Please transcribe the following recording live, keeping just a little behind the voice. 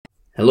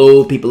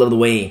Hello, people of the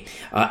way.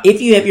 If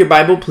you have your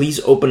Bible, please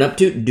open up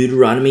to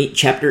Deuteronomy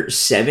chapter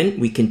 7.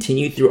 We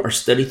continue through our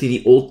study through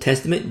the Old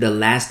Testament, the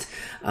last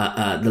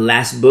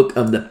book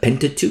of the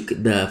Pentateuch,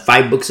 the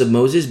 5 books of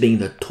Moses being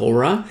the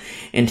Torah.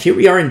 And here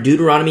we are in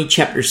Deuteronomy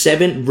chapter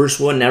 7, verse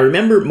 1. Now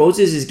remember,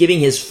 Moses is giving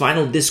his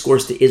final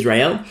discourse to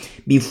Israel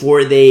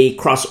before they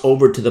cross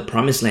over to the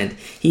Promised Land.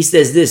 He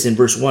says this in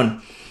verse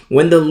 1.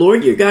 When the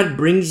Lord your God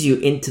brings you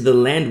into the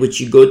land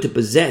which you go to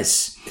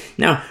possess.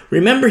 Now,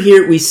 remember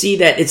here, we see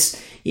that it's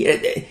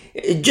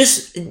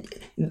just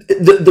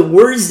the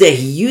words that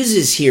he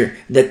uses here,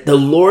 that the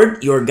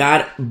Lord your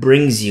God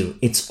brings you.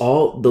 It's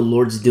all the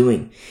Lord's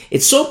doing.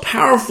 It's so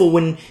powerful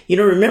when,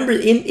 remember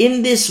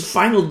in this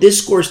final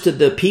discourse to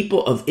the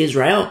people of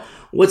Israel,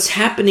 what's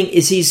happening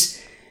is he's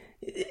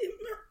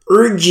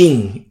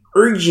urging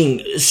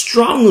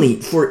strongly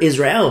for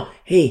Israel.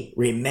 Hey,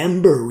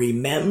 remember.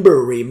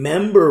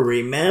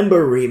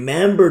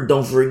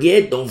 Don't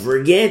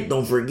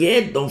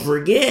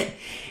forget.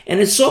 And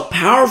it's so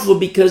powerful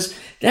because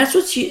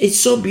it's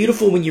so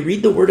beautiful when you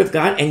read the Word of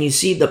God and you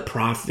see the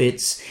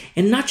prophets,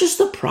 and not just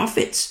the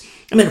prophets.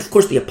 I mean, of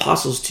course, the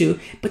apostles too,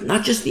 but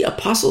not just the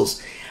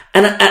apostles.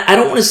 And I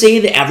don't want to say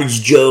the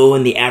average Joe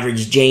and the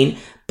average Jane,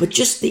 but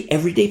just the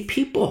everyday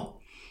people.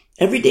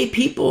 Everyday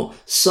people,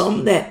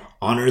 some that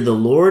honor the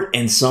Lord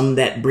and some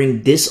that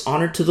bring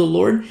dishonor to the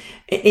Lord.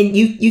 And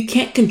you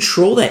can't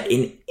control that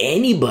in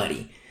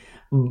anybody.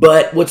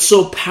 But what's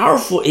so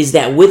powerful is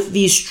that with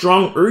these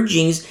strong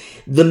urgings,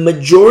 the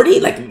majority,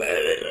 like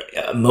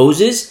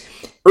Moses,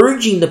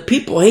 urging the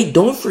people, hey,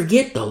 don't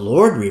forget the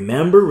Lord,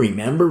 remember.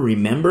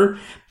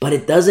 But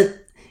it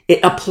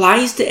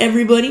applies to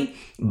everybody,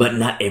 but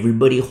not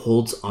everybody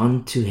holds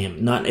on to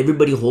him. Not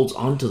everybody holds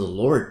on to the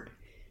Lord.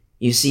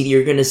 You see,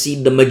 you're going to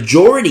see the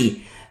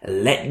majority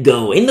let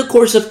go in the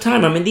course of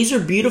time. I mean, these are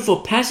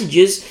beautiful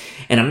passages,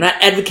 and I'm not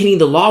advocating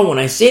the law when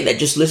I say that.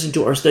 Just listen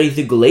to our study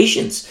through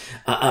Galatians.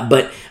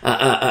 But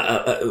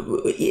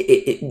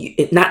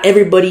not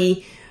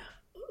everybody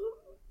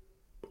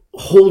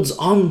holds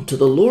on to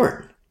the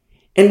Lord.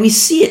 And we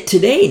see it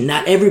today.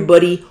 Not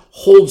everybody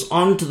holds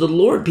on to the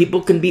Lord.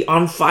 People can be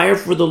on fire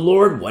for the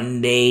Lord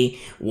one day,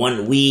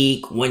 1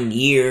 week, 1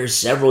 year,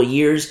 several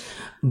years.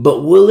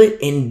 But will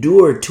it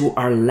endure to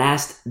our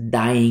last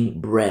dying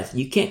breath?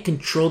 You can't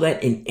control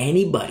that in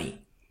anybody.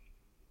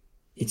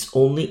 It's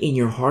only in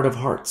your heart of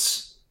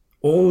hearts.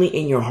 Only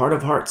in your heart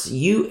of hearts,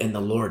 you and the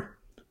Lord.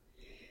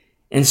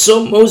 And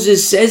so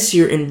Moses says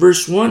here in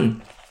verse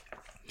 1,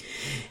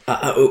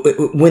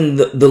 when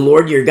the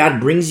Lord your God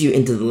brings you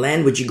into the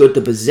land which you go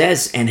to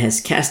possess and has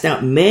cast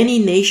out many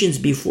nations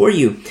before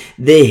you,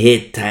 the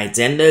Hittites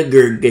and the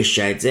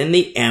Girgashites and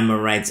the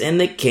Amorites and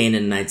the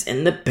Canaanites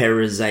and the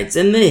Perizzites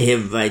and the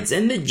Hivites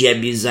and the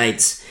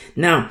Jebusites.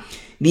 Now,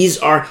 these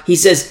are, he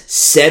says,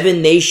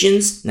 7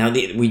 nations. Now,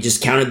 we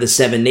just counted the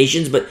 7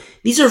 nations, but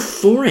these are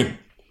foreign,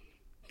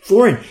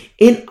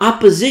 in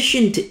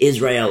opposition to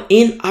Israel,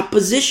 in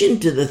opposition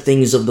to the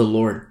things of the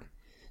Lord.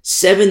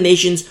 7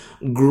 nations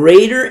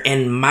greater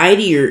and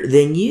mightier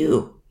than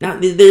you. Now,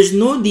 there's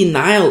no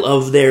denial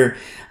of their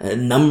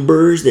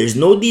numbers. There's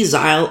no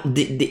denial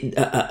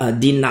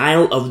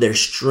of their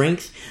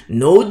strength.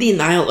 No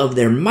denial of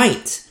their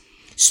might.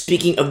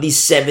 Speaking of these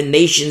 7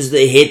 nations,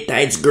 the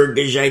Hittites,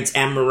 Girgashites,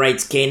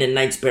 Amorites,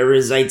 Canaanites,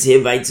 Perizzites,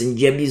 Hivites, and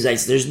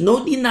Jebusites, there's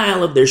no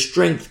denial of their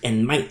strength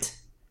and might.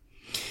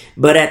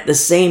 But at the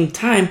same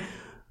time,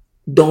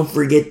 don't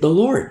forget the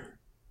Lord.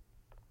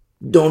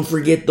 Don't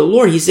forget the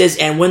Lord. He says,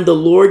 and when the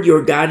Lord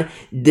your God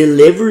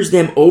delivers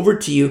them over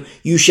to you,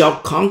 you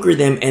shall conquer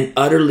them and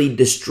utterly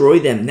destroy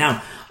them.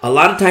 Now, a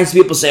lot of times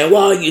people say,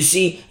 well, you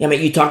see,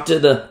 you talk to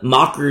the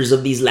mockers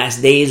of these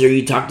last days, or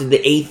you talk to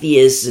the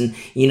atheists and,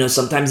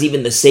 sometimes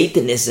even the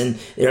Satanists, and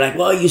they're like,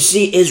 well, you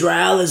see,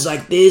 Israel is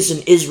like this,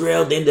 and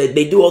Israel,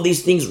 they do all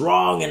these things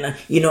wrong, and,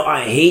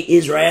 I hate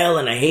Israel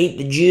and I hate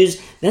the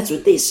Jews. That's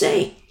what they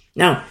say.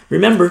 Now,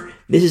 remember,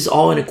 this is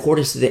all in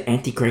accordance to the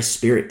Antichrist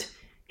spirit.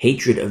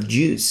 Hatred of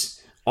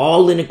Jews,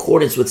 all in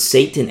accordance with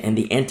Satan and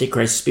the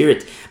Antichrist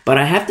spirit. But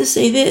I have to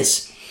say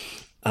this,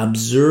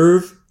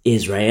 observe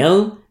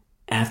Israel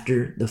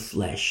after the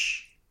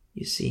flesh.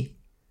 You see,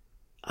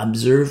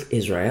 observe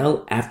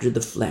Israel after the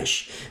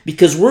flesh.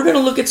 Because we're going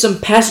to look at some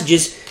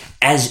passages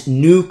as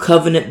new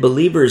covenant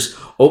believers.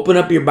 Open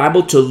up your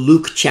Bible to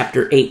Luke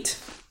chapter 8.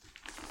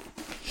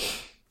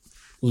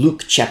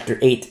 Luke chapter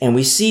 8. And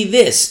we see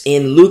this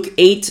in Luke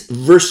 8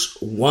 verse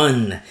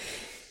 1.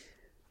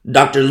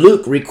 Dr.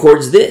 Luke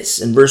records this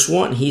in verse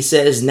 1. He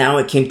says, now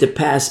it came to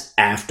pass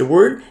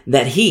afterward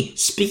that he,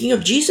 speaking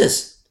of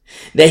Jesus,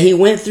 that he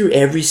went through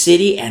every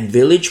city and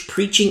village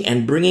preaching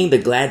and bringing the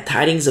glad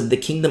tidings of the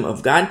kingdom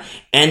of God,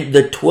 and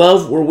the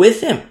 12 were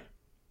with him.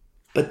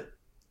 But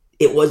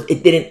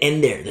it didn't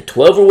end there. The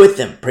 12 were with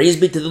him. Praise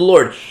be to the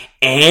Lord.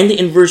 And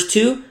in verse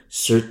 2,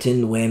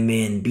 certain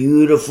women,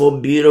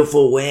 beautiful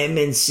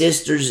women,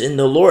 sisters in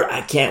the Lord. I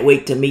can't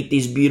wait to meet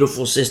these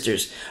beautiful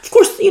sisters. Of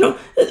course,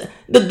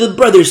 The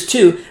brothers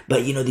too,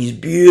 but these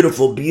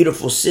beautiful,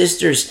 beautiful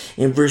sisters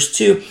in verse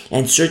 2,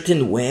 and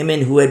certain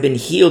women who had been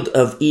healed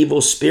of evil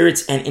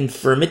spirits and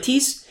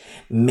infirmities,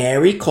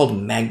 Mary called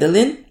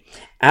Magdalene,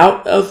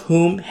 out of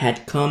whom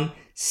had come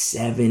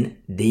 7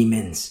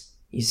 demons.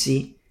 You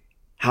see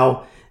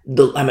how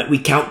we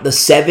count the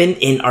 7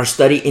 in our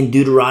study in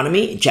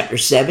Deuteronomy in chapter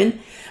 7,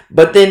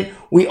 but then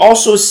we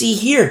also see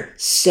here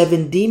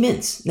 7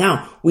 demons.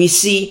 Now we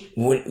see,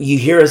 when you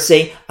hear us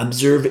say,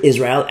 observe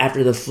Israel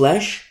after the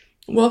flesh,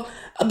 well,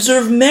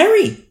 observe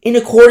Mary in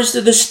accordance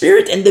to the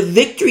Spirit and the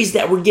victories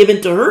that were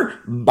given to her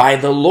by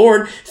the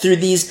Lord through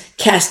these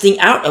casting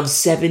out of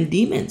 7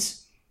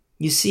 demons.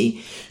 You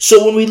see?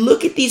 So when we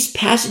look at these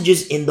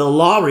passages in the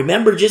law,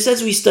 remember, just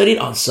as we studied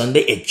on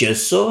Sunday, it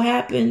just so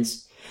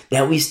happens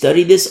that we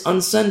study this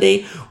on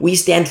Sunday, we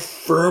stand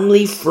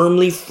firmly,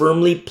 firmly,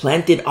 firmly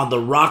planted on the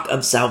rock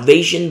of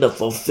salvation, the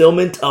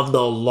fulfillment of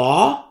the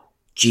law,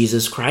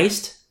 Jesus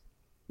Christ,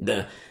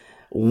 the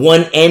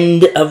one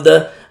end of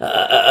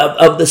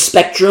the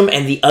spectrum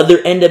and the other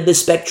end of the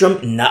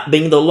spectrum not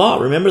being the law.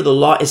 Remember, the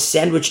law is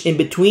sandwiched in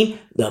between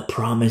the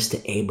promise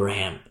to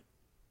Abraham.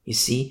 You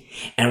see?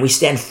 And we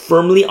stand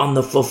firmly on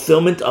the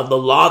fulfillment of the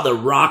law, the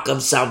rock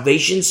of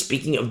salvation,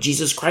 speaking of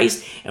Jesus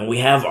Christ. And we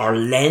have our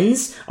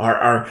lens,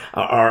 our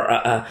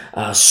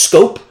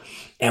scope,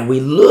 and we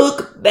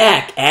look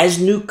back as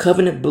new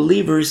covenant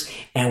believers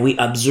and we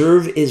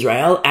observe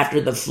Israel after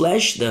the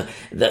flesh,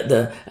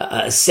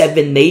 the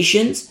 7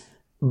 nations,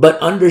 but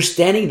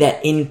understanding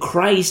that in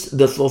Christ,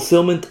 the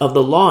fulfillment of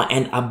the law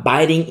and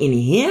abiding in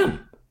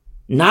Him,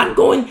 not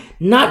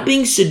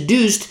being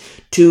seduced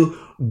to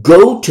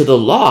go to the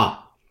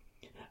law,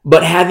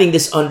 but having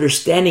this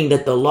understanding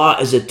that the law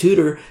is a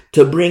tutor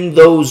to bring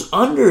those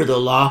under the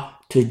law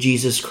to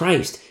Jesus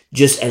Christ,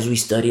 just as we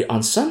studied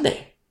on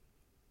Sunday.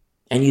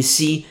 And you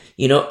see,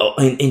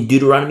 in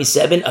Deuteronomy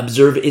 7,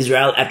 observe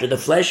Israel after the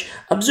flesh,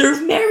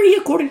 observe Mary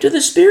according to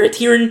the Spirit.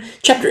 Here in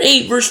chapter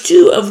 8, verse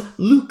 2 of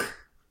Luke,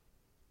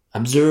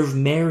 observe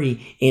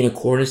Mary in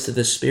accordance to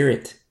the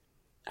Spirit,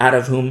 out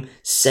of whom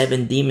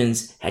 7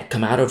 demons had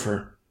come out of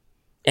her.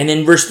 And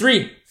in verse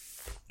 3,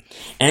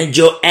 and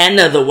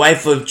Joanna, the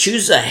wife of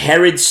Chuza,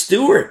 Herod's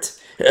steward.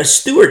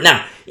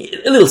 Now,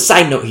 a little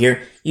side note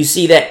here. You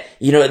see that,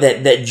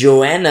 that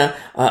Joanna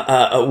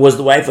was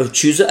the wife of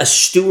Chuza, a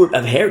steward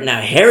of Herod. Now,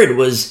 Herod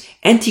was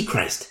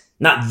Antichrist,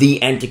 not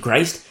the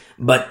Antichrist,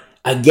 but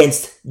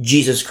against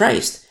Jesus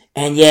Christ.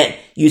 And yet,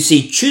 you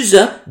see,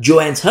 Chuza,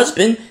 Joanna's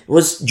husband,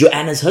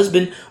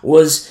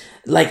 was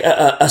like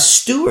a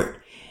steward.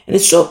 And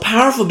it's so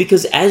powerful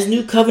because as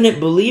new covenant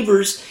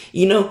believers,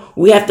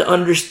 we have to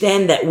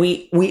understand that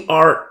we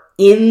are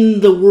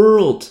in the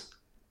world,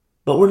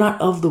 but we're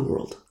not of the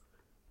world.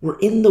 We're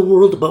in the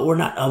world, but we're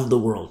not of the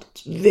world.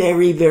 It's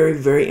very, very,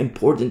 very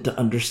important to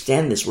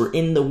understand this. We're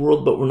in the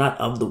world, but we're not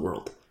of the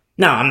world.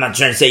 Now, I'm not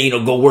trying to say,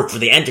 go work for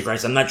the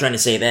Antichrist. I'm not trying to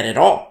say that at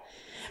all.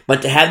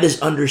 But to have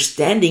this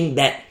understanding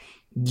that,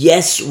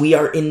 yes, we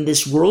are in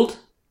this world,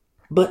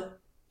 but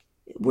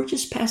we're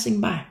just passing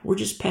by. We're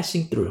just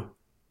passing through.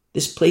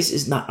 This place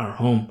is not our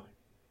home.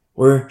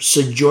 We're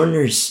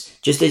sojourners.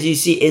 Just as you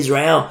see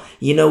Israel,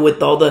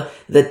 with all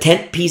the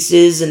tent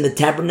pieces and the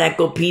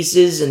tabernacle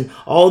pieces and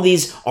all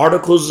these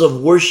articles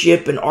of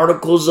worship and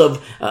articles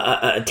of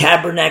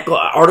tabernacle,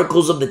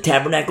 articles of the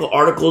tabernacle,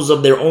 articles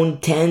of their own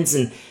tents,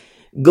 and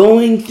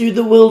going through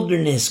the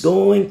wilderness,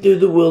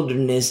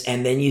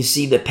 and then you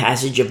see the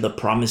passage of the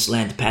promised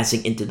land,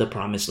 passing into the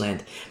promised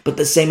land. But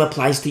the same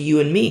applies to you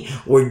and me.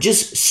 We're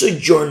just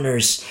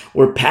sojourners.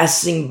 We're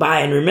passing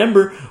by. And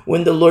remember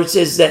when the Lord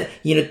says that,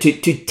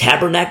 to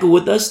tabernacle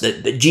with us,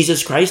 that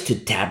Jesus Christ to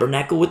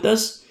tabernacle with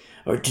us,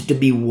 or to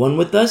be one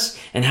with us,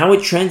 and how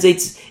it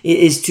translates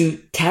is to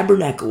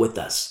tabernacle with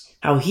us,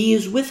 how He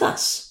is with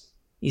us.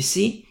 You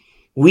see,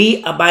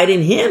 we abide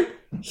in Him,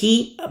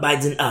 He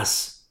abides in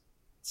us.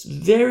 It's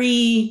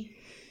very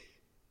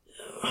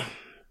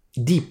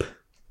deep.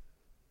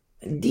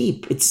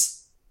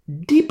 It's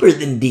deeper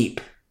than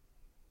deep.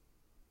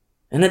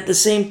 And at the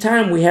same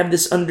time, we have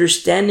this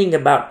understanding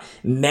about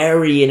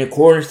Mary in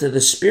accordance to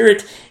the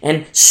Spirit,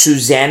 and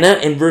Susanna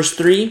in verse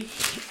 3,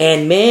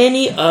 and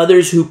many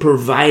others who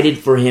provided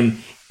for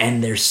Him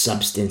and their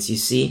substance, you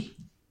see,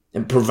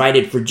 and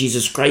provided for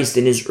Jesus Christ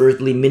in His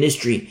earthly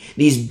ministry.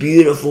 These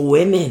beautiful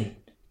women,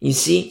 you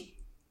see.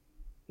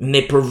 And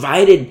they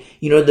provided,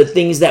 the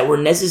things that were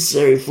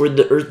necessary for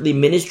the earthly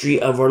ministry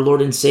of our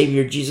Lord and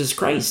Savior, Jesus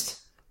Christ.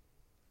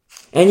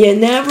 And yet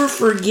never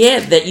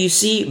forget that you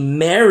see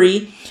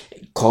Mary,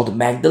 called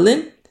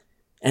Magdalene,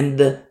 and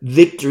the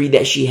victory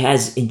that she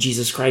has in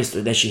Jesus Christ,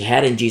 or that she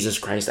had in Jesus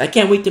Christ. I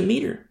can't wait to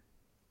meet her.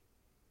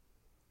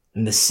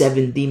 And the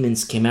 7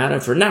 demons came out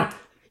of her. Now,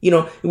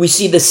 we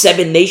see the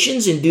 7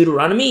 nations in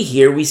Deuteronomy.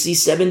 Here we see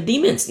 7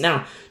 demons.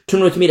 Now,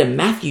 turn with me to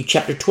Matthew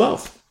chapter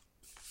 12.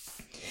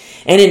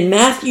 And in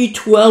Matthew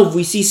 12,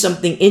 we see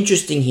something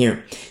interesting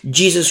here.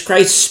 Jesus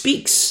Christ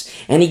speaks,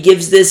 And he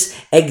gives this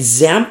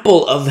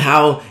example of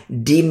how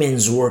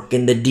demons work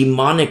in the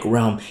demonic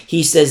realm.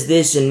 He says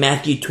this in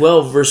Matthew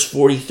 12, verse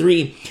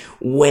 43,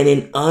 when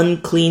an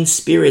unclean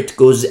spirit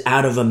goes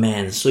out of a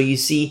man. So you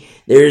see,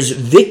 there's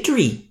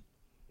victory.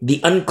 The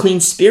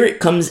unclean spirit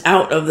comes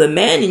out of the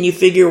man and you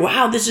figure,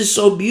 wow, this is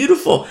so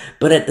beautiful.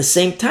 But at the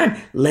same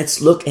time,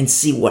 let's look and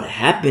see what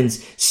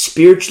happens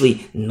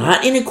spiritually,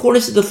 not in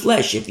accordance to the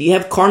flesh. If you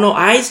have carnal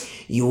eyes,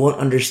 you won't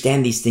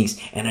understand these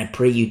things. And I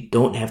pray you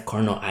don't have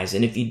carnal eyes.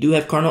 And if you do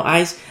have carnal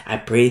eyes, I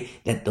pray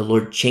that the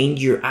Lord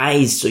change your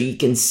eyes so you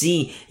can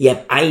see. You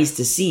have eyes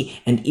to see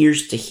and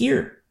ears to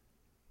hear.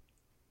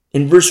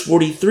 In verse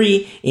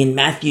 43 in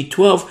Matthew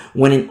 12,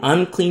 when an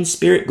unclean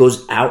spirit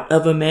goes out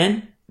of a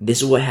man,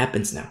 this is what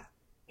happens now.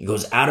 He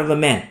goes out of a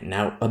man.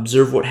 Now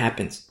observe what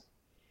happens.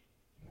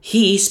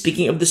 He,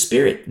 speaking of the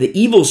spirit, the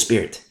evil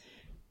spirit,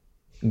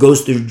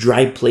 goes through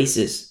dry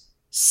places,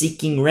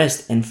 seeking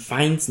rest and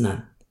finds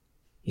none.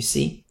 You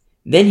see?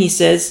 Then he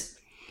says,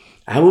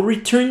 I will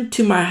return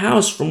to my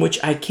house from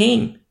which I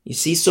came. You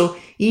see? So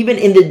even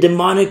in the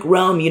demonic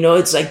realm,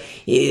 it's like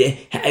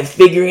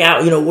figuring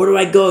out, where do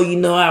I go?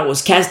 I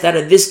was cast out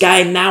of this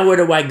guy. Now where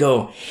do I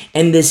go?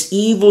 And this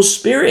evil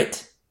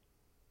spirit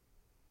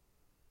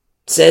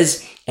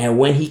says, and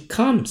when he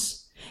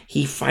comes,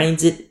 he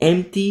finds it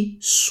empty,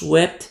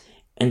 swept,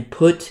 and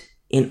put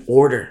in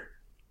order.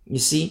 You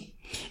see?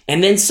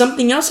 And then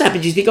something else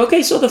happens. You think,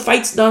 okay, so the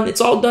fight's done. It's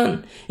all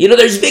done.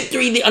 There's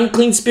victory. The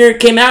unclean spirit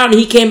came out and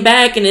he came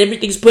back and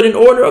everything's put in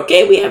order.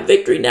 Okay, we have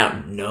victory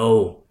now.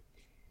 No,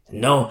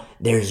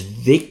 there's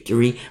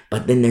victory,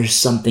 but then there's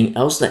something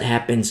else that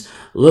happens.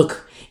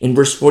 Look, in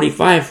verse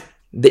 45,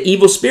 the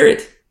evil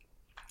spirit.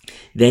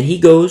 Then he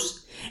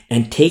goes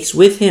and takes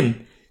with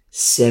him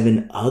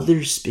 7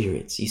 other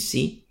spirits. You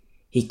see,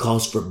 he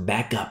calls for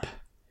backup.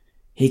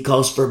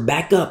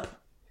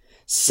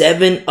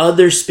 7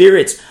 other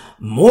spirits,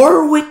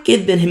 more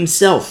wicked than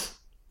himself.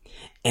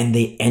 And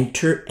they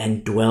enter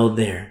and dwell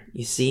there.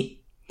 You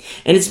see?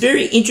 And it's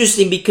very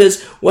interesting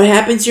because what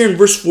happens here in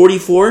verse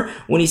 44,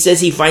 when he says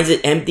he finds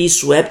it empty,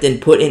 swept,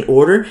 and put in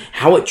order,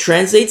 how it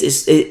translates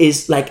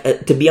is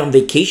like to be on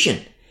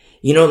vacation.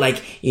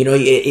 If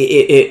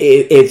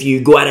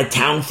you go out of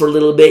town for a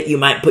little bit, you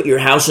might put your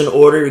house in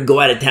order, go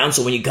out of town.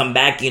 So when you come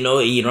back,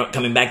 you're not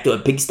coming back to a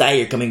pigsty,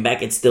 you're coming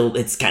back,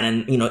 it's kind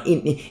of,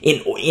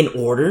 in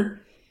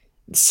order.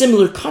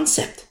 Similar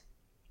concept.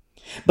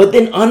 But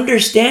then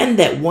understand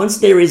that once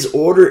there is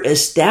order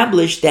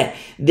established, that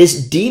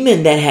this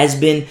demon that has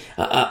been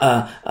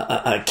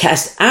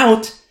cast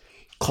out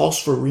calls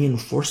for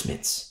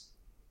reinforcements.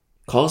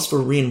 Calls for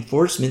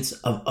reinforcements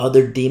of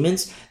other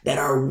demons that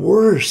are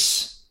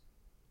worse.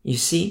 You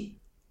see?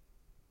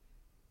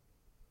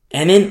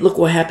 And then look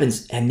what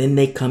happens. And then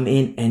they come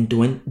in and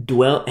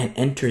dwell and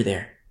enter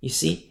there. You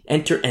see?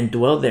 Enter and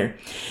dwell there.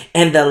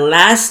 And the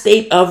last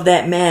state of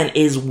that man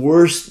is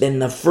worse than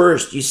the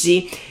first. You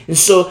see? And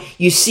so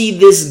you see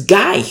this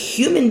guy,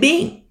 human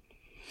being,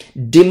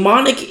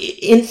 demonic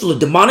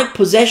influence, demonic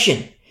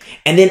possession.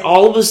 And then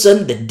all of a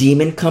sudden the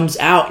demon comes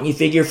out and you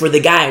figure for the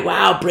guy,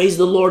 wow, praise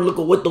the Lord. Look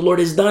at what the Lord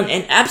has done.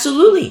 And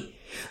absolutely,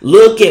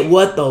 look at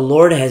what the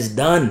Lord has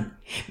done.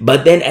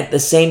 But then at the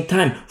same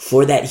time,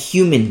 for that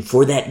human,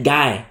 for that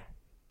guy,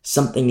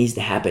 something needs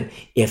to happen.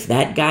 If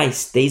that guy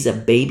stays a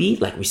baby,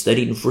 like we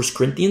studied in 1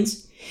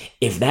 Corinthians,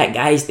 if that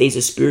guy stays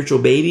a spiritual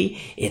baby,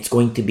 it's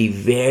going to be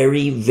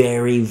very,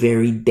 very,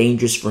 very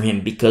dangerous for him,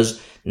 because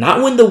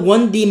not when the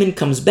one demon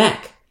comes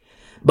back,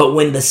 but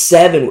when the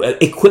 7,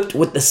 equipped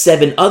with the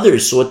 7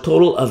 others, so a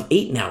total of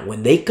 8 now,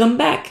 when they come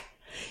back,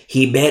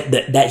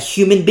 that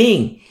human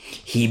being,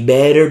 he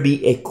better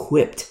be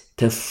equipped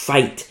to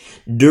fight.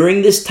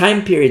 During this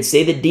time period,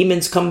 say the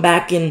demons come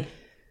back in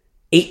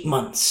 8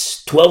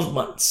 months, 12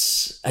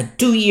 months,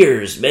 2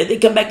 years, maybe they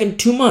come back in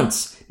 2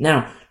 months.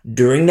 Now,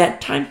 during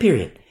that time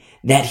period,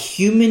 that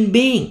human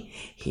being,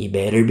 he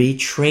better be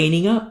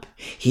training up.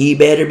 He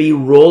better be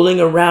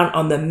rolling around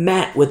on the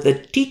mat with a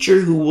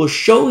teacher who will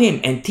show him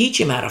and teach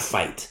him how to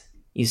fight.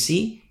 You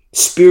see?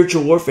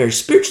 Spiritual warfare,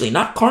 spiritually,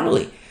 not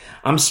carnally.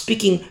 I'm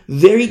speaking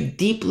very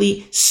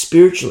deeply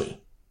spiritually.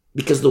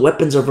 Because the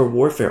weapons of our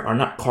warfare are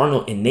not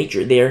carnal in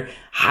nature. They're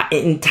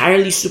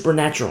entirely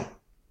supernatural.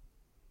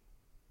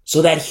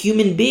 So that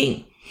human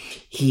being,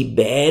 he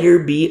better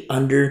be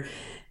under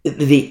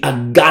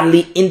a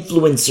godly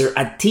influencer,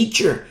 a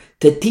teacher,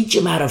 to teach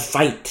him how to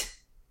fight.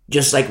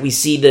 Just like we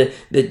see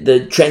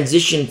the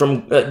transition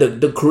from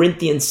the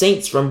Corinthian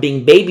saints from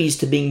being babies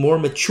to being more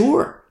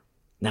mature.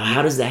 Now,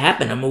 how does that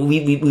happen? I mean,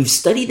 we've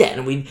studied that,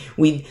 and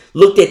we've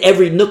looked at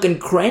every nook and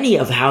cranny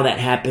of how that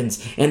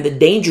happens and the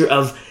danger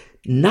of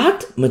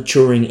not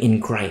maturing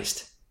in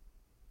Christ.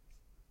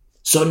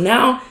 So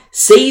now,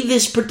 say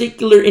this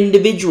particular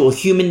individual,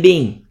 human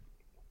being,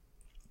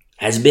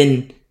 has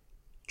been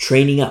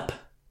training up.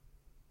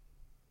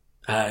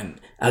 A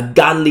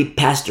godly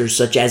pastor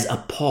such as a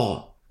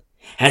Paul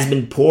has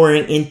been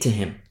pouring into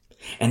him.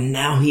 And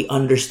now he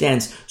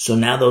understands. So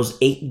now those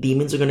 8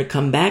 demons are going to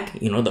come back.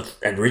 The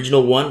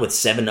original one with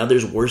 7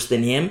 others worse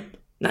than him.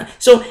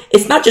 So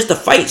it's not just a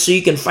fight. So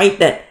you can fight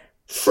that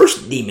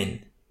first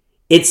demon.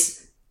 It's,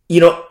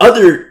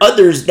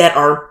 others that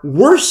are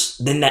worse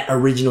than that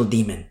original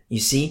demon, you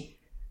see?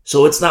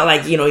 So it's not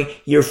like,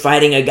 you're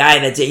fighting a guy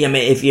that's,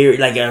 if you're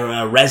like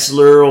a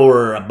wrestler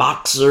or a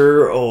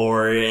boxer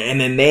or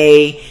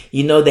MMA,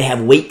 they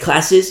have weight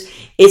classes.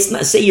 It's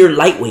not, say you're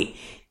lightweight.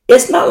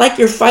 It's not like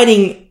you're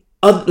fighting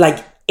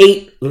like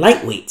 8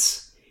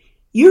 lightweights.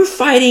 You're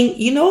fighting,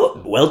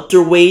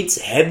 welterweights,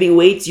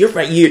 heavyweights. You're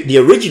the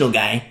original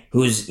guy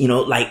who's,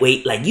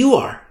 lightweight like you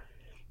are.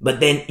 But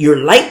then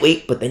you're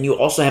lightweight, but then you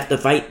also have to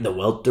fight the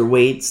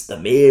welterweights, the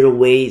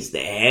middleweights, the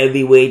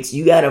heavyweights.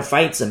 You got to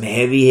fight some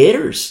heavy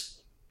hitters.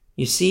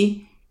 You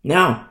see?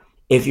 Now,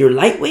 if you're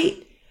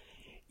lightweight,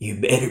 you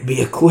better be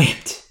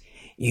equipped.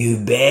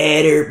 You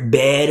better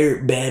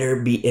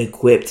be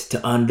equipped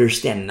to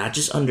understand. Not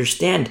just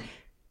understand,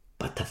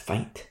 but to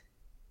fight.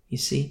 You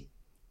see?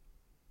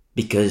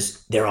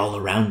 Because they're all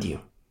around you.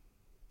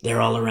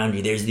 They're all around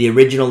you. There's the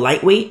original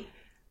lightweight,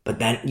 but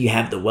then you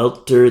have the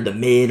welter, the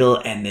middle,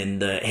 and then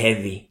the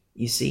heavy.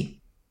 You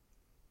see?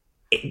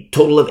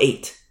 Total of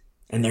 8.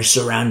 And they're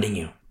surrounding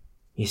you.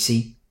 You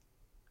see?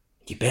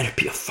 You better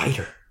be a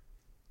fighter.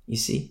 You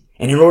see?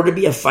 And in order to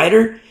be a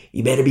fighter,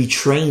 you better be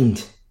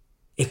trained,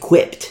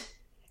 equipped,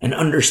 and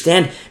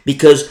understand.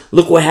 Because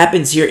look what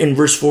happens here in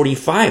verse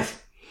 45.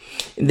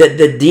 That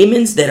the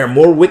demons that are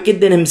more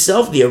wicked than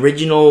himself, the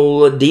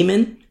original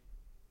demon,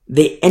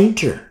 they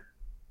enter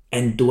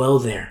and dwell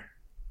there.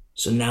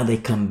 So now they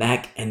come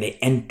back and they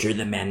enter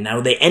the man. Now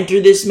they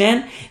enter this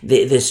man,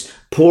 this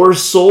poor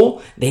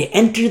soul. They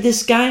enter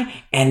this guy,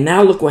 and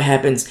now look what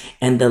happens.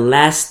 And the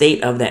last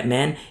state of that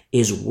man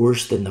is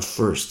worse than the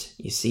first,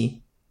 you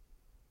see?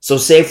 So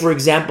say, for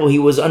example, he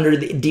was under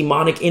the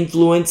demonic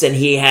influence and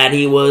he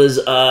was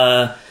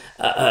on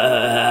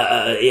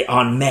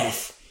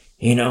meth,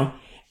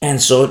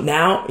 And so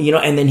now,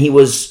 and then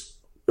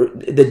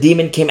the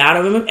demon came out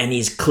of him and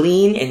he's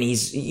clean and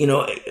he's,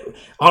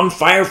 on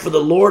fire for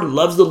the Lord,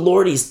 loves the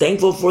Lord, he's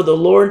thankful for the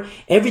Lord,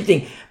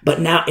 everything.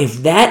 But now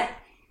if that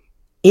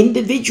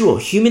individual,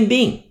 human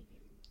being,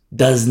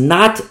 does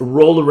not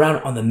roll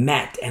around on the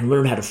mat and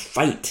learn how to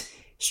fight,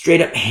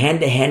 straight up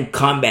hand-to-hand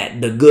combat,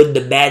 the good,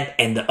 the bad,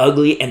 and the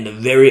ugly, and the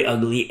very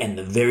ugly, and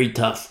the very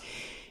tough.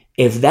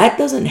 If that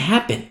doesn't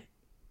happen,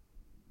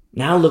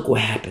 now look what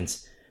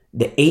happens.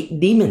 The 8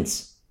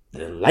 demons,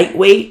 the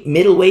lightweight,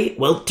 middleweight,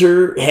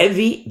 welter,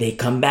 heavy, they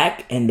come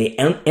back and they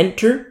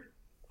enter.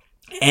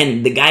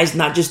 And the guy's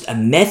not just a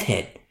meth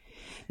head.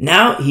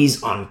 Now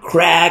he's on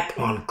crack,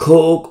 on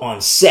coke,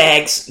 on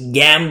sex,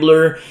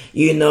 gambler,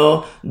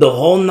 the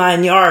whole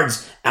 9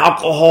 yards,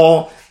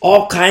 alcohol,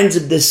 all kinds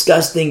of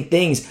disgusting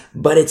things.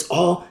 But it's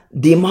all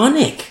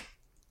demonic.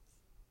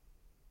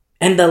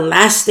 And the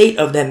last state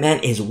of that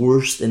man is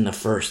worse than the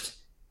first.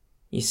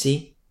 You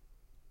see?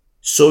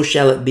 So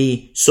shall it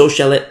be, so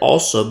shall it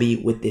also be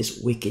with this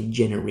wicked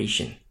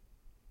generation.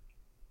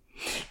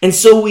 And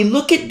so we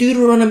look at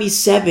Deuteronomy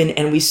 7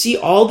 and we see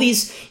all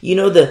these,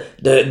 the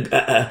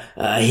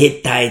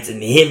Hittites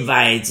and the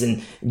Hivites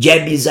and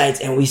Jebusites,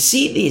 and we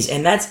see these,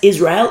 and that's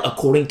Israel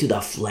according to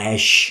the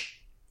flesh.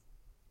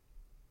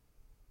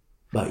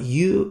 But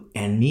you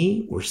and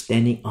me were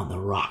standing on the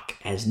rock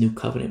as new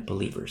covenant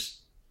believers.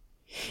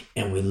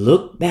 And we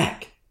look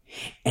back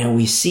and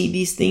we see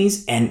these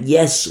things, and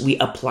yes, we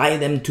apply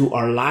them to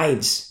our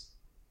lives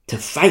to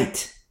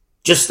fight,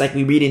 just like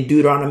we read in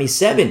Deuteronomy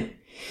 7.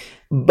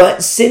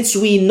 But since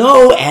we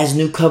know as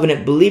new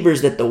covenant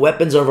believers that the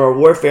weapons of our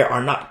warfare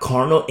are not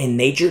carnal in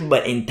nature,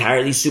 but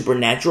entirely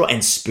supernatural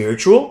and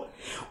spiritual,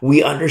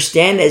 we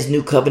understand as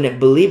new covenant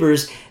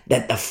believers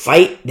that the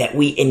fight that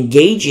we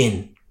engage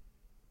in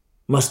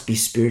must be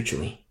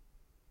spiritually.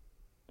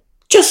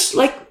 Just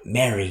like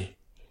Mary.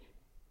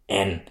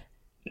 And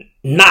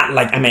not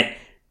like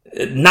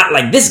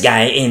this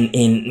guy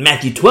in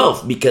Matthew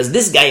 12, because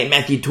this guy in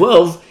Matthew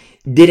 12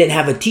 didn't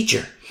have a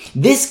teacher.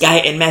 This guy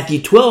in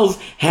Matthew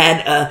 12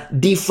 had a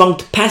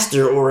defunct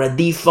pastor or a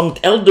defunct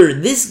elder.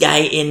 This guy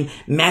in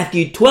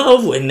Matthew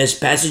 12, in this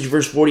passage,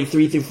 verse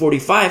 43 through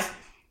 45,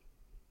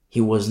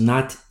 he was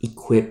not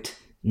equipped,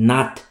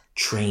 not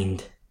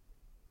trained.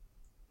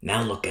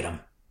 Now look at him.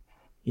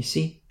 You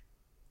see?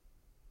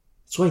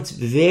 That's why it's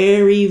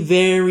very,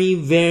 very,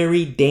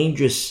 very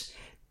dangerous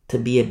to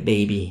be a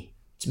baby.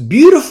 It's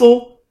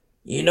beautiful.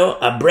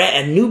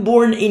 A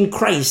newborn in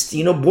Christ,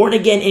 born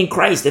again in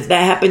Christ. If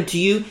that happened to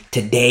you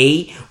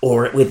today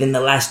or within the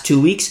last 2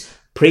 weeks,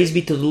 praise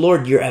be to the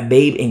Lord, you're a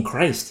babe in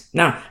Christ.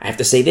 Now, I have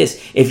to say this.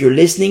 If you're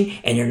listening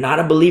and you're not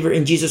a believer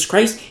in Jesus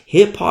Christ,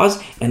 hit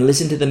pause and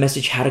listen to the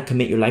message, How to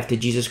Commit Your Life to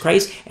Jesus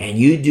Christ. And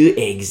you do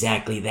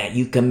exactly that.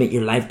 You commit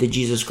your life to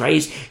Jesus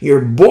Christ.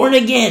 You're born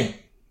again.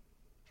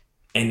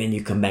 And then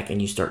you come back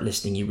and you start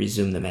listening. You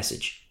resume the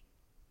message.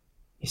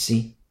 You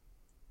see?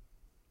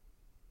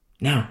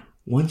 Now,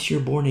 once you're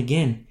born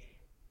again,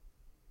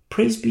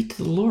 praise be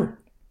to the Lord.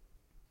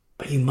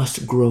 But you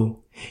must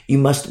grow. You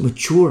must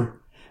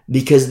mature.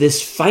 Because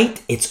this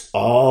fight, it's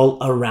all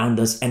around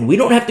us. And we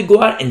don't have to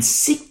go out and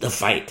seek the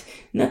fight.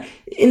 Now,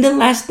 in the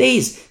last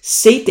days,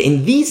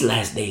 in these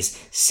last days,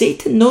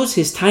 Satan knows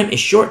his time is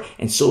short,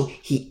 and so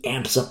he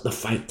amps up the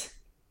fight.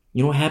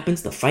 You know what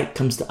happens? The fight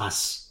comes to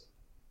us.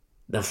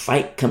 The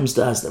fight comes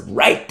to us,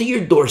 right to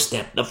your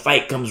doorstep. The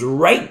fight comes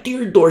right to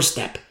your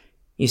doorstep.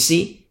 You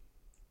see?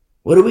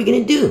 What are we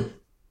going to do?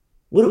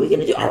 What are we going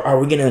to do? Are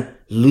we going to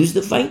lose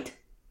the fight?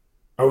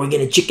 Are we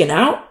going to chicken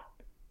out?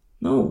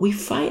 No, we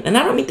fight. And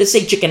I don't mean to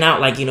say chicken out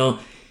like,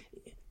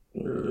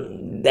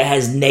 that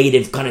has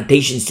negative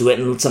connotations to it.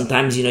 And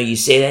sometimes, you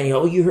say that,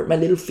 oh, you hurt my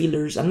little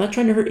feelers. I'm not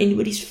trying to hurt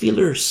anybody's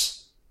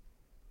feelers.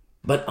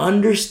 But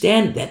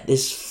understand that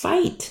this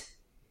fight,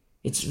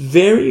 it's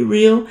very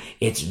real.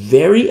 It's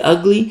very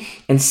ugly.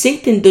 And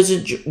Satan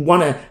doesn't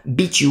want to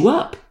beat you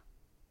up.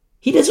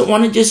 He doesn't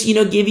want to just,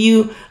 give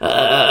you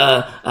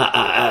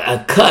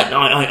a cut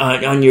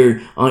on your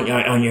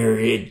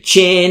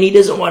chin. He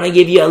doesn't want to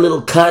give you a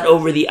little cut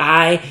over the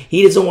eye.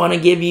 He doesn't want to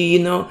give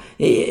you,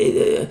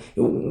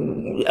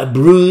 a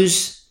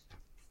bruise.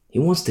 He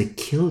wants to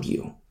kill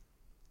you.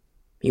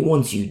 He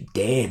wants you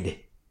dead.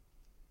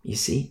 You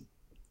see?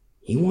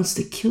 He wants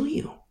to kill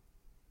you.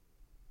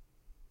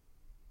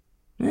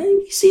 And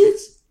you see,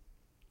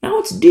 now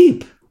it's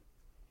deep.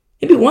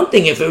 It'd be one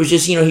thing if it was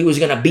just, he was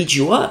going to beat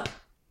you up.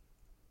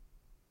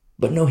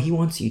 But no, he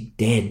wants you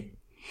dead.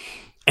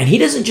 And he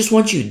doesn't just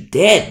want you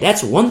dead.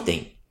 That's one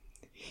thing.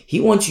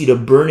 He wants you to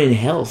burn in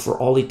hell for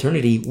all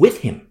eternity with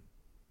him.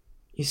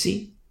 You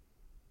see?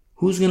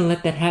 Who's going to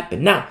let that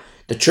happen? Now,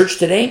 the church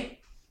today,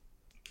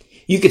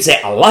 you could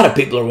say a lot of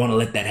people are want to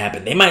let that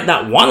happen. They might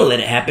not want to let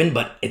it happen,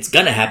 but it's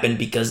going to happen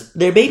because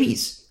they're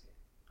babies.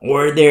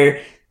 Or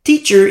their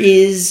teacher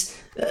is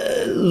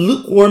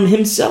lukewarm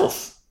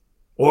himself.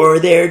 Or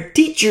their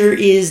teacher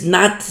is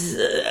not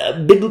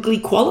biblically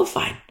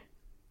qualified.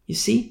 You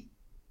see?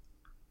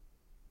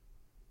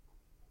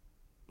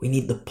 We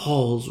need the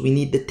Pauls, we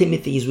need the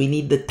Timothys, we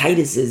need the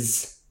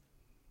Tituses.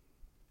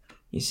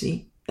 You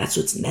see? That's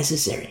what's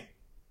necessary.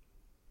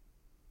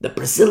 The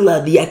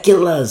Priscilla, the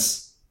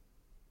Aquilas.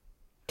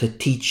 To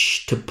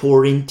teach, to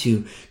pour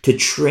into, to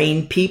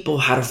train people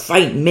how to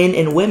fight, men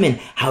and women,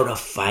 how to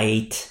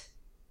fight.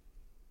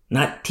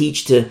 Not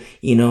teach to,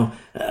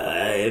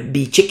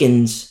 be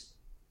chickens,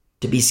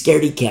 to be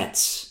scaredy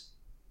cats,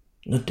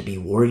 not to be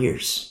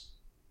warriors.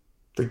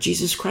 For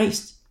Jesus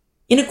Christ,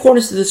 in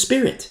accordance to the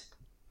Spirit.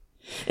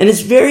 And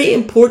it's very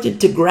important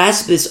to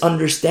grasp this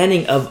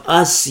understanding of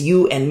us,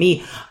 you and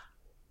me,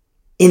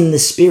 in the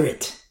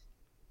Spirit.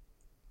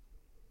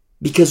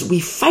 Because we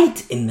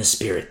fight in the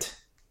Spirit.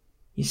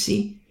 You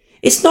see?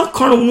 It's not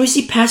carnal. When we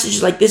see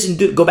passages like this,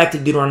 go back to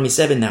Deuteronomy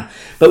 7 now.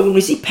 But when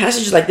we see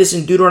passages like this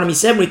in Deuteronomy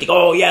 7, we think,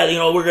 oh yeah,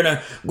 we're going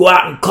to go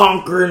out and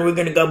conquer and we're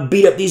going to go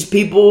beat up these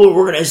people.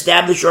 We're going to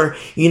establish our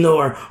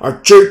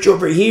church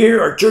over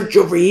here,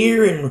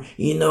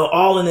 and,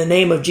 all in the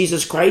name of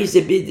Jesus Christ.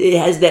 It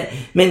has that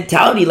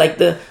mentality like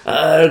the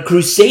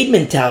crusade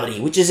mentality,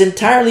 which is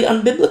entirely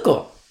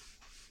unbiblical.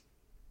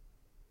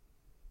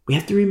 We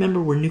have to remember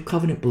we're new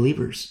covenant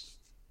believers,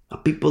 a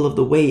people of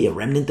the way, a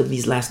remnant of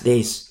these last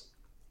days.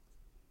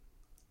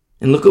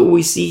 And look at what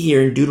we see here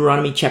in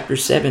Deuteronomy chapter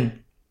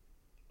 7.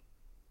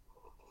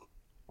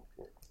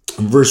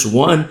 Verse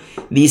 1,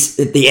 at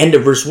the end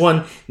of verse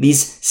 1,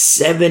 these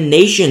 7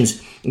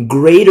 nations,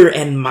 greater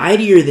and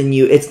mightier than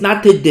you. It's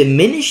not to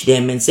diminish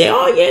them and say,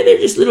 oh yeah, they're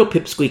just little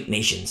pipsqueak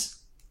nations.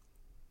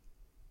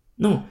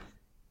 No,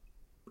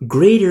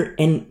 greater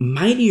and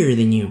mightier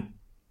than you.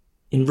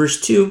 In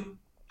verse 2,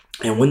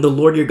 and when the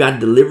Lord your God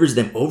delivers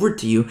them over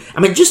to you,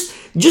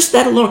 just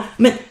that alone,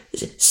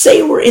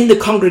 say we're in the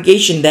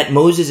congregation that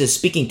Moses is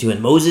speaking to,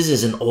 and Moses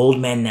is an old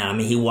man now.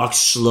 He walks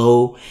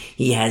slow.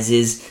 He has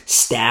his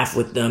staff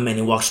with them, and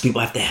he walks.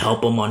 People have to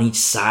help him on each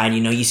side.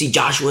 You see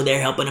Joshua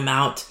there helping him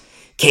out,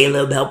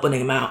 Caleb helping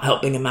him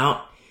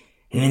out,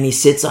 and then he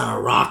sits on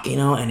a rock,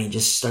 and he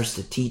just starts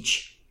to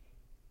teach.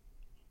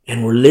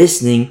 And we're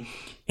listening,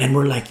 and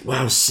we're like,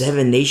 wow,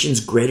 7 nations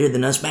greater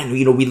than us, man.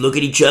 We look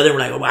at each other, and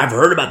we're like, oh, I've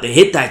heard about the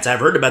Hittites, I've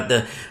heard about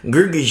the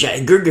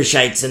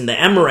Girgashites, and the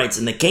Amorites,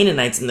 and the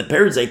Canaanites, and the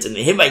Perizzites, and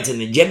the Hivites, and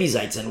the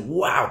Jebusites, and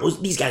wow,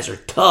 these guys are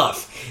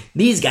tough.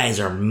 These guys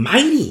are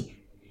mighty,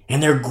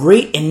 and they're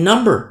great in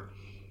number.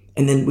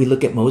 And then we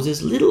look at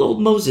Moses, little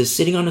old Moses,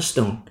 sitting on a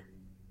stone.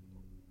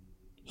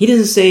 He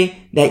doesn't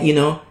say that,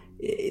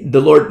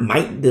 the Lord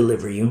might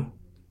deliver you.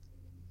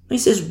 He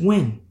says,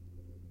 when?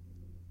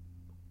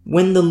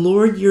 When the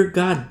Lord your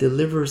God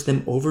delivers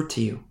them over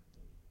to you,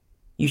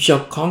 you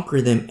shall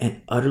conquer them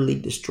and utterly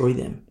destroy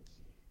them.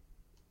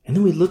 And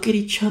then we look at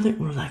each other and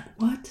we're like,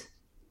 what?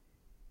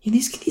 Yeah,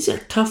 these are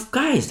tough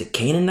guys. The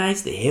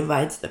Canaanites, the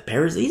Hivites, the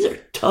Perizzites, these are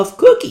tough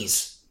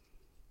cookies.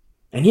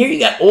 And here you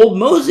got old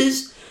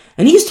Moses,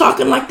 and he's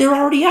talking like they're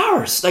already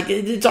ours. Like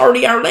it's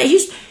already our land.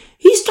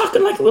 He's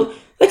talking like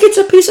it's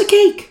a piece of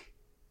cake.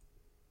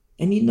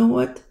 And you know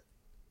what?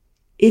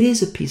 It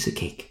is a piece of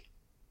cake.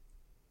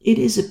 It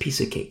is a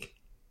piece of cake.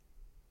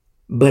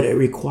 But it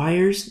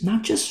requires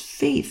not just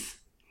faith.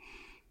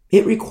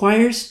 It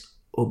requires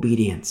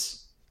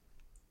obedience.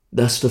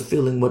 Thus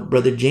fulfilling what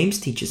Brother James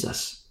teaches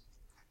us.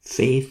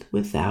 Faith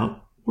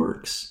without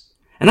works.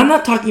 And I'm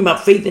not talking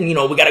about faith in, we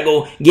got to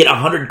go get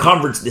 100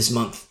 converts this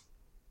month.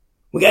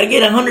 We got to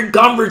get 100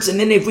 converts, and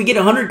then if we get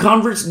 100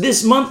 converts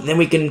this month, then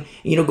we can,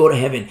 go to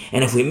heaven.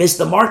 And if we miss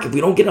the mark, if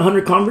we don't get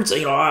 100 converts,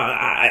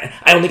 I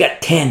only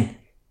got 10.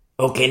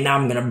 Okay, now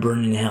I'm going to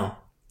burn in hell.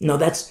 No,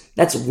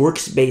 that's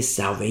works-based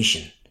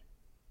salvation.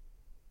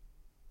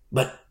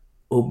 But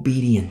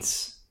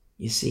obedience,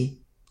 you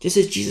see? Just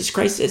as Jesus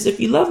Christ says, if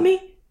you love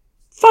me,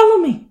 follow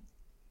me.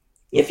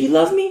 If you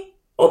love me,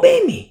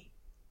 obey me.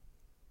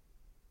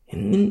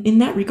 And in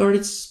that regard,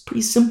 it's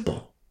pretty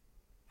simple.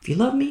 If you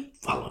love me,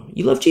 follow me.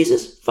 You love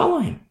Jesus, follow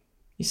him.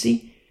 You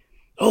see?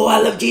 Oh, I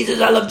love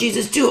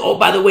Jesus too. Oh,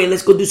 by the way,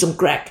 let's go do some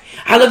crack.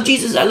 I love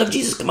Jesus.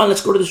 Come on,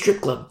 let's go to the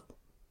strip club.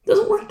 It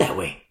doesn't work that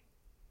way.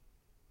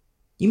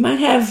 You might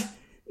have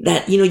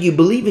that, you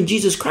believe in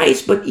Jesus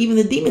Christ, but even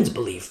the demons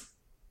believe.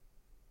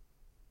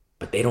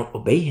 But they don't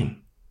obey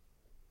him.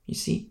 You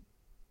see?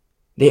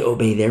 They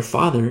obey their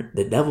father,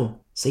 the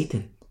devil,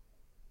 Satan.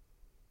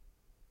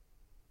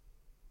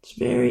 It's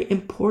very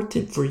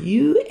important for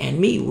you and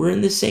me. We're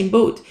in the same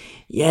boat.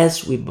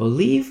 Yes, we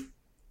believe,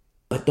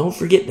 but don't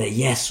forget that,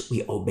 yes,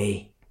 we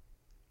obey.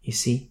 You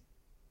see?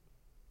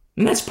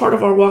 And that's part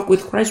of our walk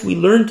with Christ. We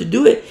learn to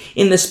do it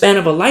in the span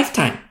of a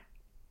lifetime.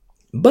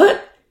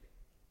 But,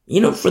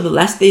 for the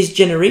last days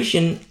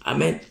generation,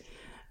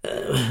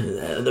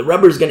 the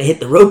rubber's going to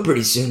hit the road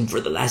pretty soon for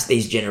the last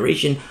days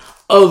generation,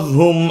 of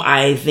whom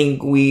I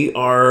think we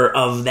are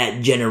of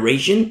that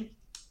generation.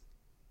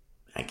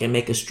 I can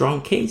make a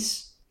strong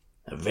case.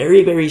 A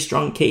very, very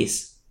strong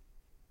case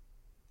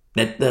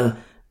that the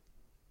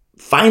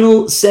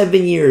final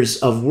 7 years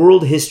of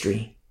world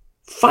history,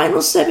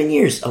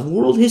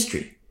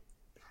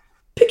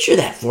 picture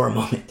that for a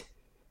moment.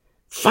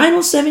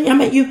 Final 7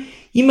 years,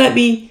 you might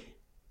be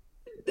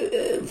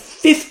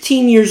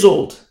 15 years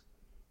old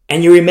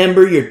and you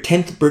remember your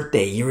 10th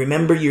birthday, you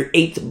remember your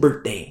 8th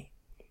birthday.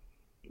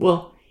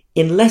 Well,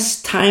 in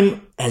less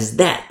time,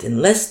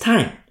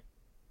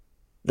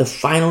 the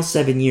final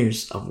 7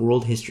 years of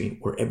world history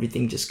where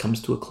everything just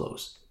comes to a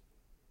close.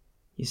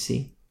 You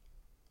see?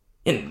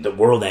 In the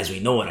world as we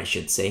know it, I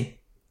should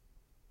say.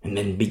 And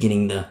then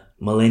beginning the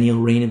millennial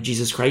reign of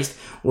Jesus Christ,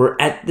 we're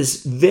at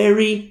this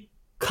very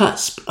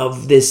cusp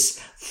of this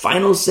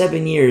final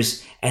 7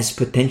 years as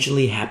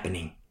potentially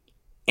happening.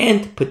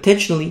 And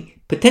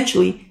potentially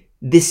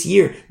this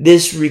year.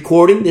 This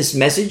recording, this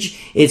message,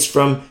 it's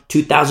from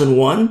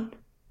 2001,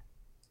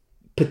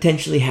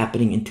 potentially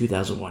happening in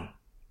 2001.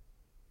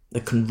 The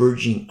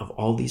converging of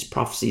all these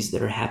prophecies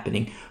that are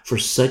happening for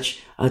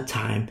such a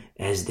time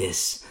as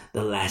this,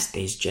 the last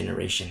days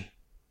generation.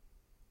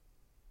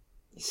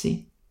 You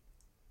see?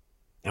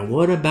 And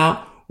what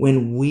about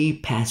when we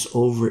pass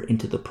over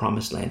into the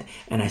promised land?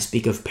 And I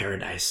speak of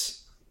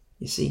paradise.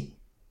 You see?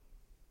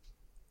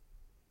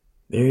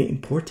 Very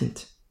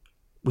important.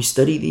 We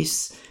study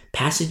these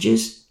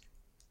passages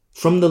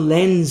from the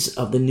lens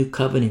of the new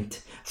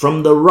covenant,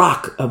 from the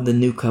rock of the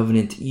new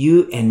covenant,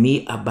 you and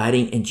me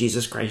abiding in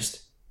Jesus Christ.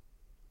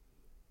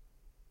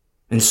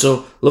 And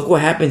so look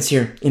what happens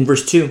here in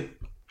verse 2.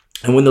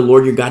 And when the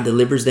Lord your God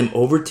delivers them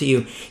over to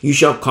you, you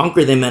shall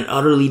conquer them and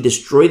utterly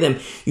destroy them.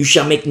 You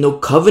shall make no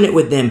covenant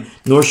with them,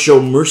 nor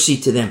show mercy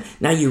to them.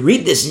 Now you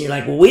read this and you're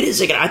like, well, wait a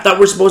second. I thought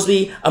we're supposed to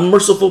be a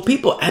merciful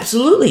people.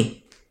 Absolutely.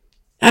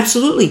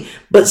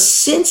 But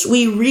since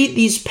we read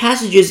these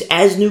passages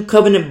as new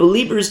covenant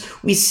believers,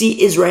 we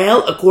see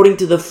Israel according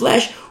to the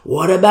flesh.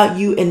 What about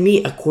you and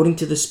me according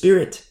to the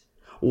Spirit?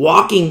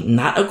 Walking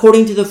not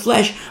according to the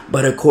flesh,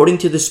 but according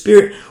to the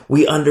Spirit.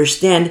 We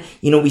understand,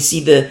 we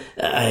see the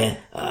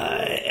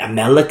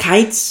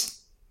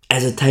Amalekites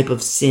as a type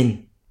of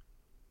sin.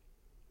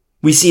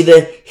 We see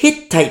the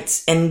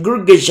Hittites and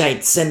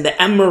Girgashites and the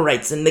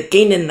Amorites and the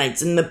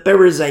Canaanites and the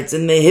Perizzites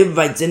and the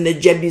Hivites and the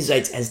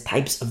Jebusites as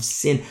types of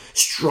sin,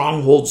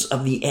 strongholds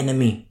of the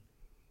enemy,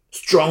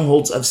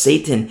 strongholds of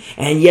Satan.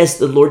 And yes,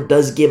 the Lord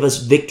does give us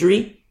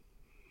victory.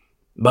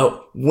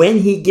 But when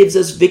he gives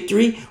us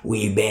victory,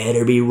 we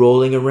better be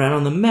rolling around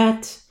on the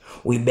mat.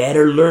 We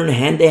better learn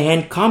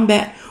hand-to-hand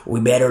combat. We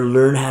better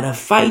learn how to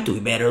fight. We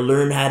better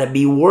learn how to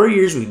be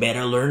warriors. We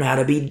better learn how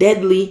to be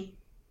deadly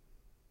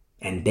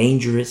and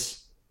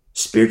dangerous,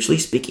 spiritually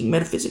speaking,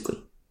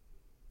 metaphysically.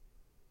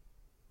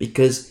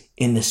 Because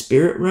in the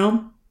spirit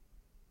realm,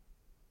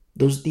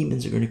 those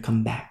demons are going to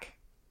come back.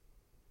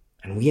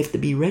 And we have to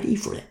be ready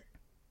for it.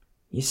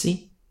 You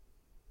see?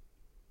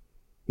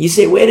 You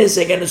say, wait a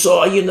second, so,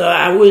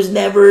 I was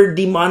never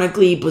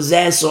demonically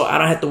possessed, so I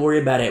don't have to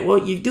worry about it. Well,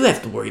 you do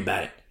have to worry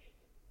about it.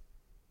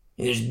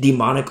 There's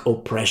demonic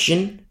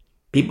oppression.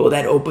 People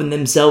that open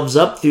themselves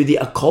up through the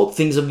occult,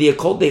 things of the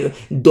occult, they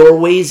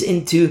doorways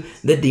into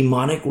the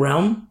demonic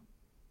realm,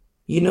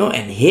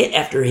 and hit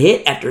after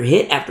hit after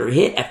hit after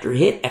hit after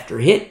hit after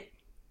hit.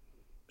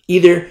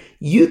 Either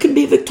you can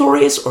be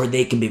victorious or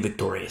they can be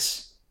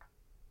victorious.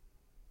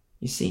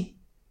 You see?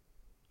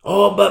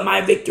 Oh, but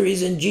my victory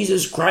is in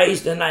Jesus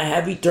Christ and I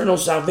have eternal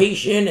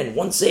salvation and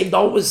once saved,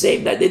 always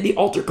saved. I did the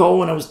altar call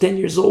when I was 10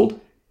 years old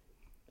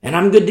and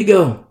I'm good to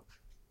go.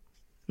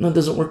 No, it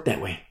doesn't work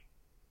that way.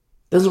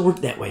 Doesn't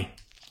work that way.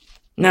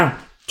 Now,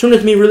 turn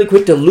with me really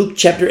quick to Luke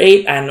chapter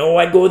 8. I know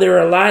I go there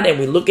a lot and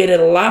we look at it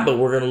a lot, but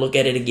we're going to look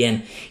at it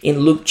again in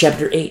Luke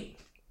chapter 8.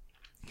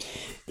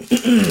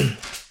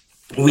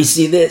 We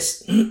see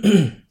this.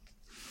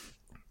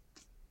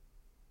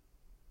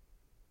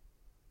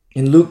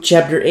 In Luke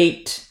chapter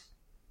 8,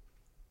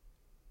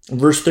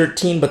 verse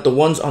 13, but the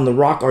ones on the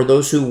rock are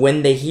those who,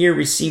 when they hear,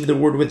 receive the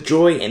word with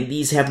joy, and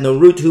these have no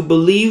root, who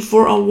believe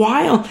for a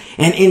while,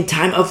 and in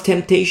time of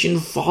temptation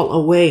fall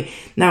away.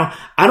 Now,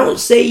 I don't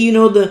say,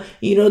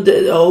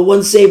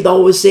 once saved,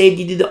 always saved.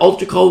 You did the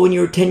altar call when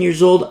you were 10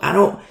 years old. I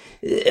don't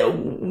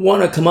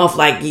want to come off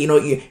like,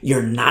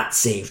 you're not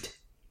saved.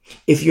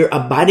 If you're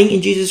abiding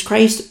in Jesus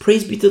Christ,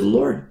 praise be to the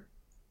Lord.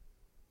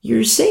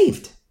 You're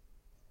saved.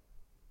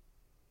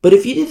 But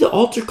if you did the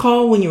altar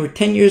call when you were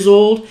 10 years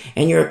old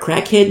and you're a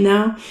crackhead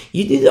now,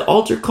 you did the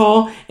altar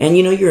call and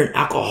you're an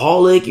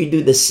alcoholic, you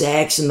do the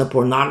sex and the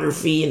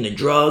pornography and the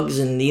drugs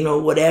and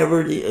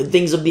whatever,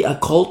 things of the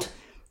occult.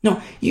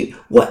 No,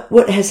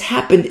 what has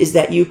happened is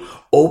that you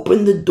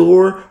open the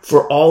door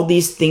for all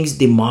these things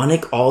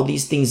demonic, all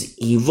these things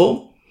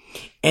evil.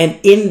 And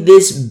in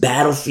this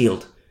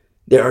battlefield,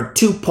 there are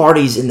two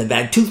parties in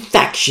the two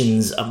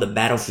factions of the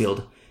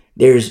battlefield.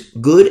 There's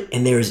good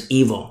and there's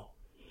evil.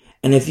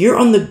 And if you're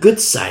on the good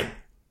side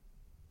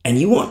and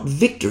you want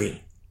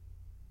victory,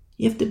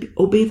 you have to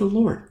obey the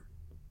Lord.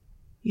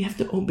 You have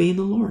to obey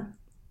the Lord,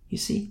 you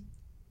see.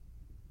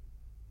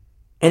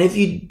 And if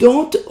you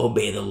don't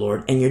obey the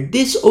Lord and you're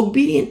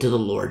disobedient to the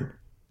Lord,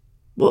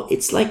 well,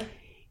 it's like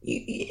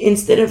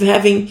instead of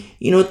having,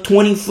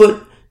 20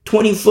 foot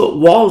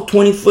wall,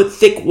 20 foot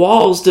thick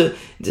walls to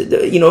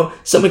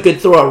someone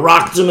could throw a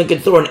rock, someone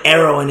could throw an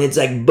arrow and it's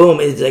like, boom,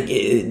 it's like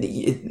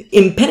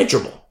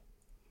impenetrable.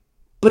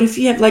 But if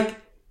you have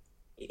like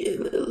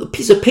a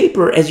piece of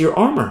paper as your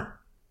armor,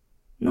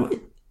 no,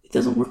 it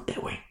doesn't work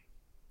that way.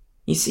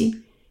 You see?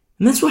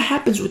 And that's what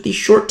happens with these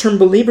short-term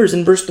believers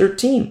in verse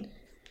 13.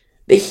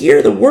 They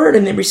hear the word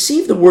and they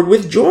receive the word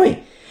with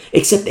joy,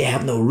 except they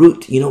have no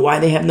root. You know why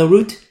they have no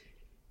root?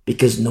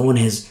 Because no one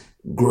has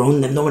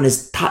grown them. No one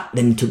has taught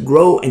them to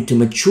grow and to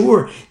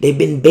mature. They've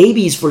been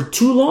babies for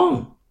too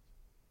long.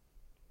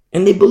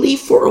 And they believe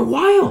for a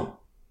while.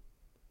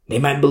 They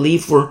might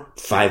believe for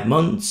 5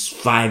 months,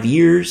 5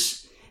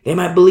 years. They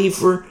might believe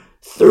for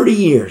 30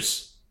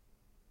 years.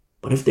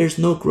 But if there's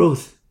no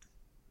growth,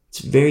 it's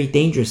very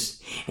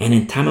dangerous. And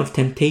in time of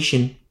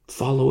temptation,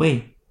 fall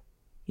away.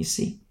 You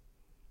see?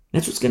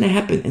 That's what's going to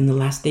happen in the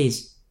last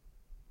days.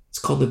 It's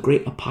called the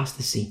great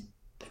apostasy.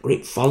 The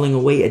great falling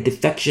away, a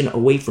defection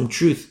away from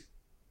truth.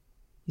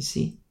 You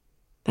see?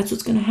 That's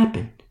what's going to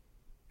happen.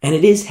 And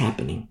it is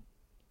happening.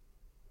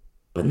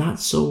 But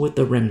not so with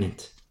the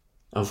remnant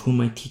of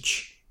whom I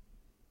teach.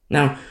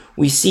 Now,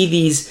 we see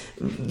these,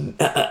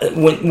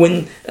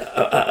 when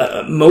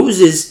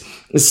Moses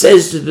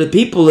says to the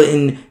people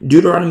in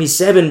Deuteronomy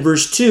 7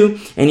 verse 2,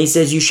 and he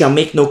says, you shall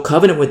make no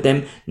covenant with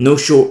them, no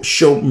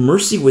show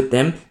mercy with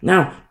them.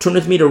 Now, turn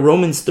with me to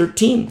Romans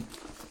 13.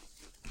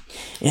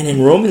 And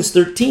in Romans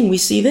 13, we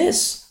see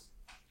this.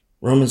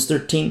 Romans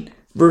 13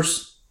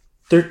 verse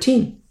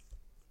 13.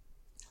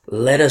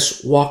 Let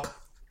us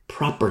walk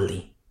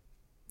properly.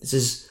 This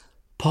is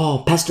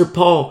Pastor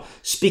Paul,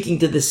 speaking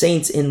to the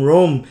saints in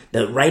Rome,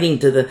 writing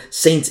to the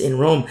saints in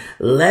Rome.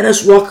 Let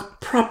us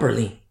walk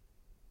properly,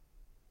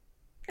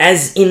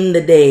 as in the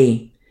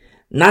day,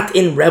 not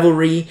in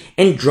revelry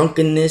and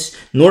drunkenness,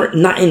 nor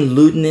not in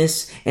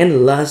lewdness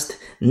and lust,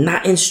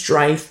 not in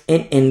strife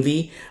and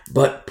envy,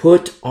 but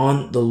put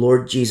on the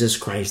Lord Jesus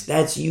Christ.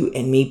 That's you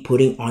and me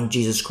putting on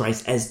Jesus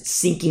Christ as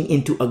sinking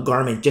into a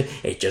garment.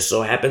 It just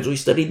so happens we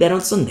studied that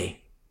on Sunday.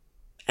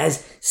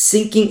 As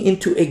sinking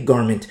into a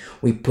garment,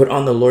 we put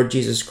on the Lord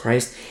Jesus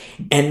Christ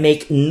and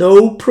make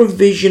no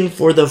provision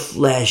for the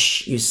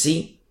flesh. You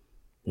see?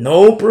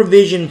 No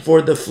provision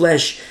for the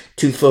flesh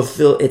to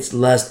fulfill its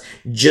lust,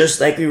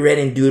 just like we read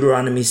in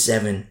Deuteronomy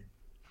 7.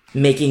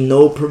 Making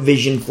no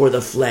provision for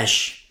the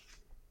flesh.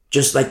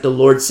 Just like the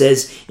Lord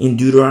says in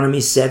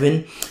Deuteronomy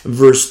 7,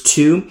 verse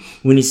 2,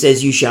 when he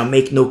says, you shall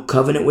make no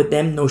covenant with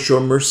them, no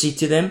show mercy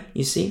to them.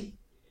 You see?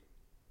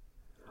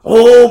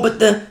 Oh, but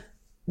the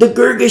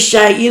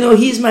Girgashite,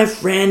 he's my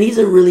friend. He's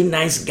a really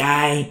nice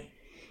guy.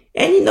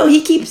 And,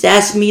 he keeps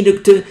asking me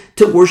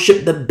to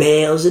worship the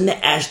Baals and the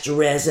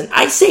Ashtoreths. And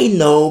I say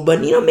no, but,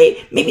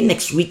 maybe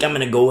next week I'm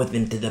going to go with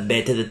him to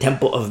the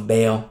temple of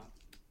Baal.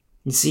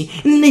 You see?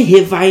 And then the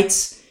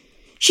Hivites.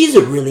 She's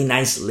a really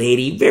nice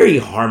lady, very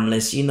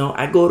harmless.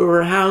 I go to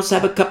her house,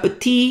 have a cup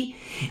of tea.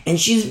 And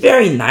she's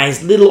very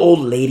nice, little old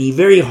lady,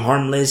 very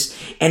harmless.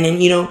 And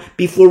then,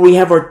 before we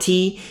have our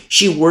tea,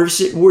 she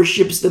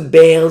worships the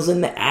Baals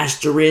and the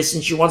Ashtoreths,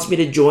 and she wants me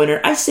to join her.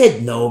 I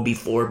said no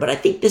before, but I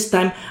think this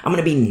time I'm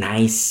going to be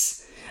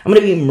nice. I'm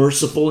going to be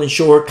merciful and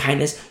show her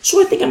kindness.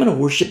 So I think I'm going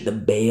to worship the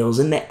Baals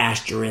and the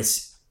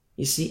Ashtoreths,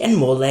 you see, and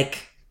Molech.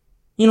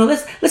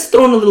 Let's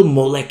throw in a little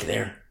Molech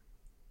there.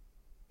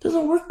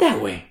 Doesn't work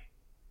that way.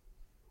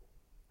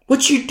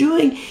 What you're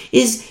doing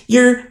is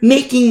you're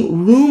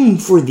making room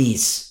for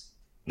these.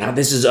 Now,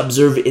 this is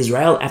observe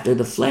Israel after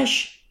the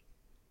flesh.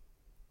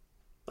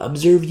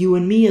 Observe you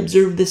and me.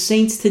 Observe the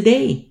saints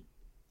today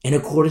in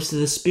accordance to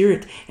the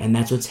Spirit. And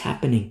that's what's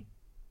happening.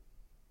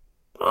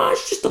 Oh,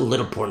 it's just a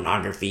little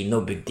pornography.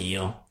 No big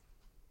deal.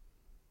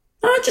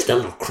 Oh, just a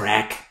little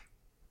crack.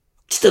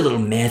 Just a little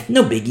meth.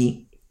 No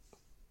biggie.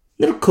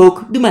 Little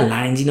coke. Do my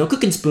lines,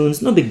 cooking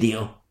spoons. No big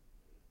deal.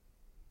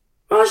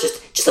 Oh, it's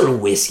just a little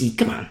whiskey.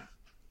 Come on.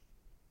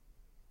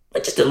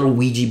 Just a little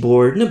Ouija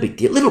board. No big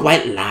deal. Little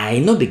white lie.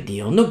 No big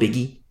deal. No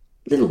biggie.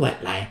 Little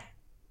white lie.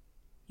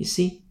 You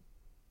see?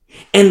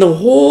 And the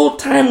whole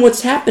time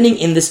what's happening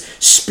in this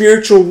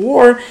spiritual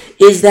war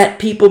is that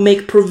people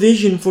make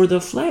provision for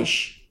the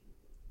flesh.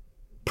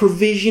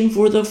 Provision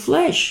for the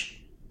flesh.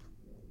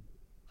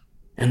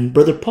 And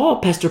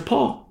Pastor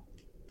Paul,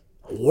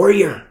 a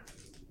warrior,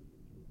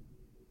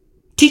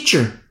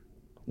 teacher,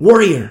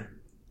 warrior,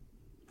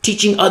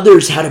 teaching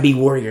others how to be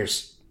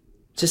warriors,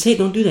 says, hey,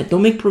 don't do that.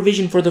 Don't make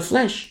provision for the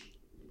flesh.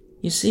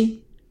 You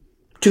see?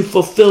 To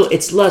fulfill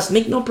its lust.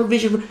 Make no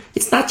provision.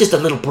 It's not just a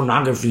little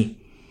pornography.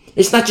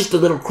 It's not just a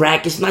little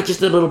crack. It's not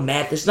just a little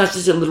meth. It's not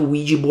just a little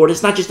Ouija board.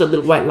 It's not just a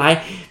little white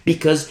lie.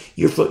 Because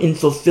you're in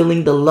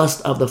fulfilling the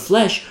lust of the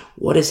flesh.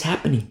 What is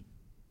happening?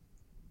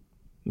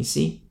 You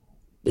see?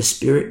 The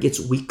spirit gets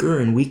weaker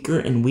and weaker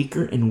and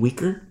weaker and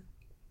weaker.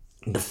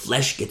 The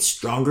flesh gets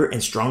stronger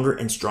and stronger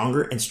and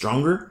stronger and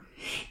stronger.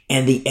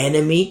 And the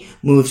enemy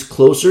moves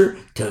closer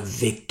to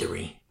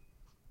victory.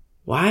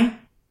 Why?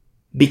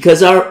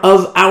 Because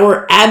of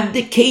our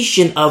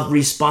abdication of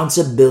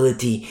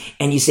responsibility.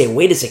 And you say,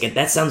 wait a second,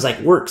 that sounds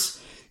like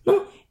works.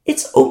 No,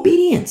 it's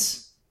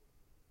obedience.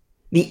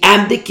 The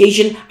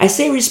abdication, I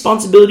say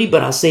responsibility,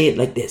 but I'll say it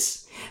like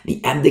this.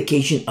 The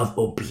abdication of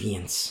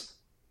obedience.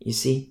 You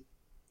see?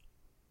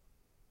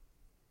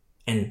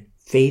 And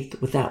faith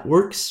without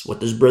works, what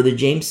does Brother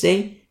James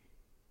say?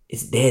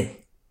 It's dead.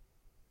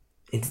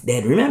 It's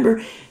dead.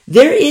 Remember,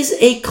 there is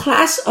a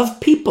class of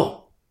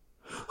people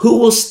who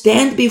will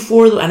stand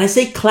before, and I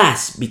say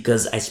class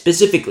because I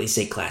specifically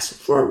say class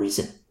for a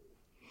reason.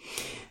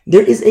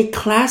 There is a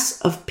class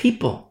of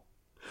people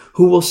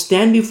who will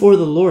stand before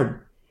the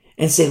Lord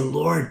and say,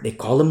 Lord, they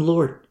call him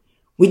Lord.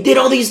 We did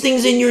all these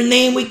things in your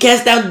name. We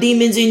cast out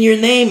demons in your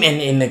name.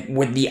 And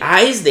with the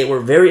eyes, they were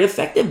very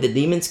effective. The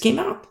demons came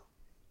out.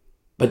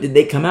 But did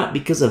they come out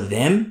because of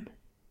them?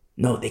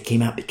 No, they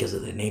came out because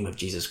of the name of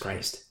Jesus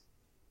Christ.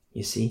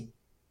 You see?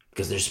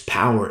 Because there's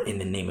power in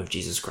the name of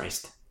Jesus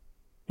Christ.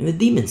 And the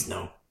demons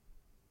know.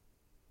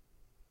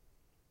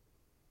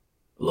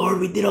 Lord,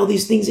 we did all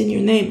these things in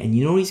your name. And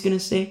you know what he's going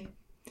to say?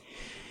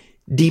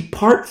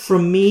 Depart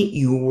from me,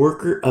 you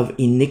worker of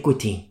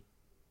iniquity.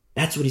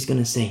 That's what he's going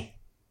to say.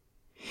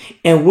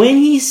 And when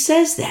he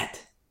says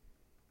that,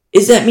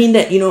 does that mean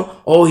that, he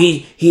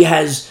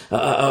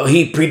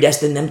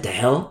predestined them to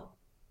hell?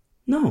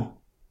 No,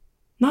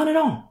 not at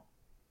all.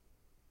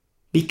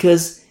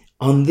 Because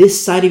on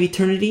this side of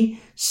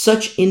eternity,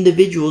 such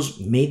individuals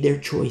made their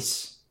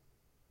choice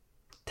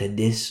to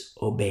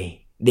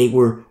disobey. They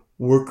were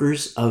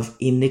workers of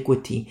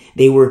iniquity.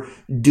 They were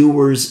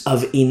doers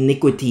of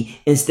iniquity.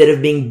 Instead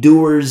of being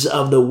doers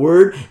of the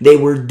word, they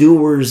were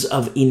doers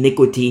of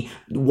iniquity,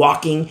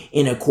 walking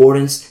in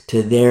accordance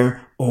to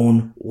their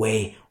own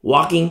way,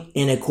 walking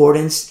in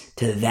accordance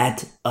to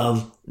that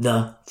of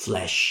the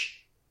flesh.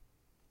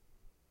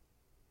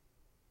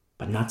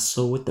 But not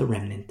so with the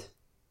remnant,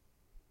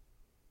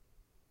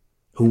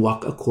 who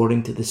walk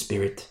according to the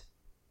Spirit.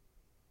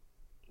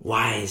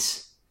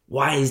 Wise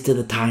to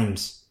the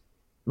times,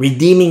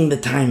 redeeming the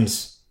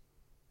times.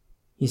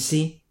 You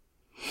see?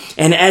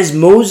 And as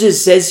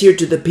Moses says here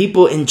to the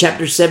people in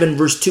chapter 7,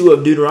 verse 2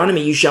 of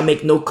Deuteronomy, you shall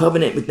make no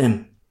covenant with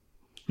them,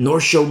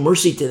 nor show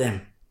mercy to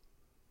them.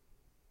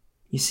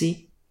 You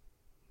see?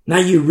 Now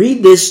you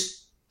read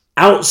this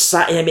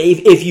outside.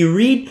 If you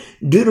read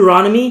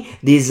Deuteronomy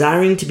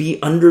desiring to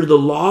be under the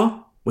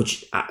law,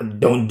 which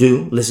don't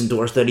do, listen to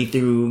our study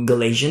through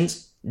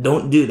Galatians,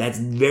 don't do. That's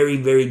very,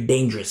 very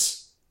dangerous.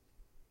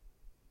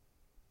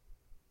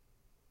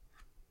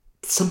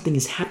 Something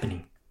is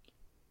happening.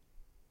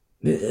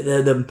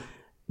 The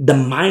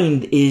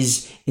mind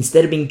is,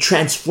 instead of being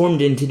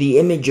transformed into the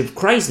image of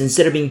Christ,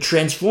 instead of being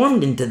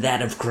transformed into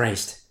that of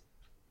Christ,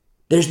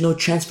 there's no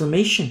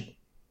transformation.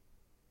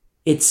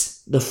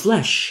 It's the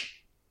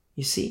flesh,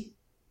 you see?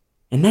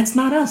 And that's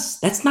not us.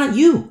 That's not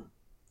you.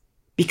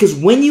 Because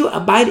when you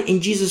abide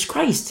in Jesus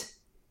Christ,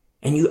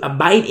 and you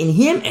abide in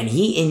him and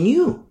he in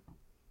you,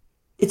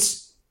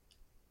 it's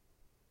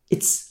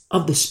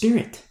of the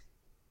Spirit.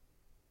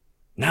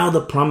 Now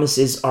the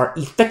promises are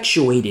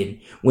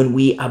effectuated when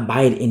we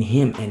abide in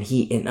him and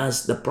he in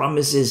us. The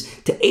promises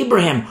to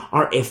Abraham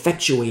are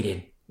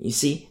effectuated, you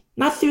see,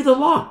 not through the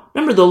law.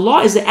 Remember, the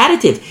law is the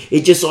additive.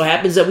 It just so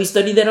happens that we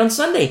studied that on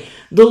Sunday.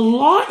 The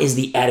law is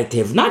the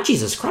additive, not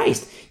Jesus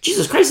Christ.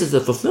 Jesus Christ is the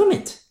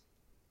fulfillment.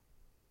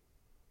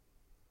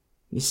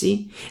 You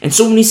see? And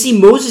so when we see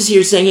Moses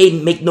here saying, hey,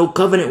 make no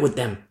covenant with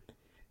them,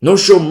 nor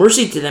show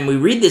mercy to them, we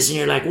read this and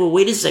you're like, well,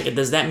 wait a second.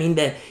 Does that mean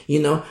that,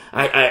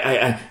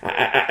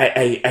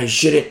 I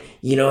shouldn't,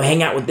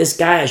 hang out with this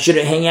guy? I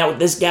shouldn't hang out with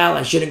this gal.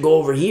 I shouldn't go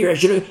over here.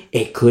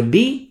 It could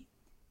be.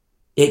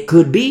 It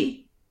could be.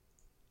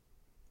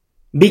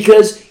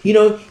 Because,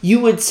 you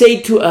would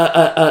say to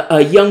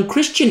a young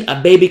Christian,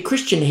 a baby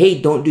Christian, hey,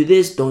 don't do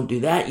this, don't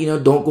do that,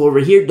 don't go over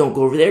here, don't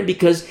go over there.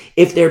 Because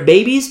if they're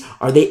babies,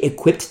 are they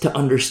equipped to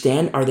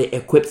understand? Are they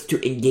equipped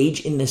to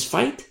engage in this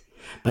fight?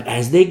 But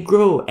as they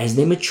grow, as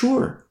they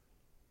mature,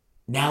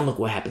 now look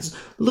what happens.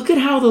 Look at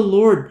how the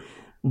Lord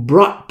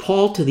brought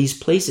Paul to these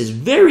places,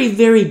 very,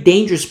 very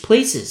dangerous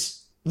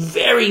places,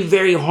 very,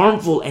 very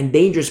harmful and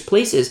dangerous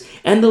places,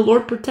 and the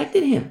Lord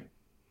protected him.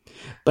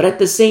 But at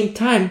the same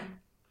time,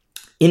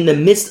 in the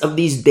midst of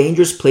these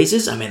dangerous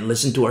places,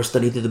 listen to our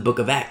study through the book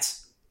of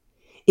Acts.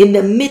 In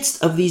the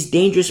midst of these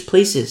dangerous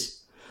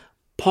places,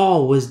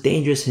 Paul was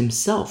dangerous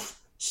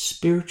himself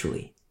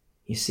spiritually.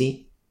 You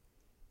see,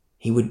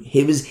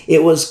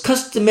 it was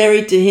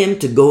customary to him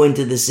to go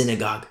into the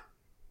synagogue.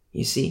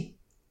 You see,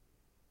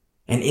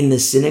 and in the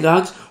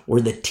synagogues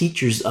were the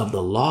teachers of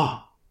the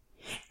law,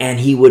 and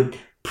he would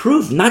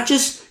prove, not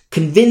just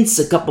convince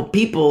a couple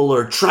people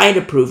or try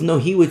to prove. No,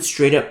 he would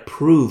straight up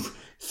prove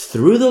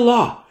through the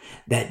law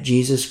that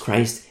Jesus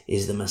Christ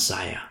is the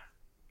Messiah.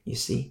 You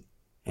see?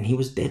 And he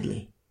was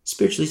deadly.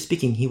 Spiritually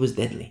speaking, he was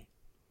deadly.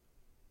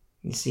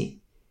 You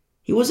see?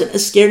 He wasn't a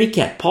scaredy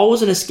cat. Paul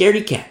wasn't a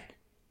scaredy cat.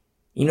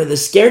 The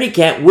scaredy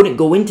cat wouldn't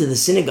go into the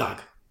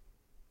synagogue.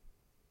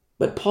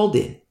 But Paul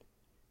did.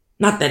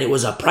 Not that it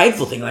was a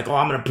prideful thing, like,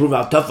 I'm going to prove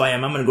how tough I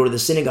am. I'm going to go to the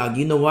synagogue.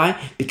 You know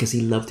why? Because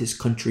he loved his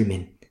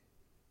countrymen.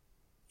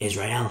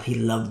 Israel, he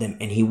loved them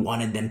and he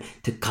wanted them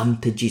to come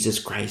to Jesus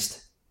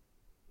Christ.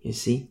 You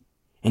see?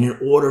 And in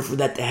order for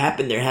that to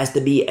happen, there has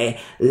to be a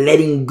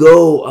letting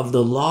go of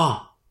the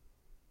law.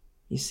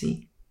 You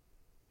see?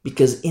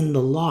 Because in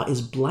the law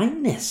is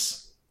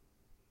blindness.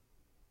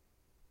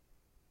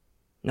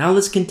 Now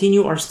let's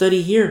continue our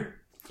study here.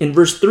 In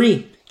verse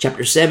 3,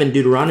 chapter 7,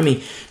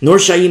 Deuteronomy. Nor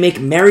shall you make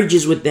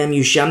marriages with them.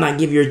 You shall not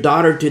give your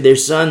daughter to their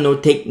son, nor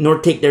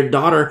take their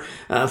daughter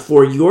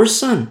for your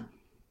son.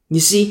 You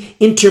see,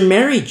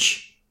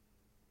 intermarriage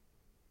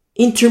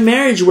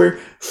where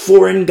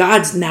foreign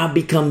gods now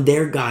become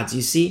their gods,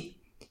 you see.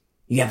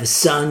 You have a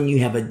son, you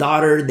have a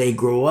daughter, they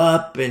grow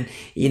up and,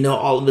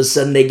 all of a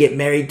sudden they get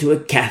married to a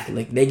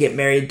Catholic, they get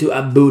married to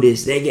a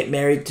Buddhist, they get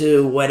married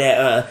to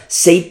a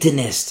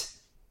Satanist.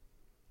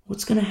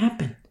 What's going to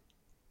happen?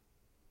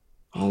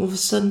 All of a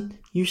sudden,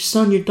 your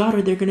son, your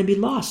daughter, they're going to be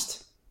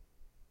lost.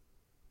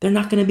 They're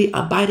not going to be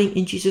abiding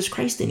in Jesus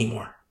Christ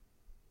anymore.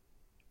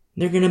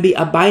 They're going to be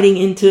abiding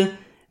into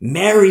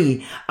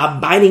Mary,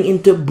 abiding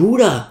into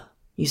Buddha.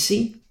 You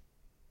see?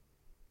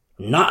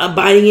 Not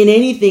abiding in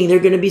anything. They're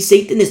going to be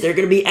Satanists. They're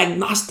going to be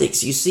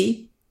agnostics. You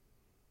see?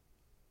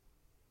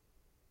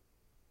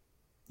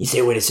 You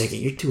say, wait a second.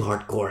 You're too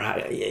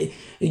hardcore.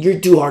 You're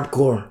too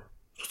hardcore.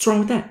 What's wrong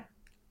with that?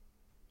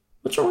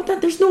 What's wrong with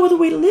that? There's no other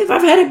way to live.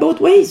 I've had it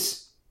both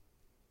ways.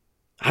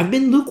 I've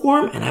been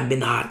lukewarm and I've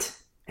been hot.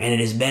 And it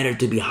is better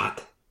to be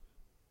hot.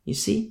 You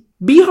see?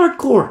 Be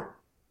hardcore.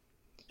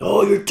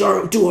 Oh, you're too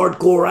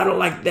hardcore. I don't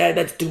like that.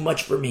 That's too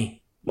much for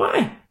me.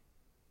 Why?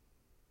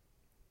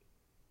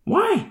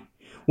 Why?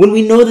 When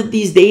we know that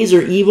these days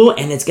are evil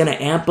and it's going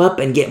to amp up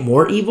and get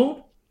more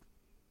evil?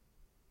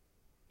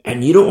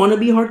 And you don't want to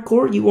be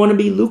hardcore? You want to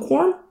be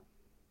lukewarm?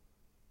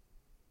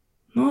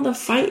 No, the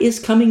fight is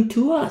coming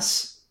to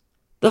us.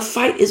 The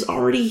fight is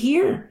already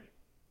here.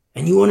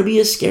 And you want to be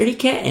a scaredy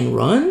cat and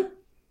run?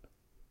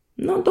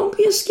 No, don't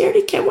be a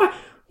scaredy cat. Why?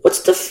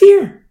 What's the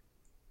fear?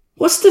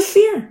 What's the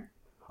fear?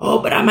 Oh,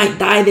 but I might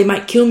die. They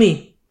might kill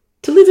me.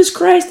 To live is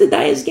Christ, to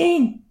die is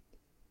gain.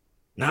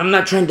 Now, I'm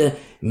not trying to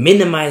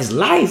minimize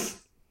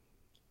life,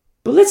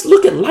 but let's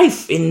look at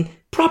life in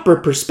proper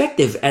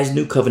perspective as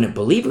New Covenant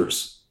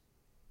believers.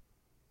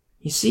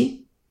 You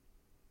see?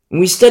 When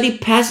we study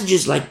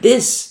passages like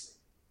this,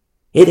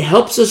 it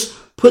helps us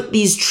put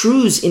these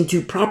truths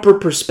into proper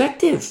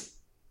perspective.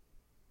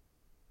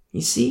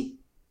 You see?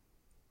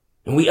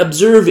 And we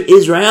observe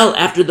Israel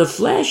after the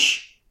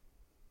flesh.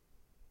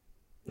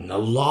 And the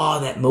law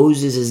that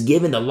Moses is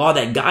given, the law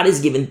that God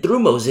has given through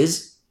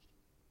Moses.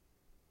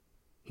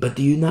 But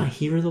do you not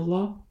hear the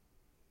law?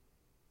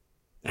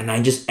 And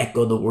I just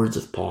echo the words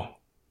of Paul.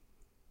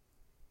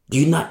 Do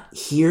you not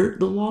hear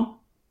the law?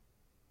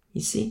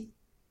 You see?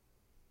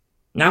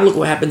 Now look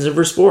what happens in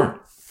verse 4.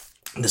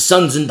 The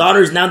sons and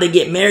daughters, now they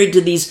get married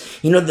to these,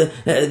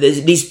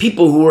 these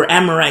people who were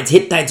Amorites,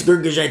 Hittites,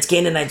 Girgashites,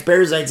 Canaanites,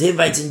 Perizzites,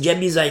 Hivites, and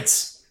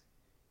Jebusites.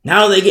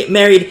 Now they get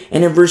married,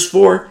 and in verse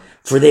 4,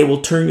 for they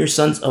will turn your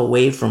sons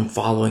away from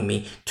following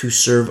me to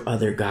serve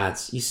other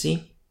gods. You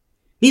see?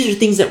 These are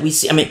things that we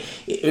see.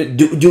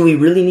 Do we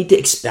really need to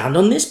expound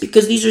on this?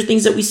 Because these are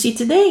things that we see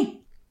today.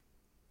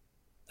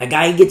 A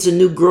guy gets a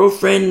new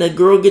girlfriend, a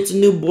girl gets a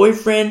new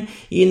boyfriend,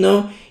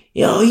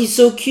 he's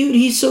so cute,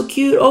 he's so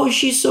cute. Oh,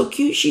 she's so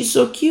cute, she's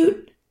so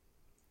cute.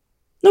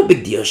 No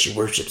big deal she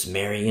worships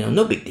Mary,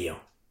 no big deal.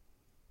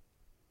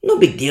 No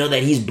big deal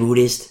that he's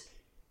Buddhist.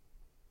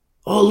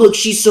 Oh, look,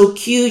 she's so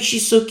cute,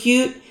 she's so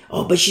cute.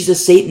 Oh, but she's a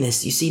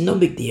Satanist, you see, no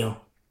big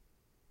deal.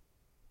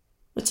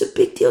 It's a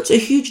big deal, it's a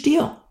huge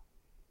deal.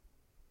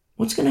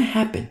 What's going to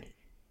happen?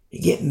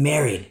 You get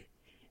married,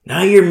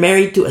 Now you're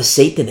married to a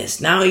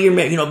Satanist. Now you're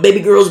married,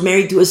 baby girl's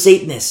married to a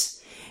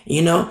Satanist.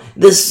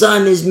 The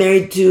son is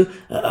married to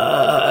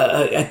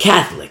a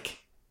Catholic.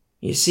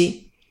 You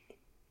see?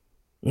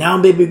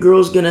 Now baby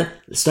girl's gonna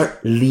start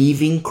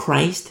leaving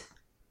Christ,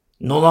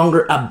 no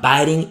longer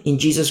abiding in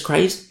Jesus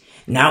Christ.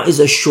 Now is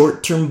a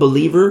short-term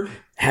believer,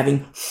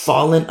 having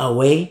fallen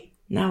away.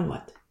 Now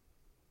what?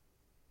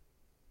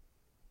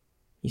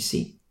 You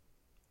see?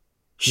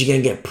 She's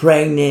going to get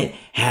pregnant,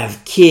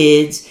 have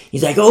kids.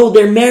 He's like, oh,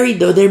 they're married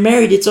though. They're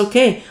married. It's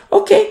okay.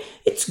 Okay.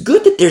 It's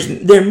good that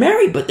they're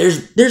married, but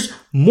there's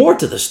more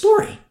to the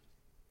story.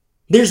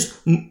 There's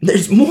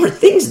more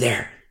things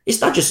there.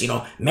 It's not just,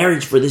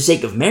 marriage for the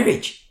sake of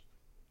marriage.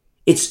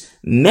 It's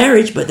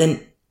marriage, but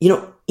then,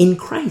 in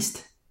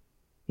Christ,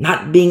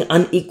 not being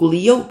unequally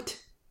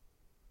yoked.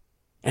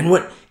 And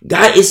what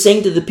God is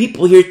saying to the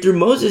people here through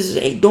Moses is,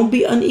 hey, don't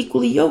be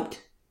unequally yoked.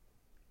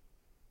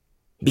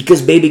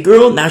 Because baby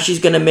girl, now she's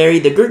going to marry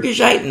the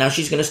Girgashite. Now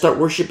she's going to start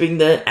worshiping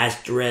the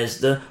Ashtoreths,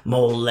 the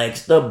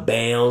Molechs, the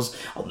Baals,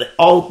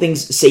 all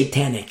things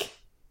satanic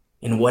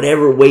in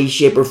whatever way,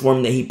 shape, or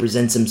form that he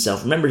presents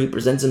himself. Remember, he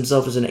presents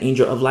himself as an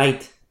angel of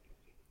light.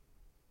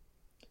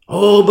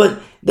 Oh,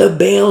 but the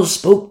Baal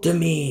spoke to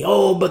me.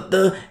 Oh, but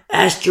the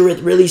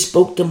Ashtoreth really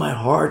spoke to my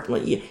heart.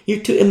 You're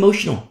too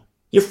emotional.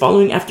 You're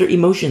following after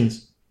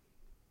emotions.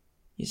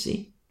 You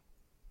see?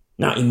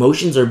 Now,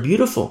 emotions are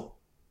beautiful.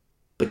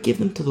 But give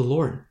them to the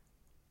Lord.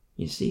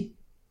 You see?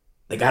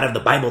 The God of the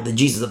Bible, the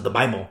Jesus of the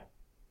Bible.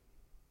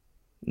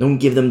 Don't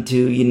give them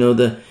to,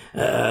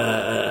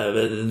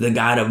 the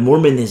God of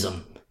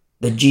Mormonism.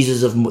 The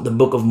Jesus of the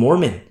Book of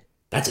Mormon.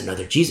 That's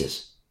another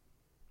Jesus.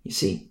 You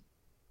see?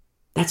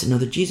 That's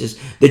another Jesus.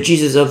 The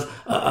Jesus of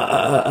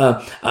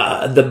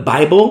the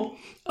Bible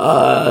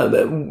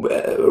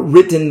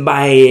written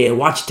by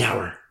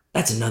Watchtower.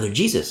 That's another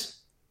Jesus.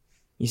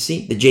 You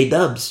see? The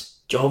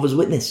J-Dubs, Jehovah's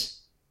Witness.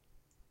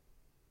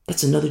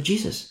 That's another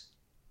Jesus.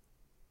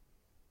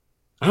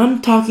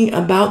 I'm talking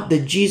about the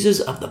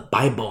Jesus of the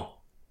Bible.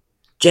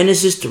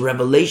 Genesis to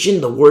Revelation,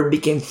 the Word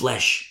became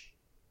flesh.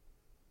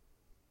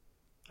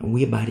 And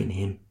we abide in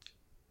Him.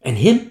 And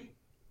Him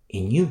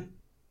in you.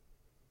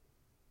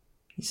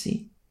 You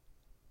see?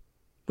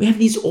 We have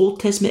these Old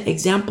Testament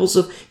examples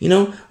of,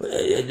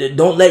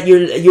 don't let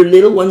your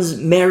little ones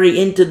marry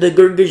into the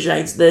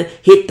Girgashites, the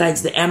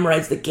Hittites, the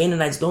Amorites, the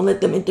Canaanites. Don't let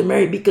them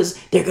intermarry because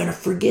they're going to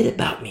forget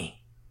about me.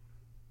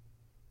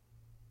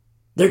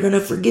 They're going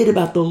to forget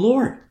about the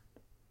Lord.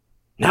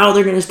 Now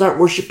they're going to start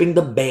worshiping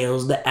the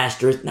Baals, the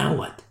Ashtoreth. Now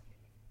what?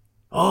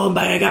 Oh,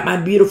 but I got my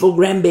beautiful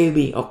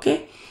grandbaby.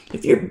 Okay.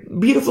 If your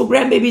beautiful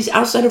grandbaby is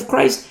outside of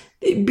Christ,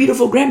 the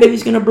beautiful grandbaby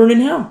is going to burn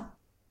in hell.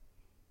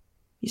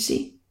 You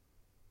see?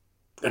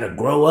 Going to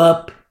grow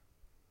up.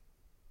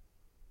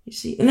 You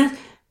see? And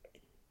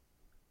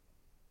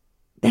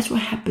that's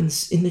what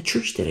happens in the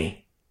church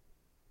today.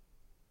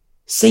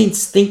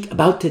 Saints think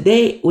about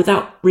today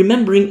without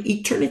remembering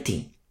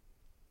eternity.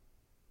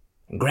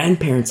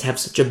 Grandparents have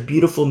such a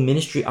beautiful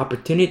ministry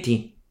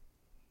opportunity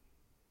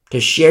to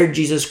share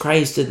Jesus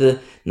Christ to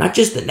not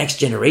just the next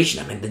generation.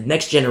 I mean, the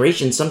next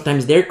generation,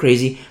 sometimes they're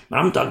crazy, but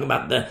I'm talking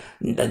about the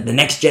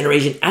next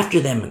generation after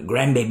them,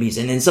 grandbabies,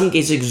 and in some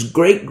cases,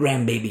 great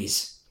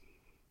grandbabies.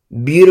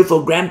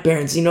 Beautiful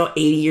grandparents,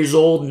 80 years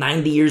old,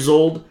 90 years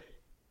old.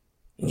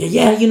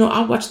 Yeah,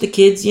 I'll watch the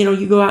kids,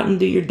 you go out and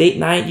do your date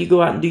night, you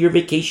go out and do your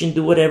vacation,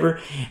 do whatever,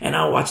 and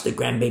I'll watch the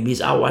grandbabies,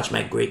 I'll watch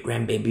my great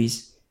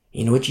grandbabies.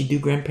 You know what you do,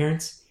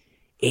 grandparents?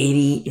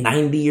 80,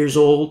 90 years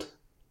old,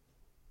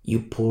 you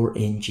pour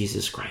in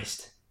Jesus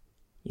Christ.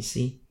 You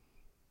see?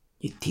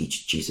 You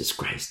teach Jesus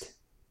Christ.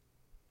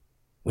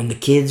 When the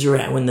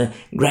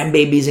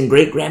grandbabies and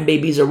great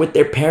grandbabies are with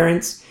their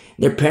parents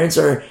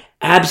are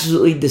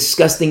absolutely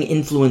disgusting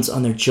influence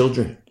on their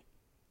children.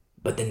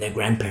 But then their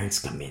grandparents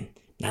come in.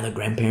 Now the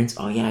grandparents,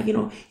 oh yeah,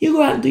 you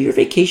go out and do your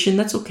vacation,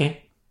 that's okay.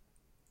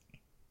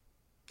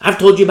 I've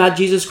told you about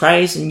Jesus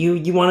Christ and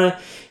you want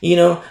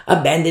to,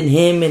 abandon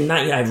him and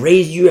not, I've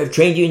raised you, I've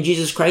trained you in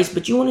Jesus Christ,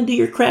 but you want to do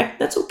your crack.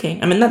 That's okay.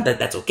 I mean, not that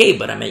that's okay,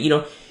 but I mean,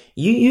 you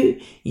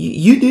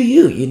do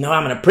you,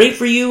 I'm going to pray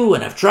for you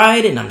and I've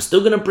tried and I'm still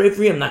going to pray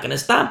for you. I'm not going to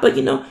stop, but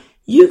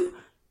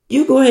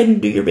you go ahead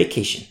and do your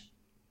vacation.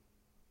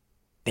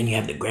 Then you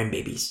have the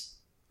grandbabies,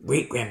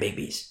 great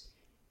grandbabies,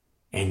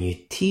 and you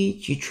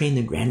train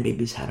the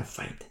grandbabies how to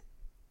fight.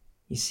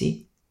 You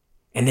see?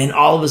 And then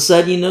all of a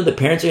sudden, the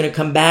parents are going to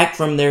come back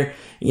from their,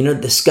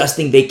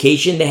 disgusting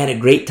vacation. They had a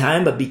great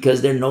time, but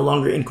because they're no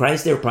longer in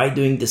Christ, they're probably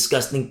doing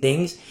disgusting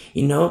things,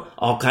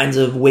 all kinds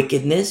of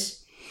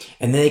wickedness.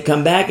 And then they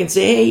come back and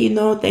say, hey,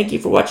 thank you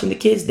for watching the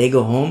kids. They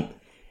go home,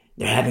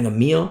 they're having a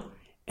meal,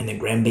 and the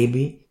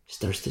grandbaby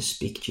starts to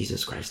speak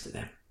Jesus Christ to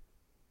them.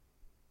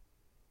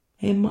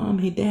 Hey, Mom,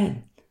 hey,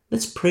 Dad,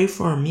 let's pray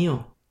for our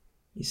meal.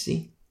 You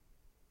see?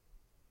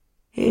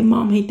 Hey,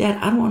 Mom, hey, Dad,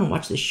 I don't want to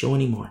watch this show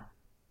anymore.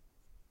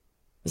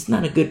 It's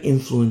not a good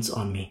influence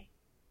on me.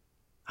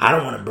 I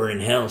don't want to burn in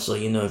hell. So,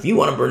 if you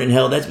want to burn in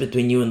hell, that's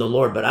between you and the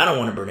Lord, but I don't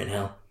want to burn in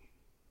hell.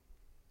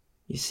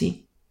 You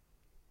see?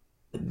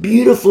 The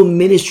beautiful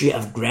ministry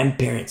of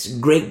grandparents,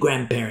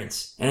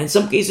 great-grandparents, and in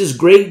some cases,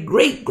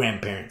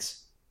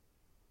 great-great-grandparents.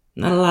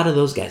 Not a lot of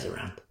those guys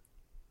around.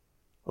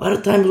 A lot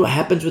of times what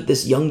happens with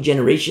this young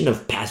generation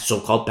of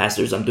so-called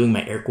pastors, I'm doing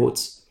my air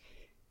quotes.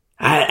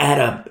 I had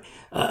a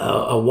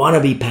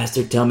wannabe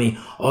pastor tell me,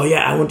 oh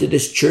yeah, I went to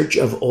this church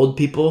of old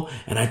people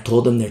and I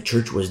told them their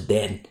church was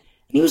dead. And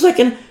he was like,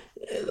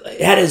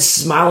 had a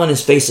smile on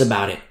his face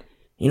about it.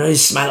 You know, he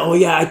smiled, oh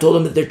yeah, I told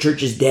them that their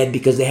church is dead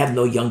because they have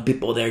no young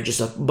people there,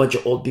 just a bunch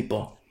of old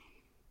people.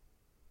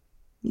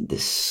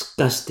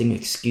 Disgusting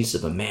excuse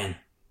of a man.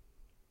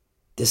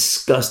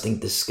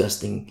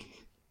 Disgusting.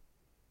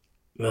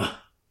 Ugh.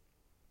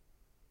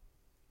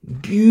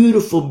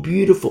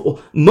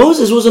 Beautiful.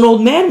 Moses was an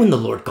old man when the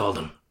Lord called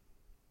him.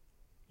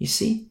 You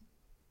see?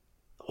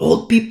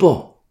 Old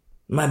people.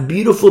 My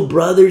beautiful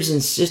brothers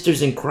and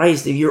sisters in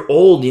Christ, if you're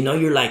old, you know,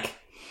 you're like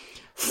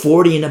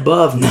 40 and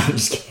above. No, I'm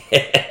just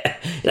kidding.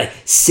 Like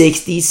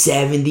 60,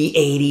 70,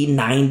 80,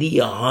 90,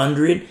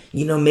 100.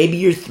 You know, maybe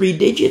you're 3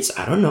 digits.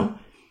 I don't know.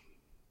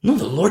 No,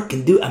 the Lord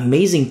can do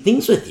amazing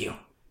things with you.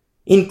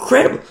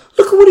 Incredible.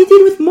 Look at what he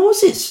did with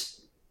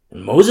Moses.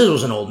 And Moses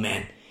was an old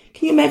man.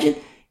 Can you imagine?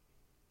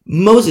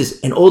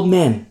 Moses, an old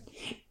man.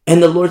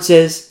 And the Lord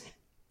says,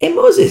 hey,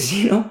 Moses,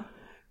 you know,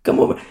 come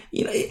over.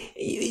 You know,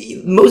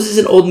 Moses is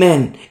an old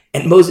man.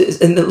 And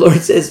the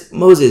Lord says,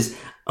 Moses,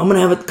 I'm going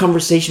to have a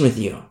conversation with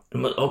you.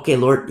 I'm like, okay,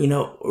 Lord, you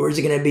know, where's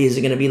it going to be? Is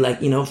it going to be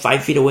like, you know,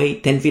 5 feet away,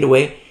 10 feet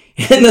away?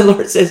 And the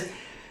Lord says,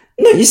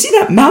 no, you see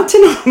that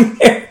mountain over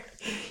there?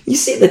 You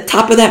see the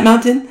top of that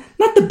mountain?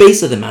 Not the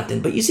base of the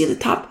mountain, but you see the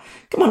top?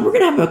 Come on, we're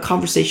going to have a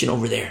conversation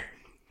over there.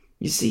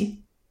 You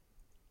see?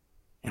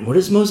 And what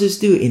does Moses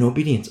do in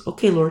obedience?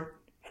 Okay, Lord.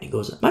 And he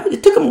goes up.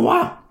 It took him a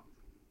while.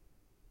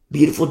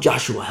 Beautiful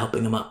Joshua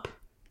helping him up.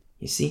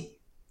 You see?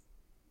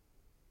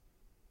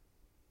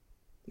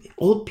 The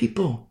old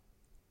people.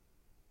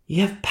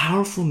 You have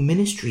powerful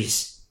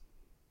ministries.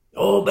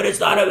 Oh, but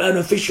it's not an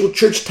official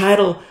church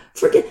title.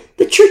 Forget,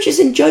 the church is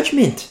in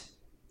judgment.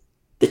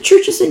 The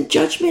church is in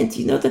judgment.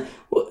 You know,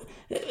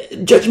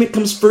 judgment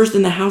comes first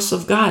in the house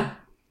of God.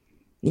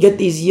 You got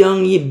these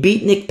young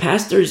beatnik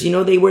pastors, you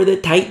know, they wear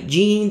the tight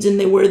jeans and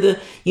they wear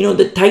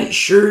the tight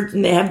shirt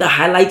and they have the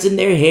highlights in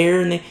their hair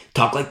and they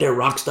talk like they're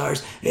rock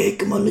stars. Hey,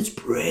 come on, let's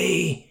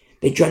pray.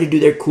 They try to do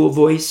their cool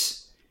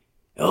voice.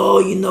 Oh,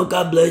 you know,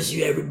 God bless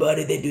you,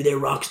 everybody. They do their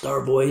rock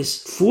star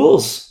voice.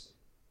 Fools.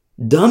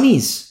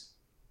 Dummies.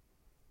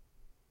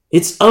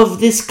 It's of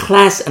this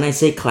class, and I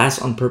say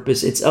class on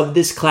purpose, it's of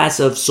this class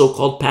of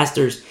so-called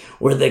pastors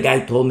where the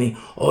guy told me,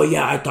 oh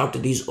yeah, I talked to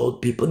these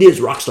old people.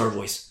 This rock star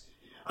voice.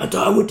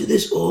 I went to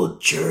this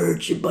old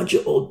church, a bunch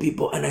of old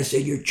people, and I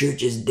said, your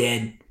church is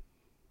dead.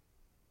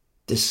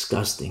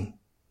 Disgusting.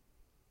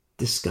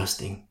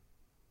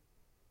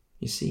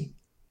 You see?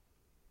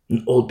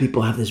 And old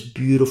people have this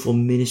beautiful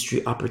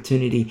ministry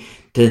opportunity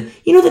to,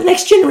 you know, the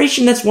next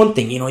generation, that's one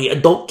thing, you know,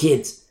 adult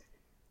kids,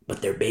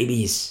 but they're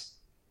babies.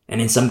 And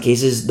in some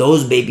cases,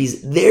 those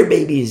babies, they're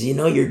babies, you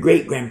know, your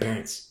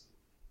great-grandparents.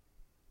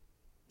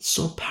 It's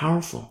so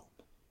powerful.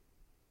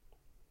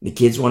 The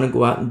kids want to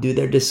go out and do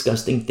their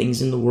disgusting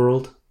things in the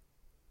world.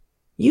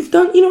 You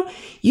can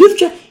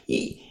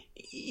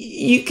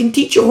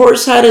teach a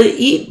horse how to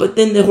eat, but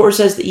then the horse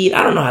has to eat.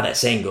 I don't know how that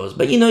saying goes,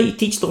 but you know, you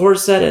teach the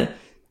horse how to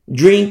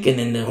drink and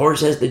then the horse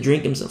has to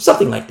drink himself.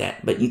 Something like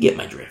that, but you get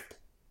my drift.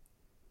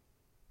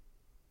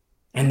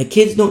 And the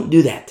kids don't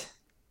do that.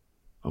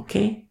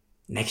 Okay?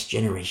 Next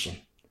generation.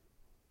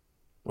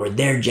 Or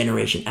their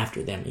generation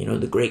after them, you know,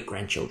 the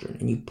great-grandchildren.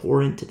 And you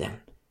pour into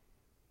them.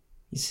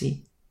 You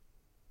see?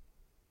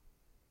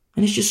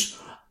 And it's just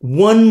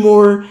one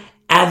more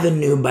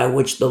avenue by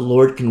which the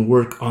Lord can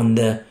work on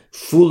the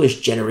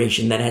foolish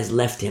generation that has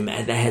left him,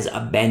 that has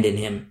abandoned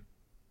him.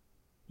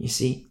 You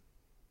see?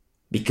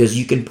 Because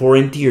you can pour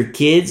into your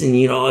kids and,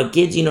 you know,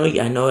 kids, you know,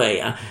 I know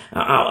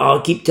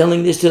I'll keep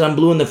telling this till I'm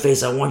blue in the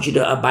face. I want you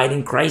to abide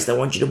in Christ. I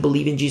want you to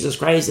believe in Jesus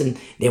Christ, and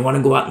they want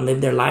to go out and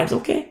live their lives.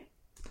 Okay.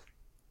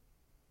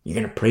 You're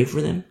going to pray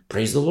for them.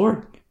 Praise the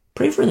Lord.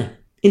 Pray for them.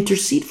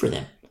 Intercede for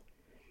them.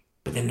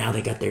 But then now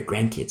they got their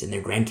grandkids, and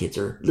their grandkids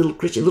are little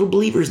Christian, little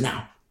believers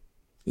now.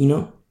 You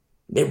know,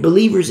 they're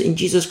believers in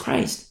Jesus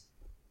Christ.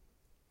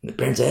 And the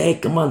parents say, hey,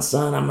 come on,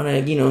 son, I'm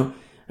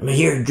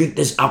here, drink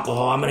this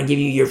alcohol. I'm going to give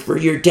you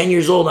you're 10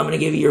 years old. I'm going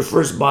to give you your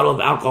first bottle of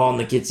alcohol. And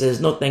the kid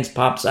says, no, thanks,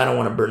 Pops. I don't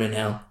want to burn in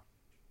hell.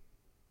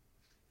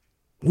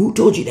 Who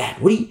told you that?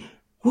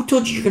 Who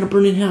told you you're going to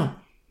burn in hell?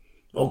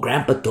 Oh,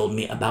 Grandpa told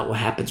me about what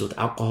happens with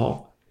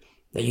alcohol.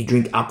 That you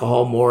drink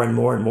alcohol more and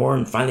more and more,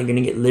 and finally you're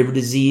going to get liver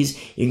disease.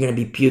 You're going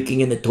to be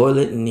puking in the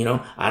toilet. And, you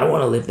know, I don't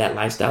want to live that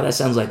lifestyle. That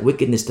sounds like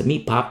wickedness to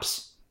me,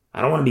 Pops.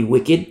 I don't want to be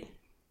wicked.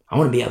 I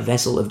want to be a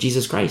vessel of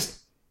Jesus Christ.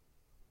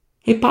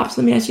 Hey, Pops,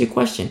 let me ask you a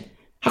question.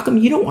 How come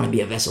you don't want to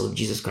be a vessel of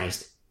Jesus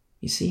Christ?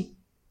 You see,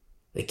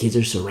 the kids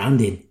are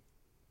surrounded.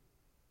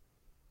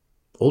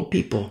 Old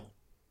people.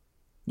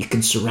 You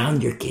can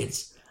surround your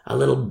kids. A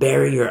little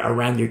barrier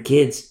around your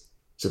kids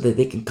so that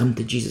they can come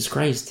to Jesus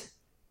Christ.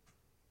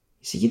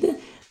 You see,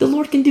 the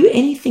Lord can do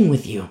anything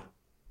with you.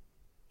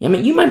 I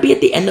mean, you might be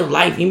at the end of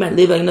life. You might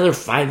live like another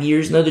 5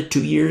 years, another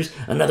 2 years,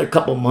 another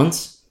couple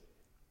months.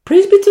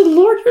 Praise be to the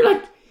Lord. You're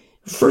like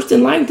first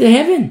in line to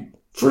heaven,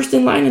 first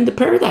in line into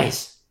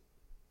paradise.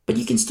 But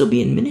you can still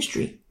be in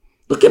ministry.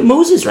 Look at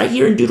Moses right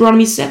here in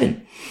Deuteronomy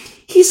 7.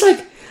 He's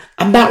like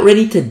about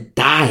ready to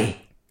die.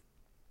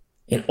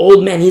 An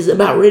old man, he's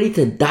about ready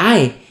to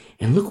die.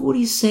 And look what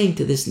he's saying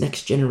to this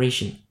next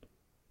generation.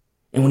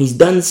 And when he's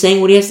done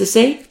saying what he has to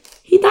say,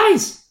 he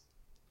dies.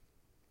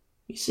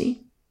 You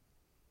see?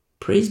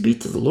 Praise be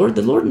to the Lord.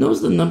 The Lord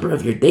knows the number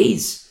of your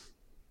days.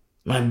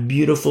 My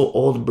beautiful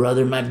old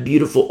brother, my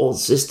beautiful old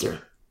sister.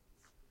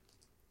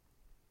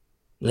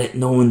 Let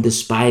no one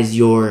despise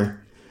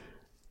your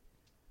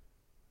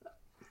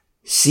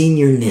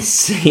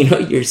seniorness,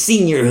 your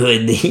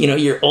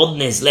seniorhood, your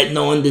oldness. Let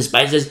no one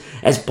despise us.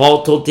 As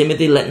Paul told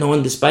Timothy, let no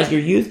one despise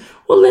your youth.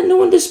 Well, let no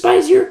one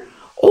despise your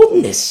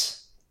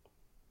oldness.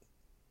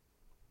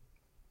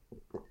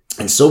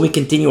 And so we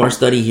continue our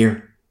study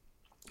here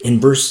in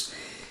verse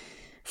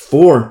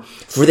 4.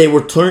 For they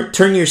will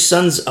turn your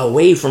sons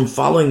away from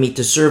following me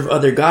to serve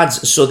other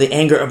gods, so the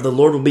anger of the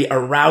Lord will be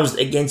aroused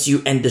against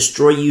you and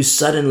destroy you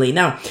suddenly.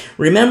 Now,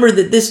 remember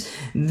that this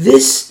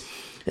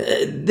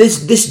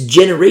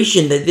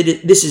generation that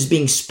this is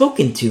being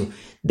spoken to,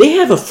 they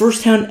have a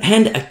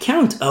first-hand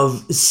account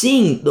of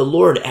seeing the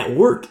Lord at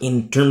work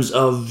in terms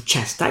of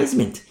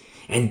chastisement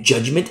and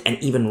judgment and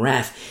even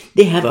wrath.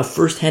 They have a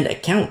first-hand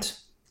account.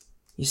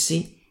 You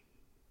see?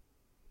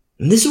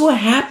 And this is what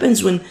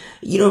happens when,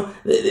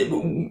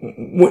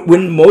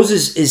 when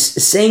Moses is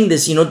saying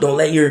this, don't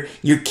let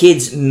your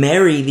kids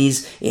marry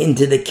these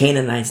into the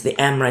Canaanites, the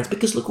Amorites,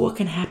 because look what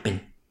can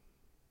happen.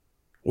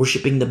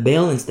 Worshipping the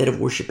Baal instead of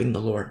worshipping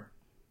the Lord.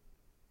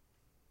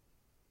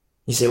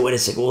 You say, wait a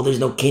second, well, there's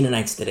no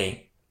Canaanites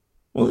today.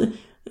 Well,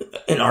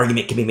 an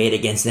argument can be made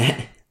against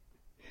that,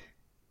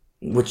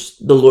 which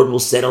the Lord will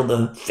settle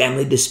the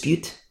family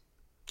dispute,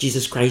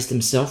 Jesus Christ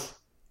himself.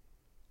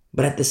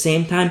 But at the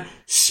same time,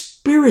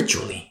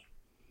 spiritually,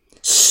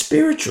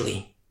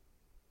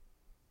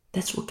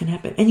 that's what can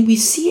happen. And we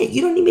see it.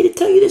 You don't need me to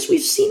tell you this.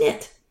 We've seen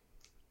it.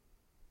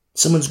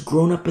 Someone's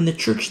grown up in the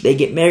church. They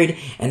get married,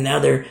 and now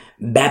they're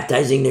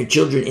baptizing their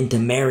children into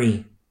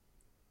Mary,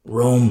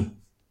 Rome.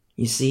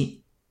 You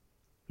see?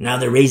 Now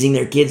they're raising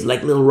their kids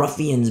like little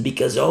ruffians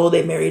because,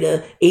 they married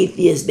an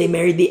atheist. They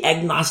married the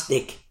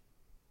agnostic.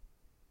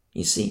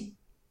 You see?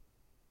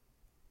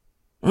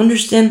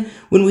 Understand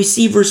when we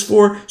see verse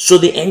 4, so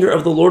the anger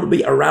of the Lord will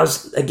be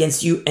aroused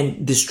against you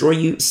and destroy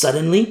you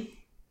suddenly.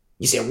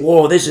 You say,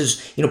 whoa, this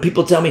is,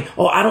 people tell me,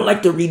 I don't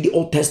like to read the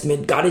Old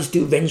Testament. God is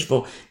too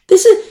vengeful.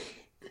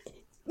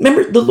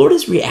 Remember, the Lord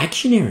is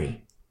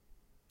reactionary.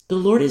 The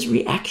Lord is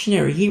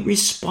reactionary. He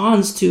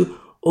responds to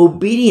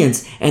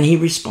obedience and he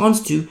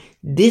responds to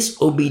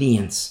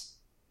disobedience.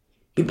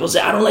 People say,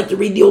 I don't like to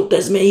read the Old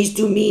Testament. He's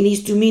too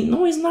mean.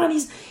 No, he's not.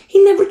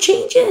 He never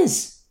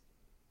changes.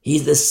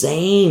 He's the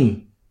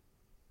same.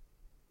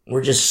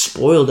 We're just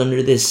spoiled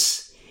under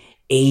this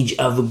age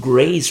of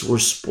grace. We're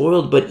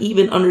spoiled, but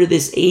even under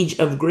this age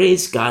of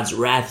grace, God's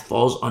wrath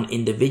falls on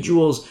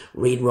individuals.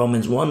 Read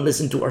Romans 1.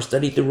 Listen to our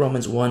study through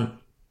Romans 1.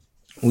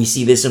 We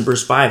see this in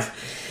verse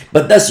 5.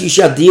 But thus you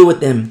shall deal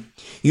with them.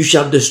 You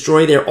shall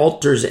destroy their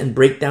altars and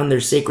break down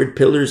their sacred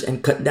pillars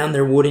and cut down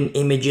their wooden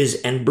images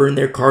and burn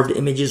their carved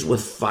images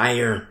with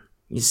fire.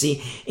 You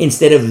see,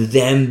 instead of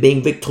them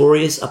being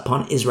victorious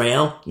upon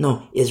Israel,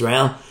 no,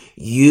 Israel,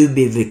 you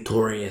be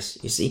victorious,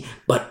 you see.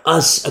 But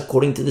us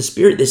according to the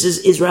Spirit. This is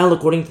Israel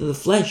according to the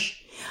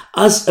flesh.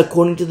 Us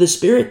according to the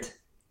Spirit.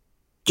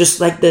 Just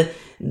like the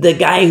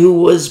guy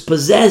who was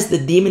possessed, the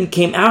demon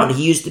came out.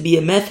 He used to be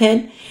a meth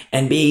head,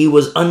 and he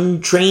was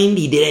untrained.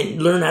 He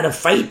didn't learn how to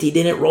fight. He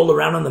didn't roll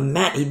around on the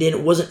mat.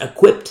 Wasn't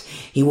equipped.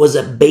 He was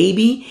a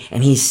baby,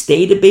 and he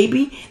stayed a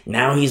baby.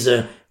 Now he's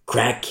a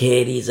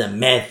crackhead, he's a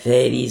meth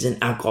head, he's an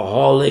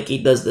alcoholic, he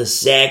does the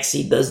sex,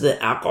 he does the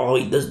alcohol,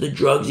 he does the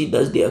drugs, he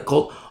does the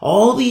occult.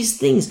 All these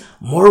things,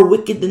 more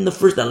wicked than the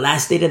first. The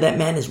last state of that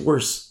man is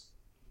worse.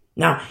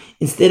 Now,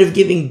 instead of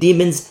giving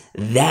demons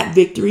that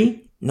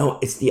victory, no,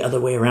 it's the other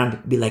way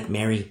around. Be like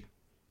Mary.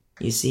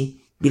 You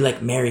see? Be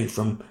like Mary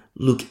from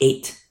Luke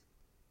 8.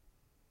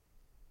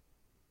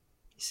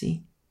 You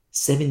see?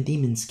 7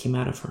 demons came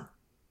out of her.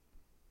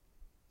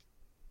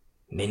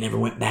 They never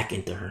went back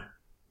into her.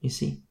 You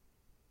see?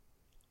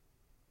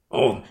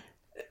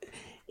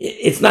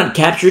 It's not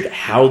captured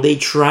how they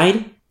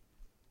tried,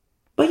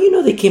 but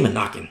they came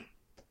a-knocking.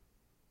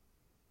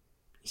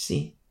 You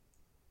see?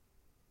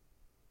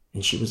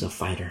 And she was a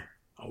fighter,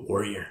 a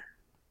warrior.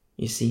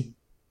 You see?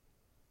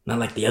 Not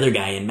like the other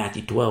guy in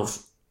Matthew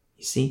 12.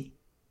 You see?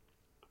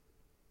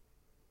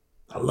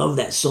 I love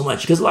that so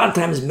much because a lot of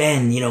times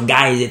men,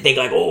 guys, they think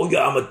like,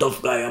 I'm a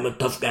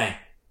tough guy.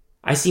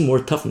 I see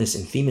more toughness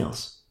in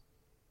females.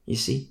 You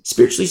see?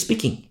 Spiritually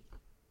speaking.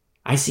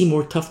 I see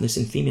more toughness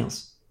in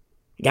females.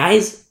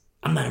 Guys,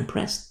 I'm not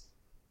impressed.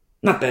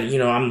 Not that,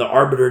 I'm the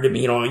arbiter to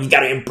me, you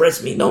gotta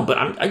impress me. No, but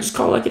I just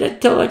call it like it is,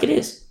 tell it like it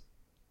is.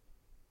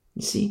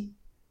 You see?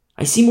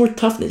 I see more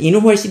toughness. You know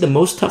who I see the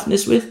most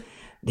toughness with?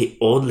 The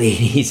old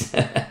ladies.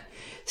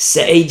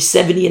 age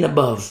 70 and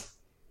above.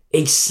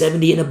 Age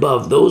 70 and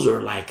above. Those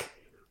are like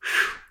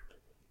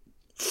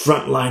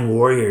frontline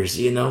warriors,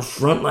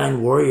 frontline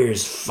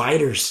warriors,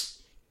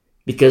 fighters.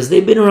 Because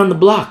they've been around the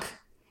block.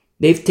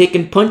 They've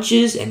taken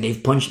punches and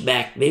they've punched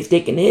back. They've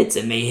taken hits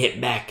and they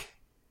hit back.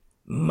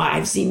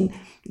 I've seen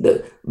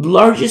the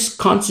largest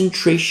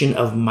concentration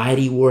of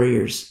mighty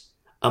warriors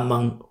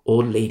among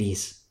old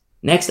ladies.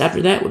 Next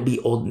after that would be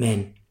old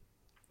men.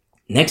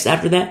 Next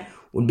after that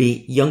would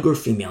be younger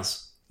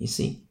females. You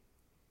see?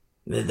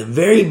 The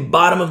very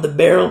bottom of the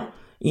barrel,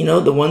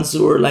 the ones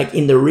who are like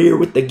in the rear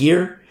with the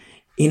gear,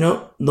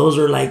 those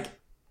are like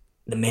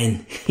the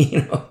men,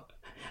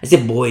 I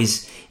said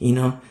boys,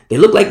 they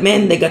look like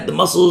men. They got the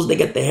muscles. They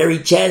got the hairy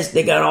chest.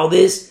 They got all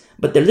this,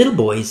 but they're little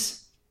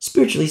boys,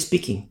 spiritually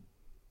speaking.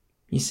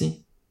 You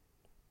see?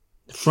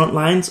 The front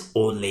lines,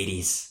 old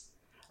ladies,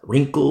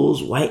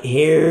 wrinkles, white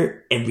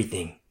hair,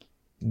 everything.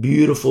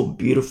 Beautiful,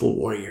 beautiful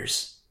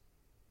warriors.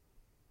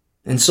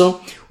 And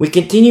so we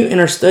continue in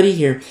our study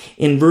here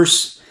in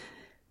verse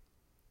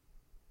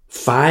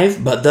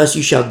 5. But thus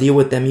you shall deal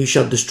with them. You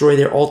shall destroy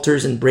their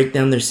altars and break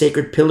down their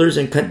sacred pillars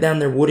and cut down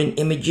their wooden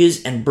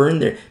images and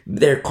burn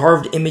their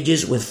carved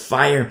images with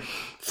fire.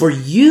 For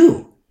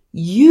you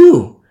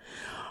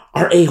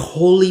are a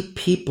holy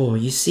people.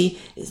 You see,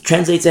 it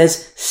translates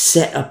as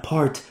set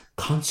apart,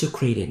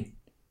 consecrated.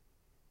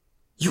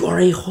 You are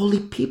a holy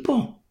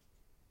people.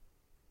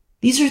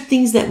 These are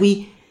things that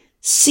we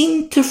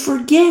seem to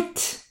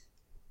forget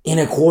in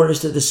accordance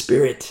to the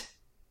Spirit.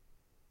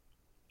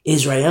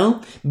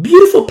 Israel,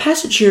 beautiful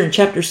passage here in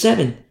chapter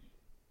 7.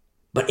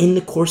 But in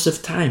the course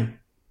of time,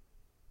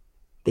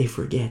 they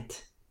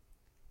forget.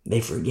 They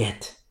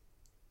forget.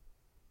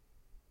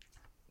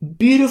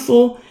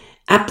 Beautiful,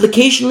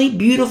 applicationally,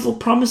 beautiful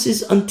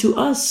promises unto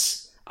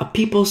us, a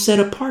people set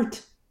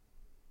apart,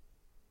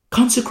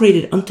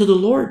 consecrated unto the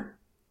Lord.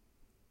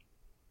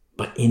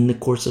 But in the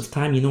course of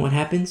time, you know what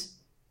happens?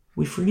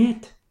 We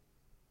forget.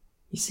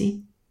 You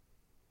see?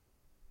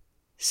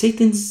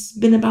 Satan's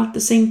been about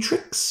the same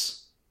tricks.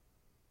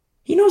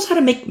 He knows how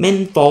to make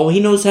men fall. He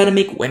knows how to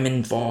make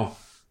women fall.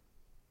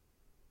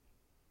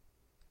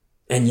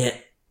 And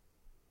yet,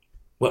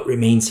 what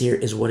remains here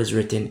is what is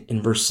written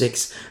in verse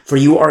 6. For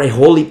you are a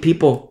holy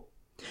people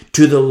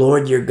to the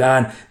Lord your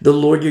God. The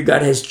Lord your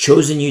God has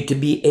chosen you to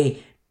be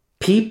a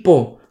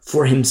people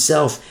for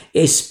himself,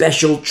 a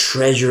special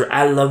treasure.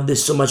 I love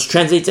this so much.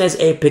 Translates as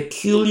a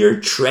peculiar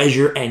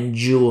treasure and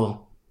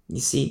jewel. You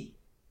see?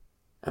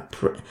 A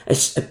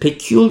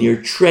peculiar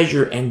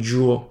treasure and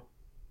jewel.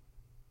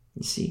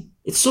 You see?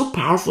 It's so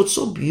powerful. It's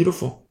so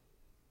beautiful.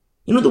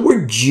 The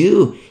word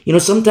Jew,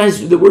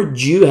 sometimes the word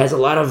Jew has a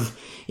lot of,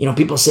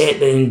 people say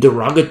it in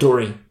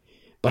derogatory.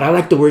 But I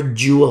like the word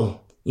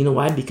jewel. You know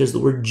why? Because the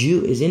word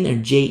Jew is in there.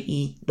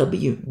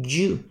 J-E-W.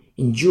 Jew.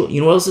 And jewel. You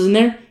know what else is in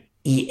there?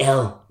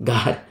 E-L.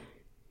 God.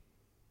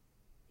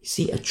 You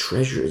see, a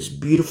treasure is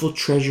beautiful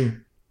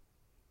treasure.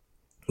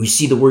 We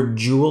see the word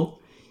jewel.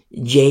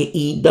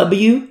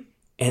 J-E-W.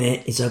 And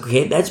then it's like,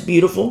 okay, that's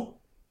beautiful.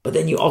 But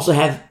then you also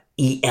have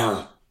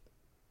E-L.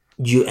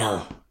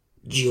 Jewel.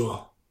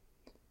 Jewel.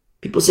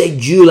 People say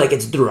Jew like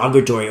it's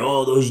derogatory.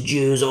 Oh, those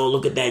Jews. Oh,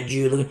 look at that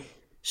Jew.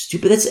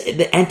 Stupid. That's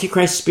the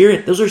Antichrist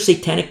spirit. Those are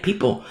satanic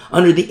people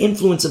under the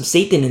influence of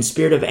Satan and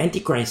spirit of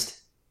Antichrist.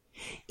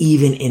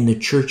 Even in the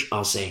church,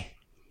 I'll say.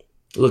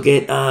 Look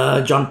at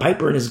John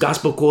Piper and his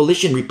Gospel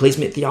Coalition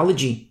replacement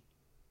theology.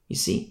 You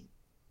see?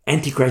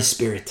 Antichrist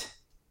spirit.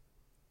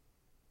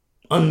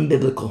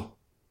 Unbiblical.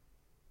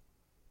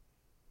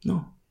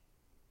 No.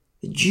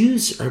 The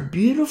Jews are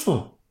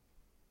beautiful.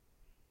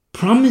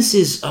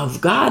 Promises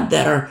of God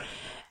that are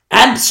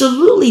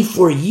absolutely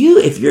for you.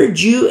 If you're a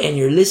Jew and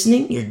you're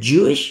listening, you're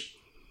Jewish.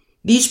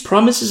 These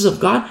promises of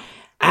God,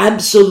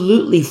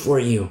 absolutely for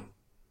you.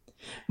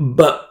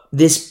 But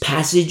this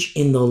passage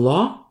in the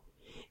law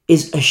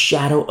is a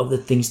shadow of the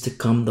things to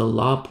come. The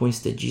law points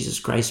to Jesus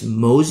Christ.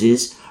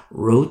 Moses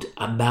wrote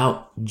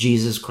about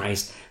Jesus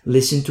Christ.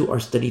 Listen to our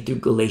study through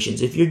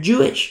Galatians. If you're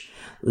Jewish,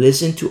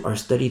 listen to our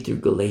study through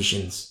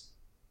Galatians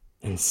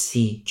and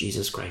see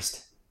Jesus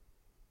Christ.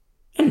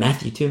 And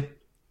Matthew too.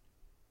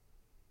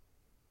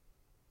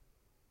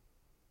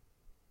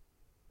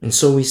 And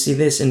so we see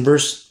this in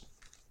verse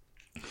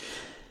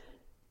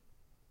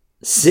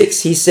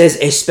 6. He says,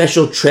 a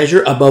special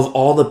treasure above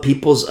all the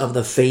peoples of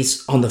the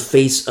face on the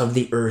face of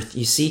the earth.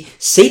 You see,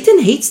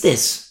 Satan hates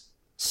this.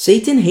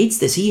 Satan hates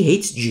this. He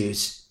hates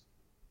Jews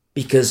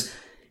because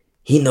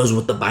he knows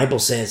what the Bible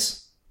says.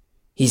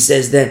 He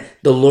says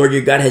that the Lord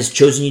your God has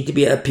chosen you to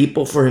be a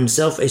people for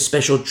himself, a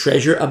special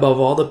treasure above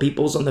all the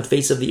peoples on the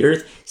face of the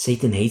earth.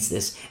 Satan hates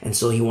this, and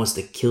so he wants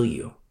to kill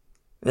you.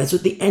 That's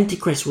what the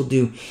Antichrist will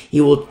do. He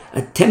will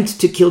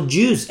attempt to kill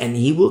Jews, and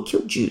he will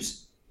kill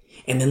Jews.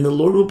 And then the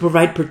Lord will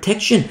provide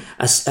protection,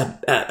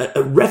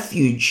 a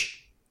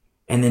refuge.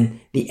 And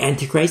then the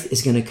Antichrist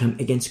is going to come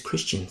against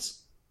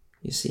Christians.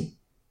 You see?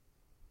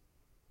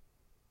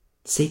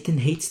 Satan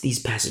hates these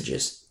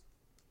passages.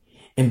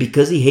 And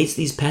because he hates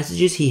these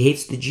passages, he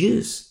hates the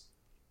Jews.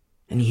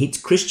 And he hates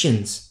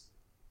Christians.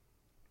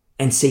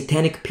 And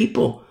satanic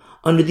people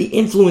under the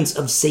influence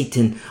of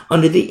Satan,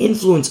 under the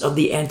influence of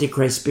the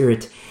Antichrist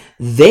spirit.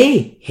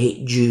 They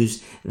hate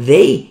Jews.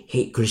 They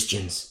hate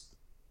Christians.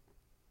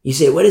 You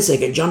say, wait a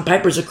second, John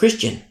Piper's a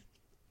Christian.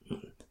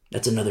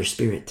 That's another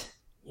spirit,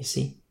 you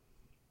see.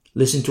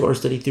 Listen to our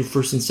study through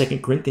 1st and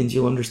 2nd Corinthians.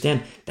 You'll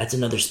understand that's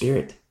another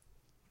spirit.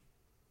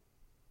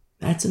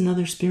 That's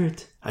another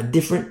spirit. A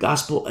different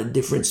gospel, a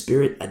different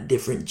spirit, a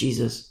different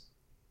Jesus.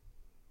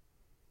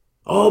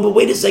 Oh, but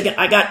wait a second.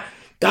 I got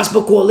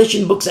Gospel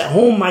Coalition books at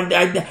home.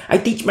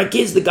 I teach my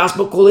kids the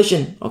Gospel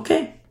Coalition.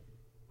 Okay.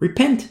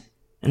 Repent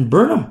and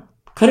burn them.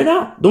 Cut it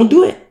out. Don't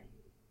do it.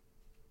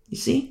 You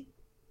see?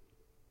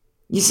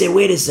 You say,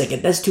 wait a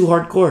second. That's too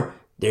hardcore.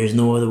 There's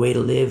no other way to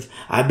live.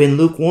 I've been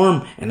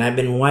lukewarm and I've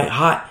been white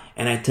hot.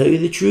 And I tell you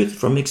the truth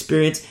from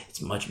experience,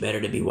 it's much better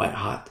to be white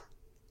hot.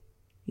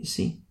 You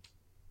see?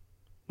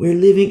 We're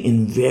living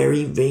in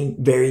very, very,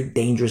 very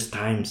dangerous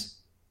times.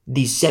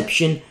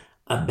 Deception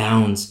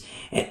abounds.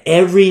 At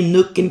every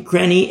nook and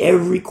cranny,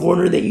 every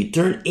corner that you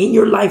turn in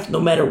your life, no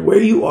matter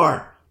where you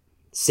are,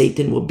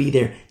 Satan will be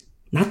there.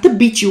 Not to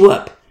beat you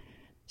up.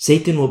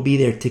 Satan will be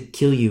there to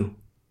kill you.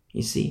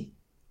 You see?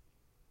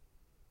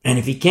 And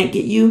if he can't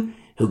get you,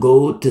 he'll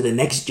go to the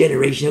next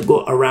generation. He'll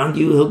go around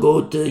you. He'll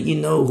go to,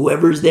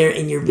 whoever's there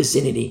in your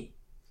vicinity.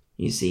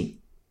 You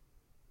see?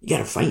 You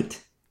gotta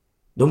fight.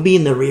 Don't be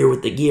in the rear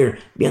with the gear.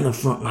 Be on the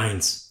front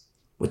lines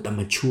with the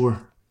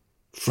mature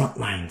front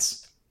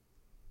lines.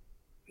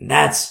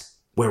 That's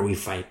where we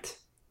fight.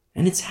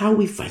 And it's how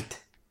we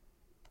fight.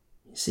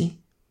 You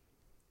see?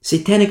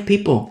 Satanic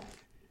people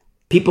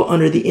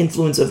under the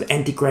influence of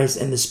Antichrist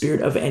and the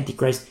spirit of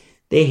Antichrist,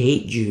 they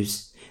hate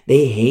Jews.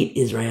 They hate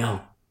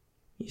Israel.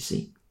 You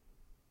see?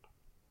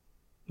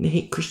 They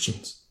hate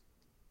Christians.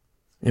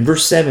 In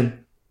verse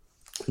 7,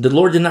 the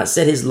Lord did not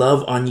set his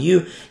love on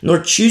you, nor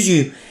choose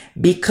you,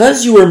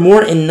 because you were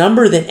more in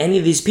number than any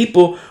of these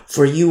people,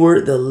 for you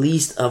were the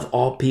least of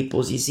all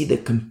peoples. You see the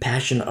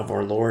compassion of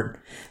our Lord,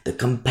 the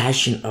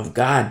compassion of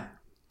God.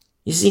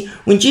 You see,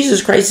 when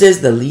Jesus Christ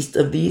says the least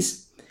of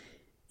these,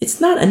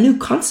 it's not a new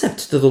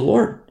concept to the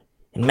Lord.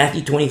 In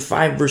Matthew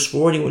 25, verse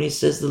 40, when he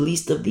says the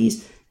least of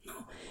these, no,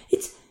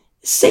 it's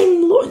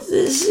same Lord.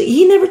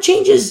 He never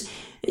changes.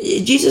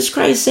 Jesus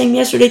Christ saying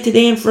yesterday,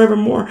 today, and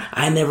forevermore.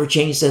 I never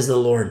change, says the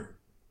Lord.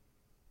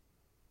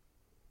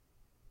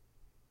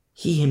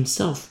 He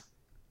himself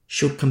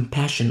showed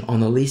compassion on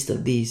the least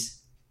of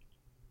these.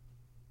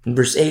 In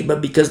verse 8,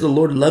 but because the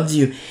Lord loves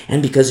you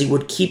and because he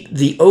would keep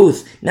the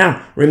oath.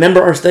 Now,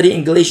 remember our study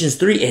in Galatians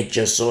 3. It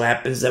just so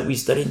happens that we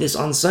studied this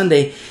on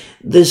Sunday.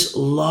 This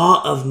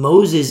law of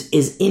Moses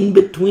is in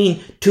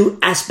between two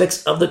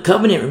aspects of the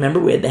covenant. Remember,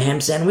 we had the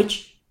ham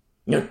sandwich?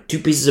 2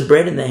 pieces of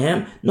bread and the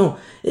ham. No,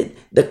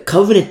 the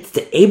covenant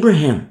to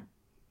Abraham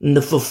and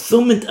the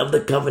fulfillment of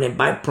the covenant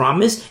by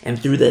promise and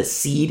through the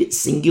seed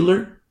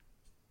singular.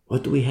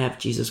 What do we have?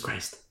 Jesus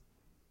Christ.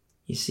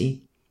 You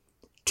see,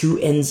 two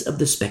ends of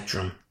the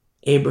spectrum.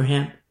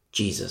 Abraham,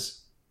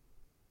 Jesus.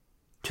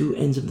 Two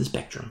ends of the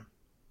spectrum.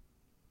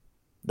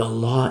 The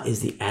law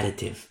is the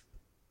additive,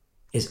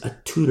 is a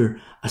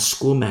tutor, a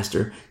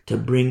schoolmaster to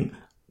bring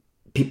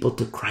people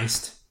to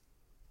Christ.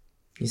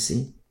 You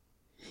see,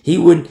 he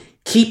would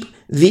keep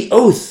the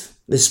oath.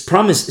 This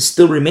promise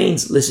still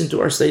remains. Listen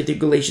to our study through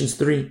Galatians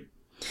 3.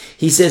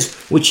 He says,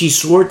 which he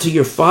swore to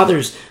your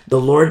fathers,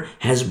 the Lord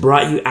has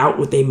brought you out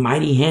with a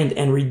mighty hand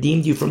and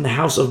redeemed you from the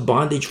house of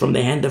bondage, from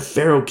the hand of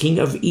Pharaoh, king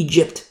of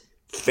Egypt.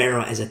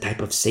 Pharaoh as a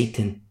type of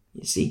Satan.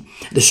 You see,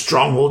 the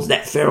strongholds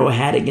that Pharaoh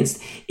had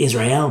against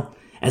Israel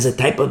as a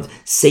type of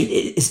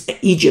Satan,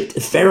 Egypt,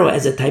 Pharaoh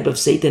as a type of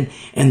Satan,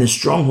 and the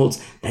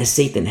strongholds that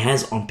Satan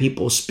has on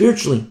people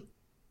spiritually.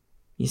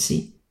 You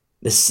see,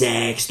 the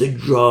sex, the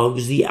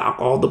drugs, the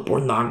alcohol, the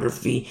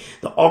pornography,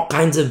 all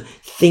kinds of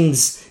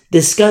things,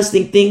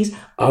 disgusting things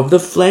of the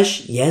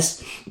flesh,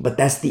 yes, but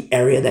that's the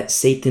area that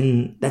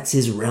Satan, that's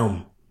his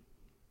realm.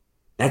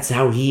 That's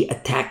how he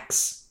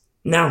attacks.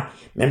 Now,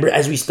 remember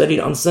as we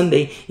studied on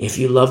Sunday, if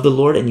you love the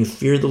Lord and you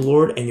fear the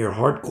Lord and you're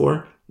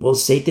hardcore, well,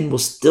 Satan will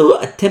still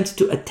attempt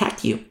to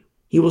attack you.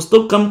 He will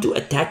still come to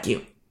attack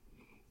you.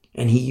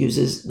 And he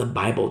uses the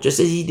Bible, just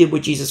as he did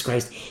with Jesus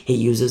Christ. He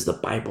uses the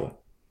Bible.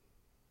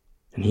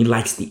 And he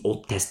likes the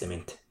Old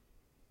Testament.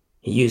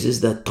 He uses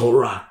the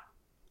Torah.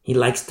 He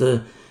likes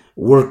to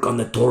work on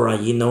the Torah,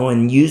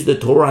 and use the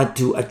Torah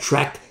to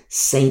attract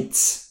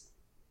saints.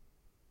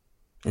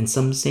 And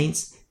some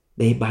saints,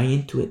 they buy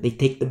into it. They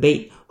take the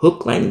bait.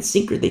 Hook, line, and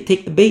sinker. They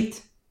take the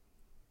bait.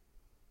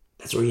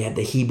 That's where you have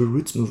the Hebrew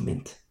Roots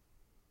movement.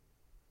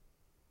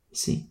 You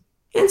see?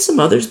 And some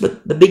others,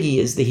 but the biggie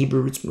is the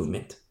Hebrew Roots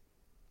movement.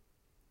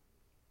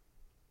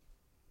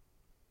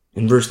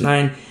 In verse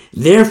 9,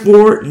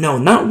 therefore, no,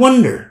 not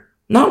wonder.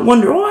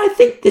 Oh, I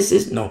think this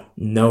is,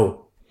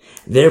 no.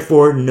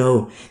 Therefore,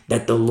 know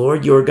that the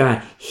Lord your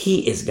God,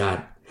 he is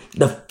God,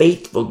 the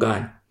faithful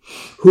God,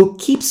 who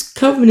keeps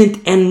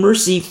covenant and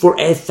mercy for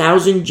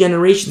 1,000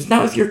 generations.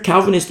 Now, if you're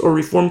Calvinist or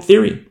Reformed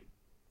theory,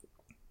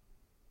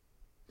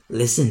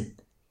 listen,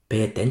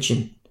 pay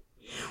attention.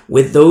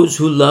 With those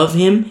who love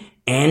him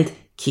and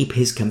keep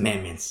his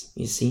commandments.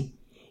 You see,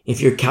 If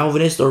you're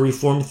Calvinist or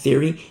Reformed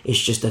theory, it's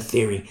just a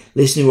theory.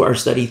 Listen to our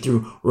study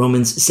through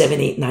Romans 7,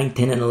 8, 9,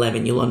 10, and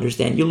 11. You'll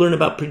understand. You'll learn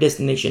about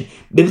predestination,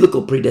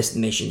 biblical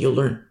predestination. You'll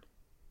learn.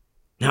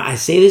 Now, I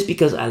say this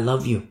because I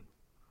love you.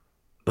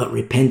 But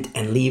repent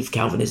and leave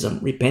Calvinism.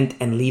 Repent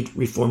and leave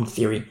Reformed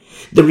theory.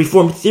 The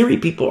Reformed theory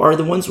people are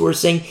the ones who are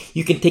saying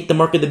you can take the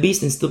mark of the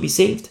beast and still be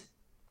saved.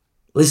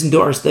 Listen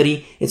to our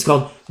study. It's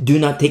called Do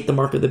Not Take the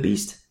Mark of the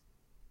Beast.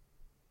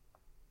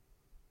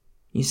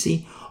 You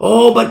see?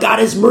 Oh, but God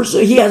has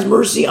mercy. He has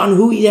mercy on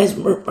who he has.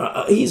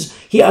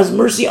 He has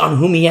mercy on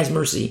whom he has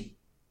mercy.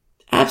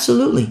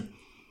 Absolutely.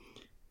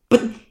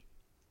 But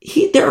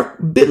there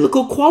are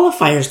biblical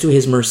qualifiers to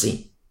his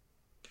mercy,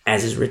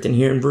 as is written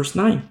here in verse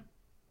 9.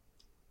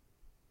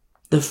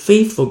 The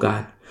faithful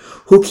God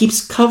who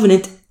keeps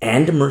covenant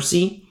and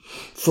mercy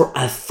for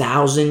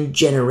 1,000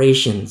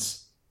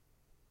 generations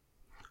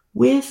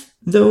with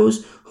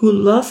those who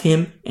love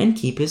him and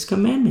keep his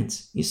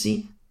commandments. You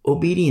see,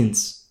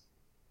 obedience.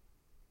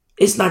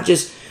 It's not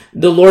just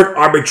the Lord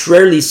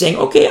arbitrarily saying,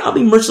 okay, I'll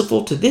be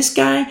merciful to this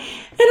guy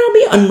and I'll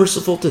be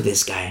unmerciful to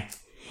this guy.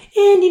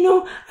 And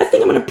I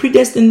think I'm going to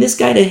predestine this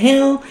guy to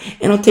hell,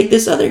 and I'll take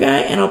this other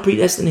guy and I'll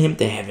predestine him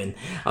to heaven.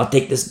 I'll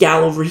take this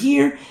gal over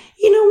here.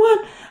 You know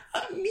what?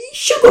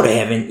 She'll go to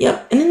heaven.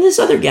 Yep. And then this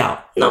other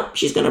gal, no,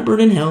 she's going to burn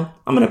in hell.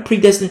 I'm going to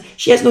predestine.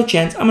 She has no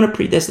chance. I'm going to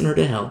predestine her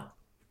to hell.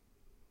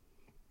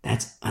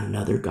 That's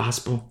another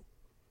gospel.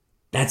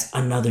 That's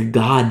another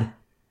God,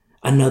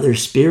 another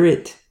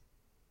spirit.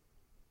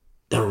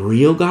 The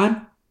real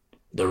God,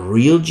 the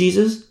real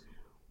Jesus,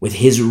 with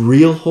his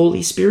real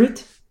Holy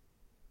Spirit,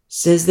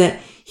 says that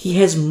he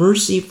has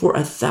mercy for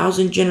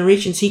 1,000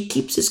 generations. He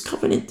keeps his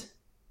covenant.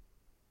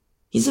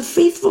 He's a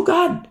faithful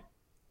God,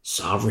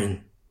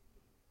 sovereign.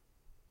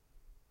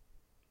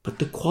 But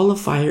the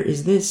qualifier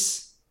is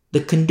this.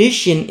 The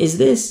condition is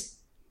this.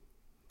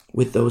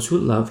 With those who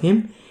love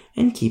him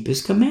and keep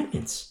his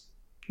commandments.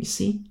 You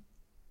see?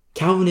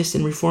 Calvinist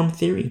and Reformed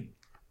theory.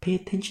 Pay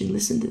attention.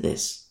 Listen to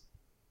this.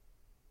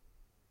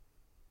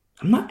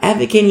 I'm not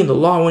advocating the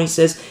law when he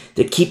says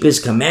to keep his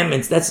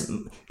commandments. That's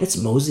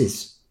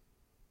Moses.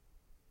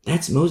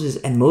 That's Moses.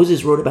 And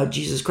Moses wrote about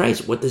Jesus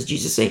Christ. What does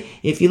Jesus say?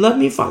 If you love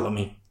me, follow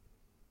me.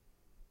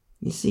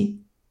 You see?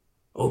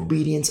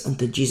 Obedience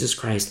unto Jesus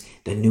Christ,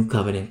 the new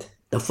covenant,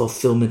 the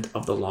fulfillment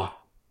of the law.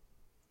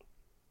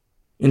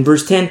 In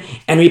verse 10,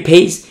 and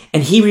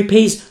he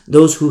repays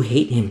those who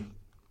hate him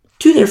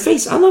to their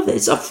face. I love that.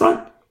 It's up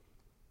front.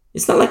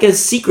 It's not like a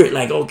secret,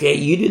 like, okay,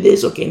 you do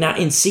this. Okay, now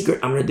in secret,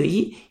 I'm going to do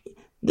it.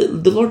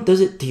 The Lord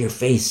does it to your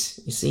face,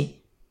 you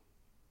see.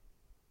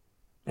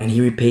 And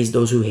he repays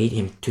those who hate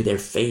him to their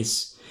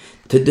face,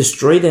 to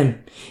destroy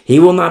them. He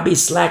will not be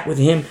slack with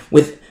him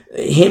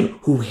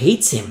who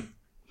hates him,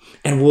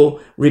 and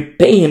will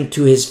repay him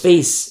to his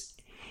face.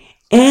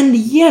 And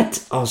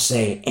yet, I'll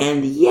say,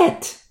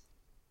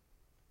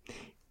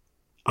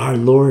 our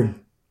Lord,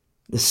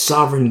 the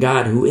sovereign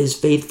God who is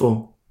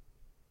faithful,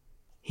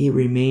 he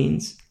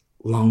remains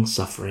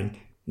long-suffering,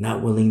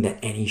 not willing that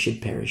any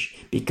should perish,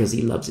 because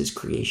he loves his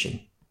creation.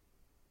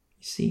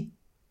 You see?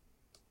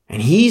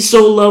 And he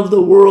so loved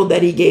the world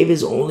that he gave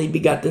his only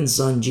begotten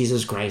Son,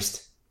 Jesus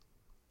Christ.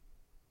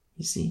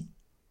 You see?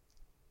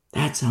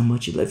 That's how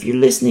much you love. If you're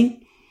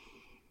listening,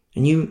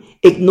 and you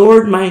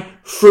ignored my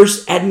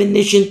first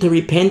admonition to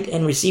repent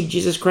and receive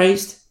Jesus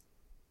Christ,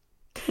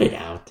 cut it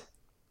out.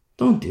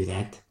 Don't do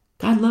that.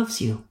 God loves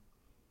you.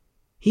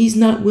 He's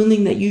not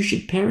willing that you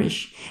should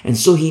perish. And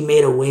so he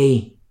made a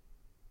way.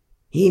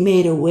 He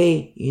made a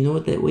way. You know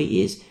what that way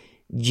is?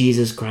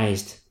 Jesus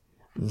Christ,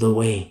 the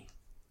way,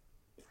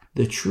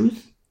 the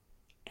truth,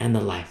 and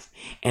the life.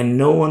 And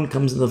no one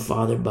comes to the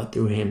Father but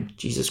through him,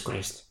 Jesus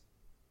Christ.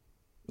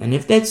 And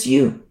if that's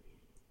you,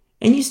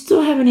 and you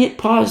still haven't hit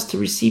pause to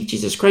receive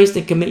Jesus Christ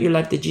and commit your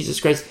life to Jesus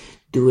Christ,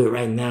 do it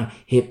right now.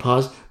 Hit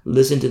pause.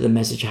 Listen to the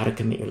message how to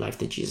commit your life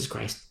to Jesus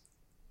Christ.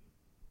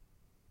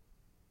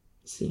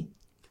 See?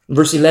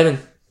 Verse 11.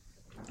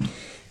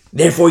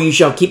 Therefore you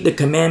shall keep the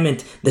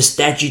commandment, the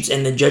statutes,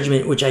 and the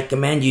judgment which I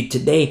command you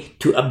today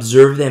to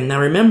observe them. Now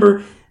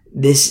remember,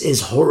 this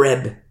is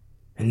Horeb,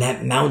 and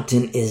that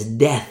mountain is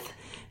death.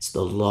 It's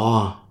the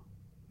law.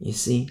 You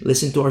see,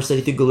 listen to our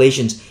study through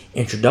Galatians.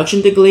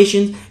 Introduction to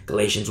Galatians,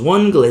 Galatians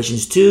 1,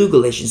 Galatians 2,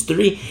 Galatians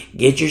 3.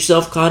 Get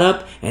yourself caught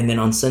up, and then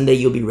on Sunday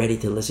you'll be ready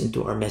to listen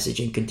to our message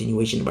and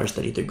continuation of our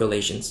study through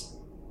Galatians.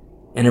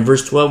 And in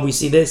verse 12 we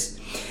see this.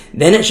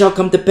 Then it shall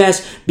come to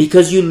pass,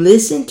 because you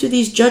listen to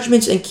these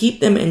judgments and keep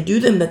them and do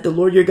them, that the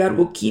Lord your God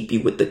will keep you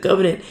with the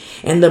covenant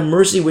and the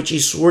mercy which he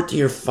swore to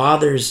your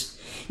fathers.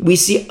 We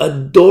see a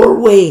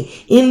doorway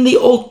in the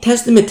Old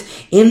Testament,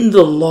 in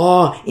the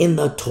law, in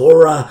the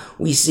Torah.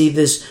 We see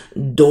this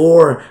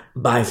door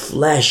by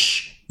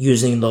flesh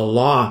using the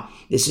law.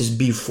 This is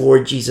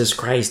before Jesus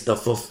Christ, the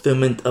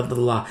fulfillment of the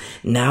law.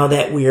 Now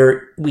that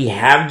we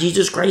have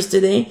Jesus Christ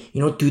today,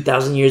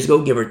 2,000 years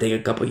ago, give or take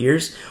a couple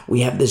years,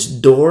 we have this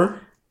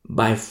door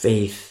by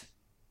faith.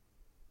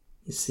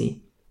 You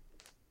see,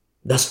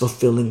 thus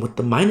fulfilling what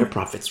the minor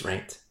prophets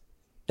write.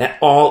 that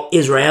all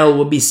Israel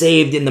will be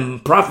saved in the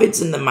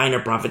prophets and the minor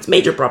prophets,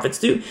 major prophets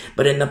too,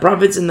 but in the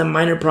prophets and the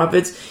minor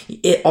prophets,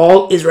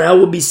 all Israel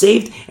will be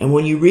saved. And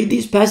when you read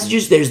these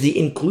passages, there's the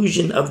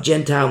inclusion of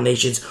Gentile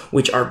nations,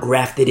 which are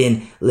grafted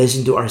in.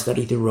 Listen to our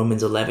study through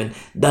Romans 11,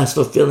 thus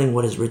fulfilling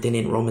what is written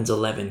in Romans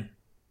 11.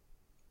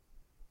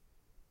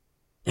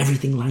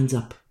 Everything lines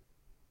up.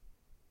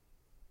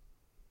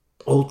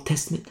 Old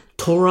Testament,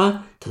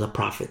 Torah to the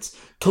prophets,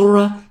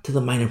 Torah to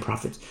the minor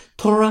prophets,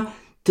 Torah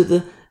to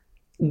the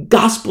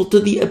gospel, to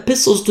the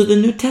epistles, to the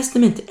New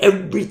Testament.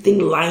 Everything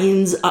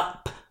lines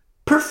up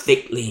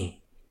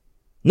perfectly.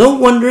 No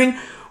wondering,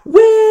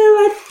 well,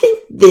 I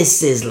think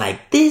this is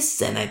like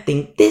this, and I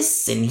think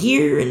this, and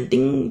here, and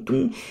ding,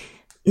 ding.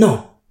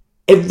 No,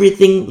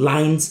 everything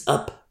lines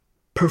up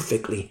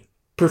perfectly.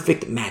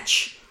 Perfect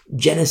match.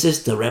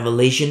 Genesis to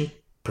Revelation,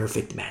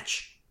 perfect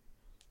match.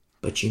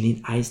 But you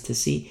need eyes to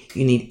see.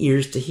 You need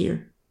ears to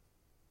hear.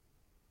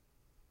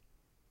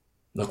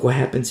 Look what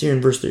happens here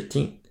in verse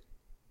 13.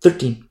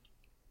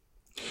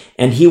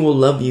 And he will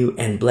love you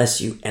and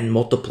bless you and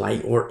multiply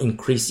or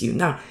increase you.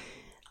 Now,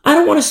 I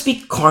don't want to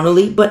speak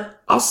carnally,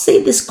 but I'll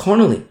say this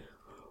carnally.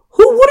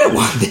 Who wouldn't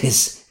want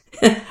this?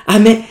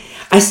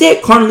 I say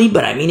it carnally,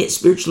 but I mean it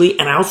spiritually.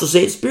 And I also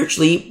say it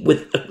spiritually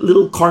with a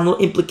little carnal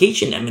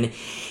implication. I mean,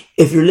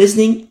 if you're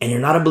listening and you're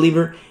not a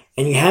believer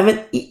and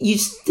you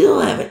still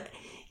haven't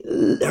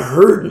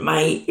heard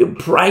my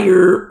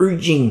prior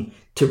urging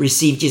to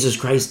receive Jesus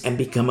Christ and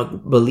become a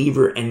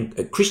believer and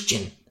a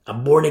Christian, a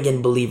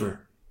born-again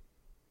believer.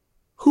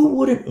 Who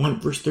wouldn't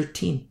want verse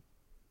 13?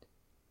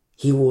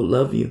 He will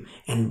love you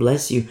and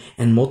bless you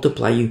and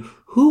multiply you.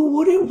 Who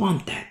wouldn't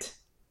want that?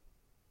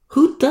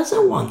 Who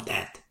doesn't want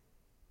that?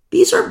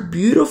 These are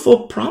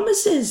beautiful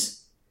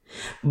promises.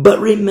 But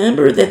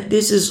remember that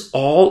this is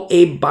all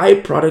a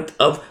byproduct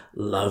of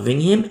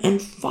loving him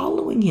and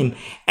following him.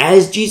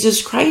 As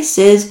Jesus Christ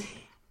says,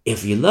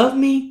 if you love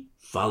me,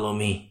 follow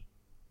me.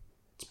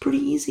 It's pretty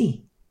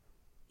easy.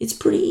 It's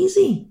pretty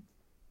easy.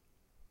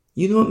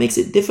 You know what makes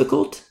it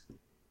difficult?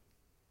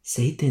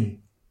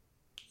 Satan.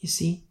 You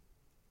see?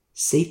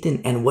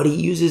 Satan and what he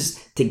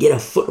uses to get a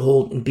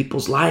foothold in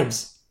people's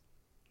lives.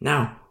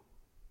 Now,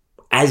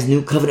 as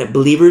new covenant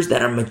believers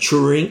that are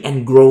maturing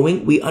and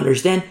growing, we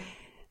understand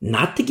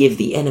not to give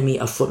the enemy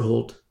a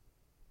foothold.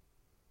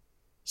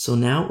 So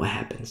now what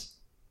happens?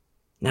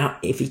 Now,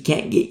 if he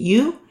can't get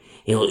you,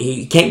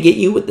 he can't get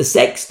you with the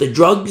sex, the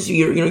drugs.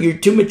 You're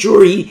too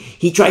mature.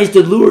 He tries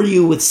to lure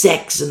you with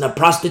sex and the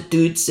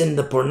prostitutes and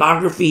the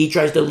pornography. He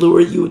tries to lure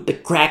you with the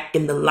crack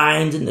and the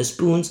lines and the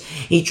spoons.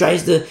 He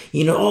tries to,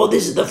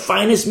 this is the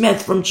finest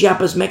meth from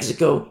Chiapas,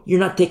 Mexico. You're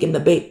not taking the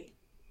bait.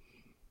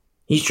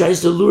 He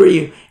tries to lure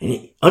you,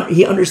 and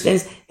he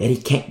understands that he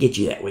can't get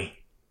you that way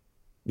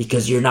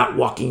because you're not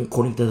walking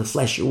according to the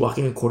flesh. You're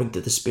walking according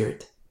to the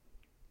Spirit.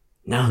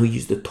 Now he'll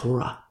use the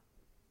Torah.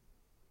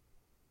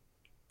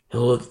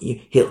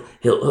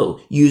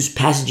 He'll use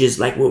passages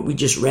like what we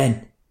just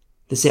read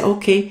to say,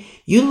 okay,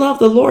 you love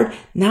the Lord.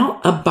 Now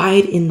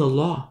abide in the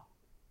law.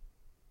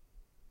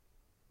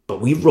 But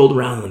we've rolled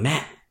around on the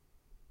mat.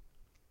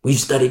 We've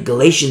studied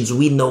Galatians.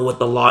 We know what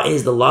the law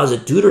is. The law is a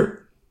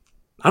tutor.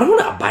 I don't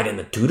want to abide in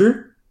the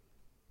tutor.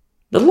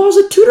 The law is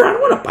a tutor. I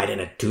don't want to abide in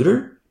a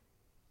tutor.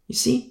 You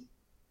see?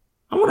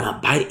 I want to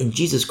abide in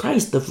Jesus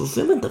Christ, the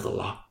fulfillment of the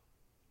law.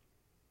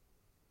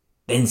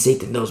 Then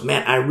Satan knows,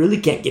 man, I really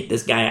can't get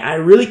this guy. I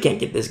really can't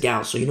get this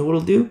gal. So you know what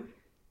he'll do?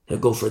 He'll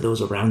go for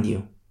those around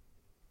you.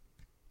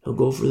 He'll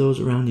go for those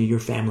around you, your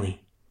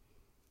family.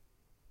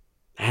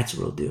 That's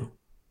what he'll do.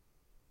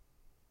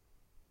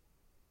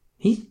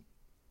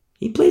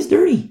 He plays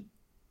dirty.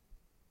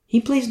 He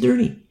plays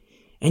dirty.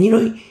 And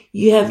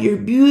you have your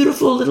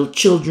beautiful little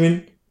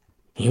children.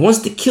 He wants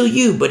to kill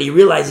you, but he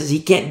realizes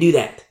he can't do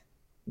that.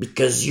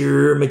 Because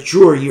you're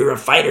mature, you're a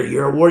fighter,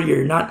 you're a warrior,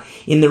 you're not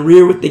in the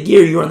rear with the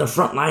gear, you're on the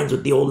front lines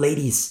with the old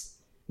ladies.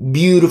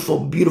 Beautiful,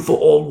 beautiful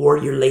old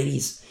warrior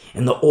ladies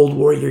and the old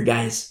warrior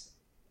guys.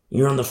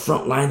 You're on the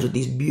front lines with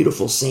these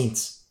beautiful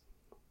saints.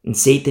 And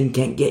Satan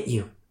can't get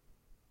you.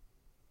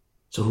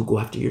 So he'll go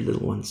after your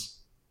little ones.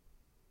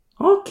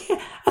 Okay,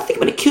 I think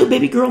I'm going to kill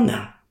baby girl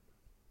now.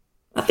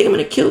 I think I'm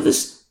going to kill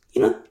this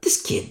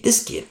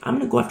kid. I'm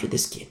going to go after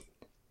this kid.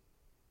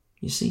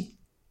 You see?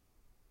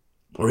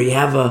 Or you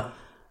have a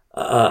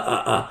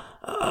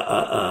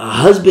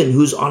husband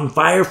who's on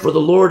fire for the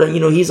Lord, and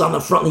he's on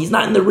the front. He's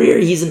not in the rear.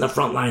 He's in the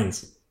front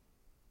lines.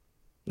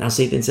 Now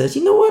Satan says,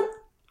 you know what?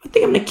 I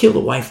think I'm going to kill the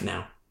wife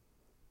now.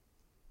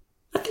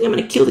 I think I'm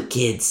going to kill the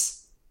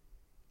kids.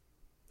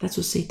 That's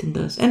what Satan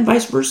does, and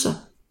vice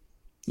versa.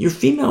 Your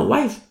female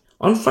wife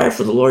on fire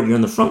for the Lord. You're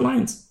on the front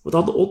lines with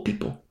all the old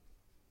people.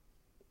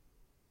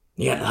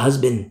 You got the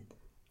husband.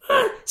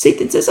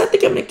 Satan says, I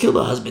think I'm going to kill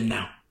the husband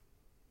now.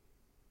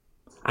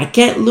 I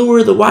can't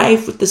lure the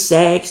wife with the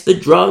sex, the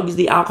drugs,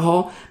 the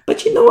alcohol.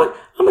 But you know what?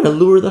 I'm going to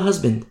lure the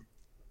husband.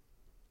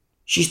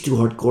 She's too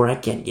hardcore. I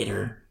can't get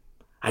her.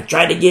 I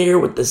tried to get her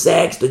with the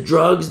sex, the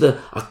drugs, the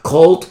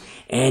occult.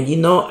 And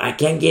I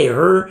can't get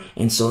her.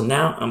 And so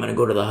now I'm going to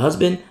go to the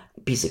husband.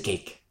 Piece of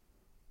cake.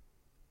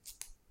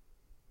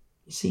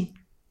 You You see?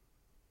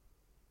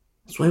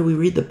 That's why we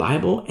read the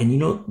Bible, and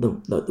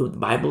the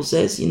Bible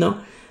says,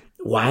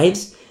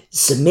 wives,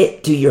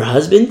 submit to your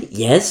husband,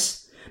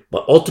 yes,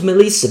 but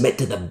ultimately submit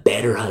to the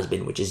better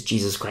husband, which is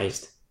Jesus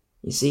Christ.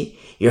 You see,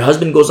 your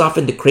husband goes off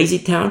into crazy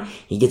town,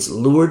 he gets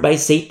lured by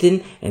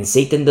Satan, and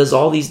Satan does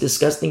all these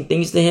disgusting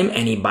things to him,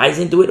 and he buys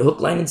into it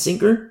hook, line, and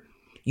sinker.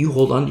 You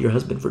hold on to your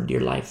husband for dear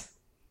life,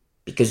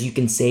 because you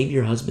can save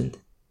your husband.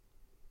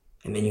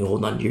 And then you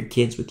hold on to your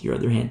kids with your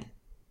other hand,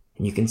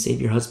 and you can save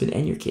your husband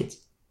and your kids.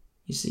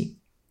 You see?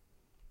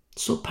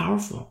 It's so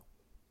powerful.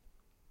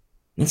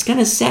 And it's kind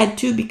of sad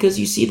too, because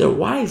you see their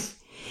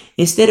wife,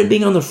 instead of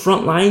being on the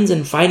front lines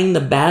and fighting the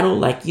battle,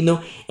 like,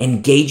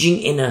 engaging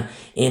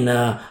in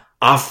a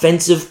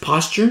offensive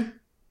posture,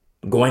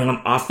 going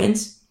on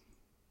offense,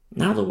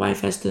 now the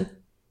wife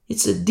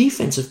it's a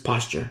defensive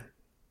posture,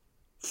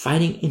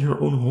 fighting in her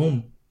own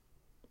home,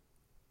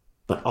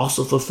 but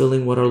also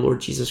fulfilling what our Lord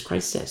Jesus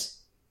Christ says.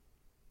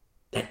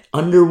 That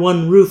under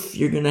one roof,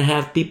 you're going to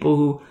have people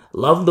who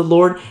love the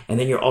Lord, and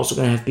then you're also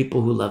going to have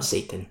people who love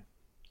Satan.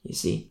 You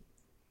see?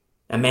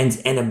 A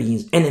man's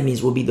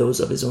enemies will be those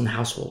of his own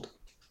household.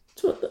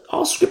 So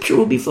all scripture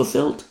will be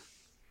fulfilled.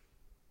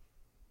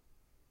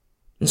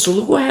 And so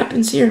look what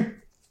happens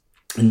here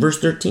in verse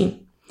 13.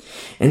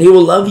 And he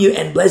will love you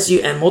and bless you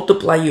and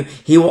multiply you.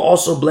 He will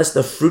also bless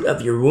the fruit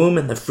of your womb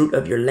and the fruit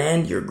of your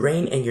land, your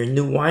grain and your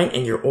new wine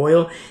and your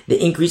oil,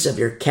 the increase of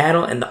your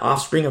cattle and the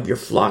offspring of your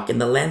flock in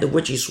the land of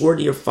which he swore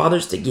to your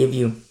fathers to give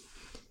you.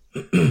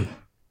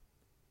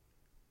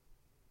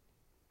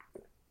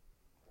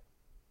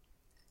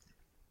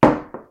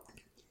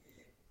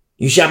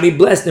 You shall be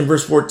blessed in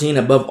verse 14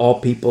 above all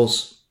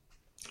peoples.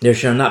 There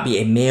shall not be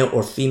a male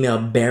or female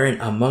barren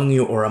among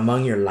you or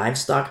among your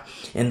livestock,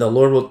 and the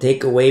Lord will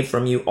take away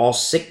from you all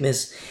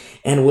sickness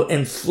and will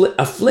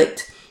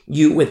afflict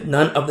you with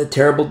none of the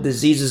terrible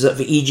diseases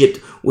of Egypt,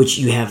 which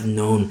you have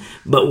known,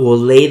 but will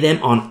lay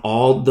them on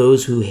all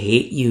those who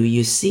hate you.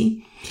 You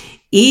see,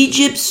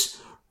 Egypt's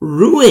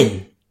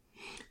ruin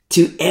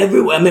to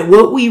everyone. I mean,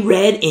 what we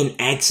read in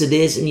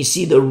Exodus, and you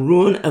see the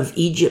ruin of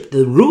Egypt,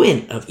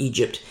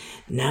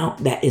 now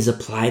that is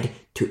applied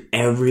to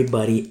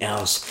everybody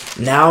else.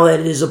 Now that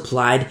it is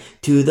applied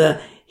to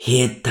the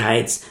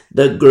Hittites,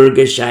 the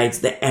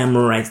Girgashites, the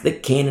Amorites, the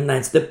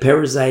Canaanites, the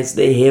Perizzites,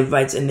 the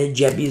Hivites, and the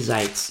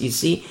Jebusites. You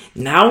see,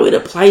 now it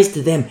applies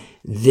to them,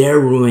 their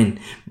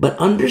ruin. But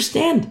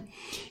understand,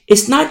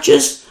 it's not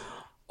just,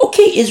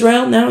 okay,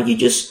 Israel, now you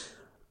just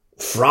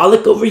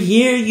frolic over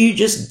here, you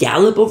just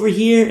gallop over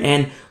here,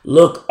 and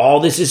look, all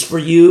this is for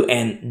you,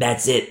 and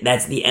that's it.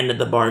 That's the end of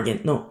the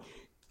bargain. No,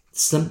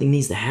 something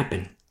needs to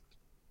happen.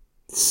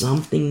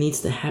 Something needs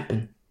to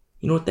happen.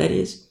 You know what that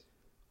is?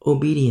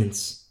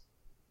 Obedience.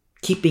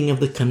 Keeping of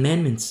the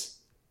commandments.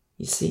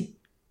 You see?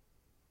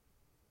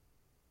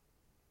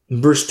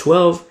 Verse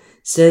 12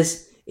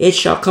 says, it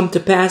shall come to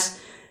pass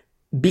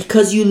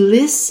because you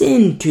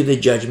listen to the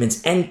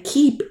judgments and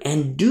keep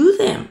and do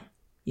them.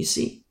 You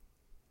see?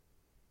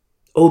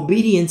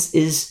 Obedience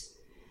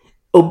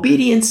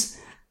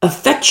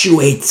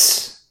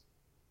effectuates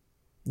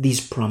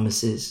these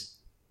promises.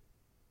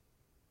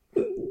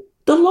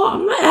 The law,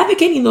 I'm not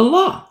advocating the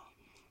law,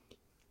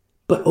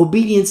 but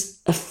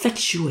obedience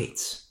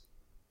effectuates.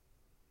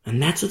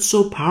 And that's what's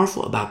so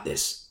powerful about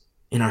this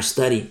in our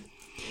study.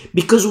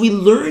 Because we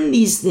learn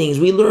these things.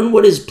 We learn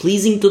what is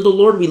pleasing to the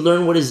Lord. We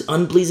learn what is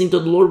unpleasing to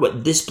the Lord,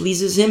 what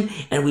displeases him,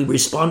 and we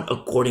respond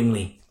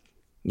accordingly.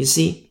 You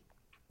see,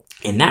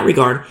 in that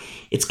regard,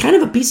 it's kind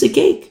of a piece of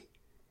cake.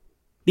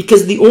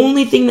 Because the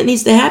only thing that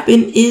needs to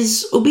happen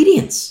is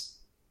obedience.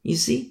 You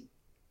see?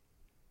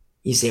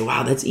 You say,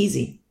 wow, that's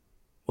easy.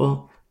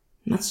 Well,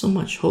 not so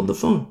much. Hold the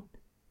phone.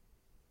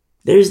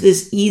 There's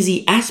this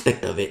easy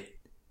aspect of it.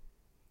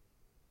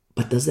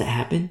 But does that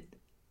happen?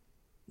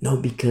 No,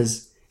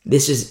 because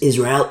this is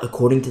Israel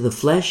according to the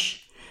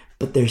flesh,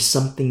 but there's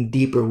something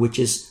deeper, which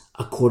is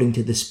according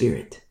to the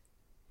Spirit.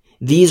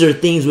 These are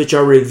things which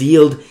are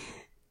revealed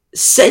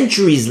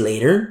centuries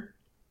later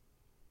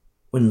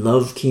when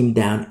love came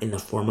down in the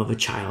form of a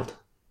child.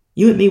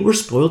 You and me, we're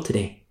spoiled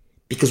today.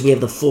 Because we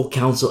have the full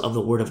counsel of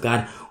the Word of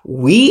God.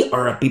 We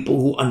are a people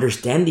who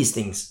understand these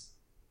things.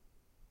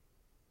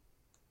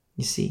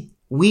 You see,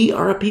 we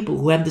are a people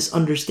who have this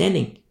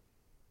understanding.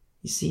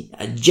 You see,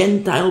 a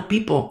Gentile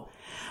people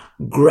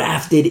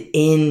grafted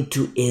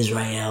into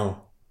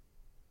Israel.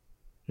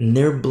 And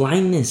their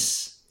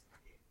blindness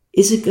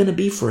isn't going to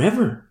be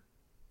forever.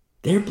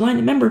 They're blind.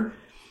 Remember,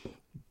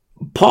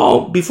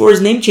 Paul, before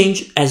his name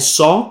change as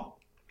Saul,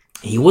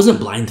 he wasn't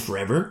blind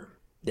forever.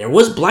 There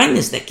was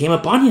blindness that came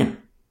upon him.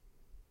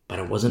 But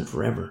it wasn't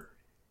forever.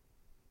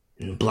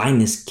 And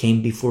blindness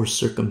came before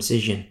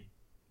circumcision.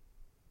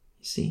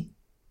 You see?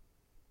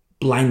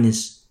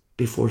 Blindness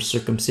before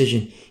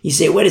circumcision. You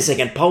say, wait a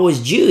second, Paul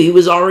was Jew. He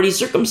was already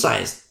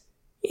circumcised.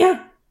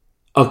 Yeah.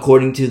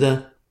 According to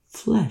the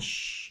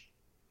flesh.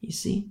 You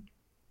see?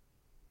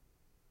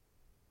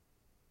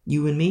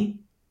 You and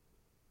me,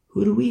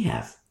 who do we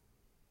have?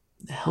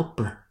 The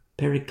Helper,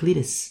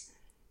 Paracletus,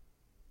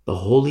 the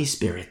Holy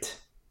Spirit.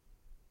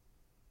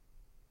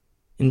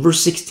 In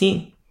verse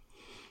 16,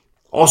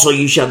 also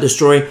you shall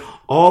destroy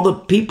all the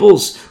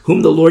peoples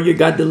whom the Lord your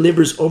God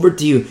delivers over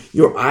to you.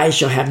 Your eyes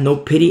shall have no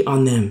pity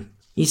on them.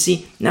 You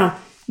see, now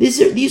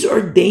these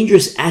are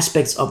dangerous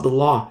aspects of the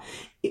law.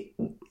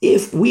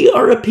 If we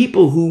are a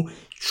people who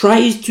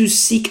tries to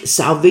seek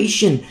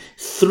salvation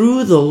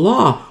through the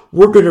law,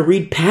 we're going to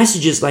read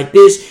passages like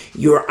this.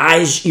 Your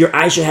eyes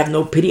shall have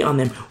no pity on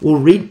them. We'll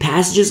read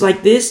passages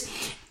like this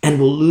and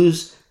we'll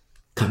lose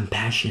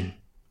compassion,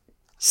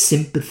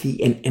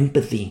 sympathy, and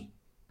empathy.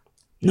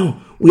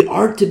 No, we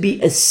are to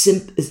be a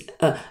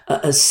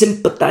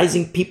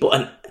sympathizing people,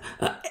 an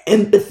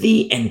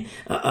empathy and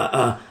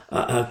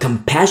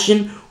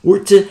compassion.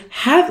 We're to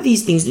have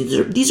these things.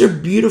 These are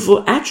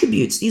beautiful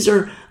attributes. These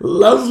are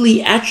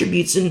lovely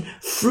attributes and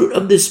fruit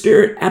of the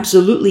Spirit,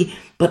 absolutely.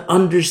 But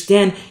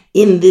understand,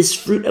 in this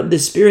fruit of the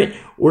Spirit,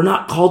 we're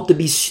not called to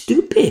be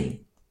stupid.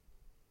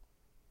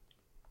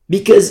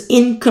 Because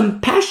in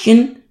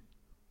compassion,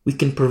 we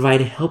can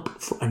provide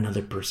help for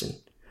another person.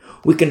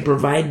 We can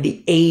provide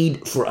the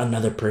aid for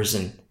another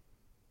person.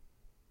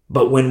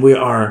 But when we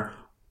are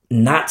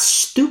not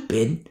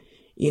stupid,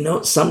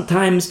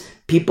 sometimes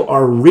people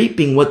are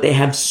reaping what they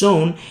have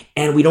sown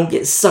and we don't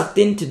get sucked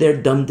into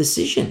their dumb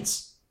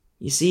decisions.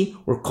 You see,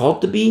 we're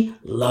called to be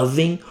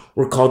loving.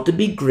 We're called to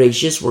be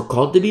gracious. We're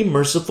called to be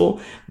merciful.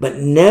 But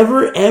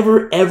never,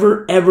 ever,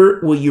 ever,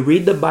 ever will you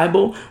read the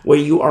Bible where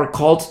you are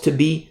called to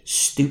be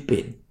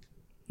stupid.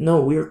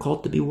 No, we are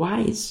called to be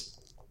wise.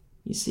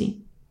 You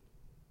see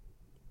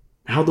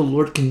how the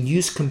Lord can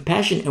use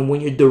compassion. And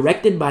when you're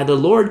directed by the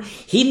Lord,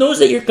 He knows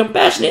that you're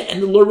compassionate.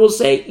 And the Lord will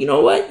say, you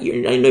know what?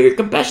 I know you're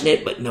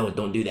compassionate, but no,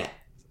 don't do that.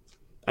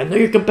 I know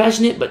you're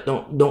compassionate, but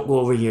don't go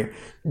over here.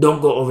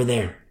 Don't go over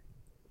there.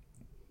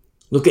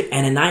 Look at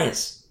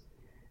Ananias.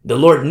 The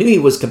Lord knew he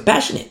was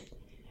compassionate.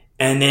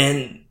 And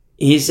then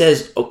He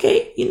says,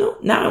 okay,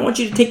 now I want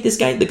you to take this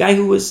guy, the guy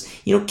who was,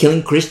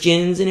 killing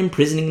Christians and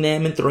imprisoning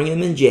them and throwing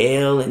them in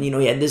jail. And,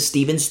 he had this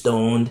Stephen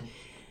stoned.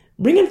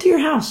 Bring him to your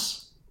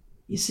house.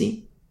 You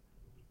see?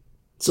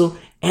 So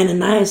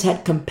Ananias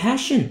had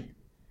compassion.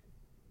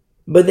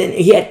 But then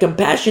he had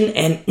compassion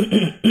and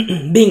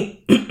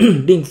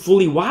being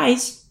fully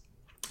wise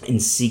and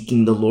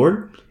seeking the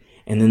Lord.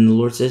 And then the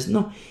Lord says,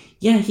 no,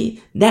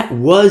 that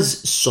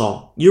was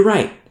Saul. You're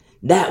right.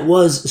 That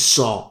was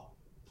Saul.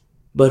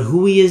 But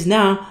who he is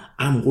now,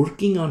 I'm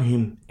working on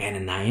him,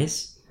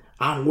 Ananias.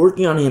 I'm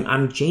working on him.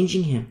 I'm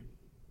changing him.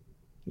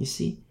 You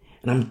see?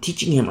 And I'm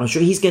teaching him. I'm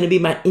sure he's going to be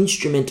my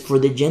instrument for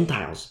the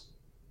Gentiles.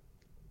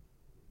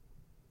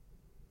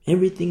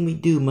 Everything we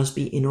do must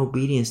be in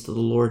obedience to the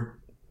Lord.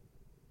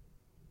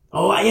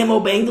 Oh, I am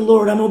obeying the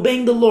Lord. I'm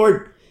obeying the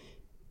Lord.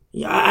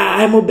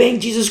 I'm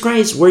obeying Jesus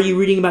Christ. Where are you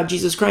reading about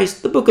Jesus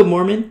Christ? The Book of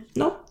Mormon.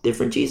 No,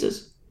 different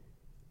Jesus.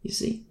 You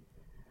see?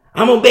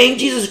 I'm obeying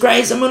Jesus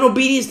Christ. I'm in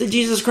obedience to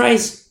Jesus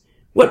Christ.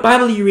 What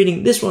Bible are you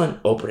reading? This one.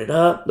 Open it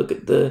up. Look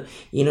at the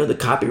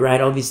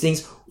copyright, all these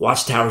things.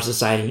 Watchtower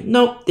Society.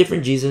 Nope,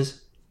 different Jesus.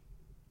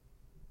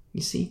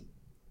 You see?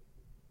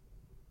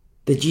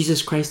 The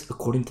Jesus Christ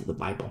according to the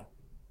Bible.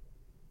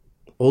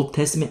 Old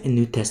Testament and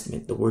New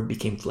Testament. The Word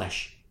became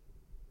flesh.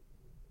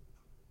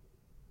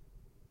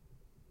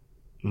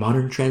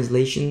 Modern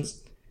translations.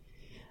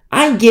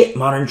 I get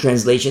modern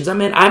translations. I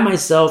mean, I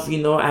myself,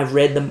 I've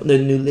read the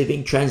New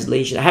Living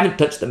Translation. I haven't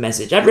touched the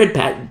Message. I've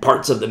read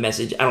parts of the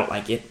Message. I don't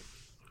like it.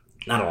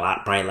 Not a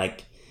lot. Probably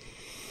like,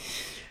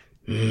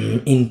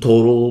 in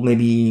total,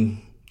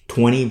 maybe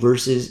 20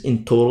 verses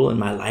in total in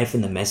my life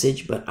in the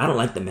Message. But I don't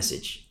like the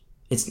Message.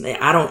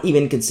 I don't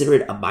even consider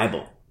it a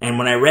Bible. And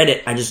when I read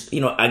it, I just, a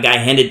guy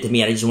handed it to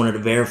me. I just wanted to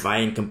verify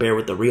and compare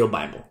with the real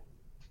Bible.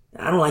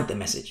 I don't like the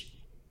Message.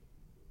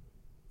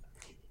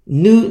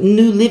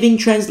 New Living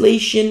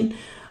Translation.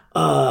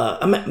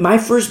 My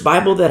first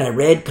Bible that I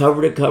read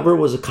cover to cover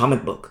was a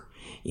comic book.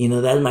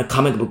 That was my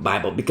comic book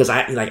Bible because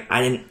I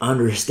didn't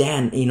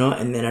understand,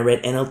 and then I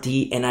read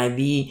NLT,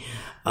 NIV,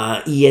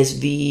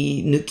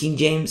 ESV, New King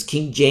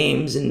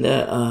James, and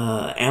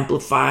the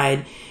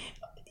Amplified.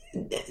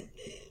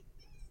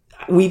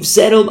 We've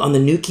settled on the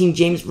New King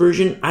James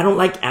Version. I don't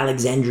like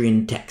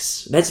Alexandrian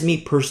texts. That's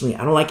me personally.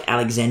 I don't like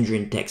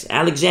Alexandrian texts.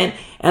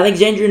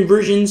 Alexandrian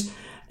versions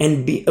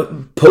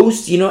and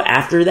post,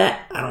 after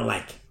that, I don't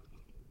like.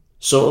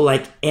 So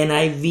like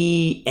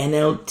NIV,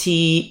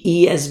 NLT,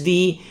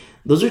 ESV,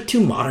 those are too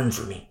modern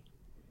for me.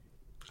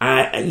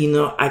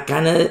 I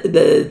kind of,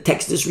 the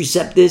Textus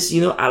Receptus,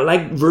 I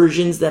like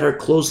versions that are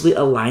closely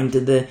aligned to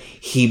the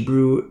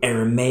Hebrew,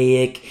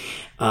 Aramaic,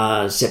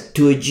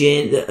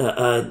 Septuagint,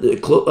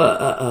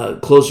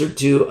 closer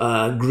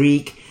to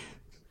Greek.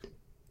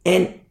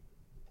 And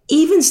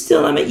even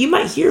still, you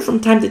might hear from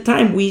time to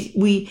time,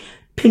 we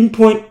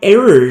pinpoint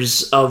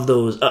errors of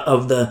those,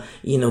 of the,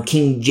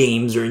 King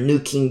James or New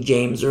King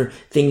James or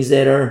things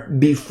that are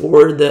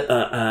before the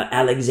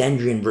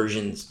Alexandrian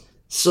versions.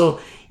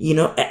 So,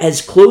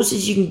 as close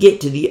as you can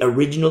get to the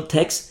original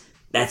text,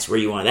 that's where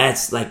you want.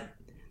 That's like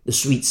the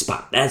sweet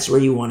spot. That's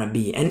where you want to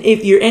be. And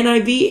if you're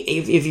NIV,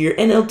 if you're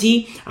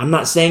NLT, I'm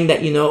not saying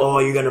that,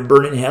 you're going to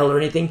burn in hell or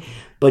anything,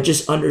 But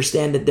just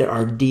understand that there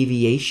are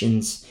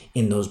deviations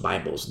in those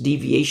Bibles,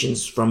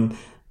 deviations from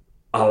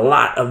a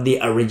lot of the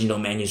original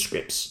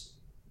manuscripts.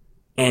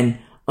 And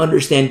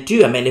understand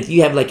too, if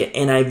you have like an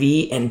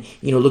NIV and,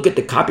 look at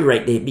the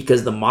copyright date,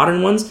 because the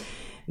modern ones,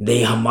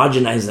 they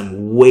homogenize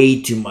them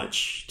way too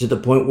much to the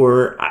point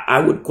where I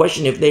would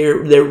question if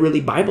they're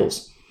really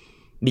Bibles.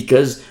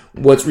 Because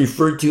what's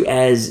referred to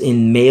as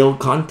in male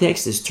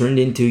context is turned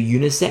into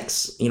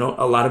unisex.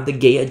 A lot of the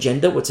gay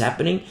agenda, what's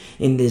happening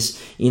in this,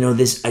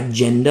 this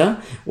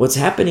agenda, what's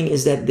happening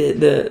is that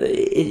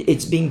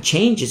it's being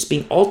changed, it's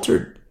being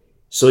altered.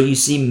 So you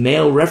see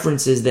male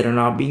references that are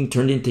now being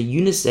turned into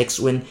unisex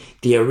when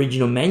the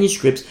original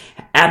manuscripts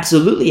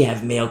absolutely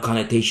have male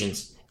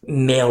connotations,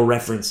 male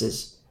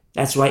references.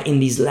 That's why in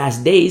these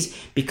last days,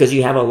 because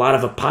you have a lot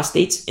of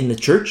apostates in the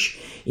church,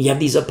 you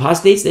have these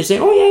apostates, they're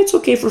saying, oh yeah, it's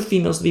okay for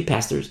females to be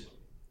pastors.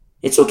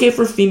 It's okay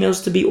for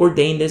females to be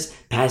ordained as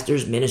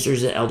pastors,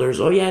 ministers, and elders.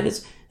 Oh yeah,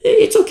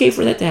 it's okay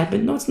for that to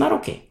happen. No, it's not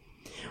okay.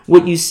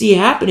 What you see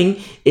happening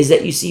is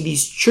that you see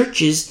these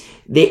churches,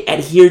 they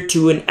adhere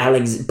to an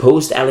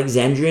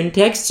post-Alexandrian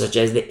text, such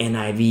as the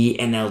NIV,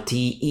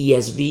 NLT,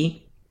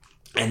 ESV,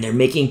 and they're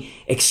making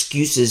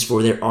excuses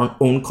for their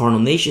own carnal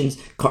notions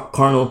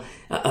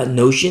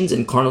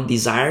and carnal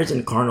desires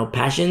and carnal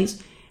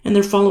passions, and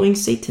they're following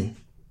Satan.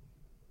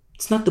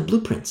 It's not the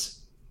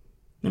blueprints.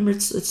 Remember,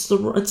 it's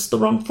the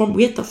wrong form.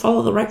 We have to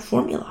follow the right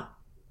formula.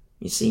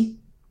 You see?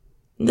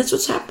 And that's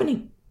what's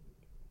happening.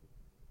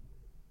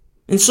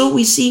 And so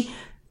we see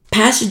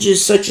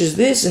passages such as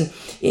this, and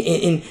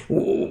in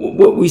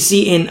what we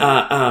see in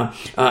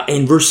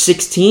verse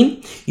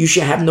 16, you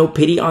shall have no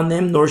pity on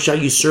them, nor shall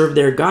you serve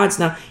their gods.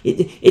 Now,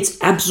 it's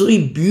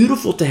absolutely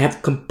beautiful to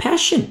have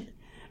compassion,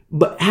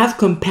 but have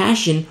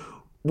compassion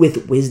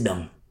with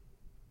wisdom,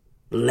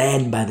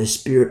 led by the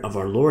Spirit of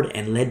our Lord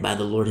and led by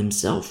the Lord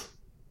himself.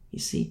 You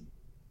see?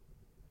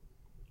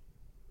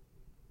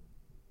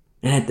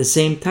 And at the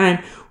same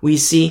time, we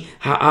see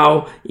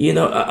how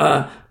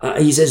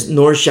he says,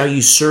 nor shall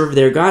you serve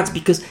their gods,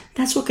 because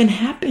that's what can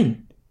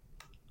happen.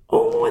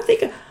 Oh, I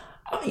think,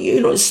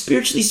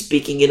 spiritually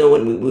speaking,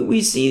 when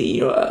we see,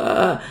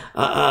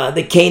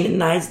 the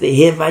Canaanites,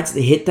 the Hivites,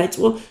 the Hittites,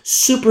 well,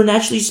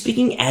 supernaturally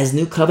speaking, as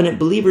new covenant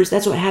believers,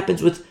 that's what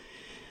happens with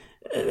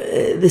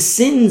the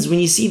sins. When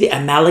you see the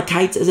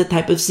Amalekites as a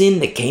type of sin,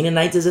 the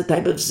Canaanites as a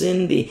type of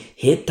sin, the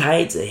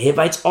Hittites, the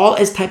Hivites, all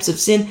as types of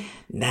sin,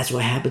 that's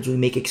what happens when we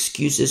make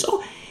excuses.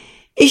 Oh,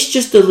 it's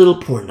just a little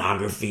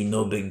pornography,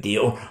 no big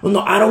deal. Oh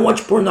no, I don't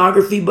watch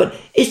pornography, but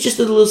it's just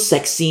a little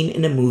sex scene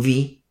in a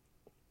movie.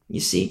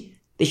 You see,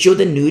 they show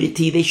the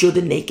nudity, they show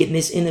the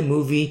nakedness in a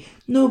movie,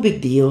 no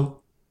big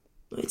deal.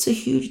 It's a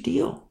huge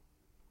deal.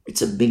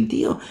 It's a big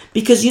deal,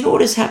 because you know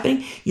what is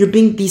happening? You're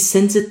being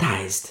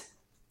desensitized.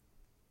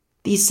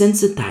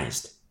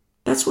 Desensitized.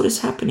 That's what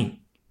is happening.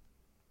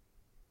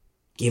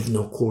 Give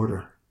no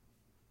quarter.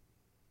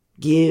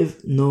 Give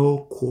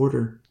no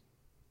quarter.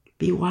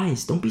 Be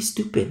wise. Don't be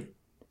stupid.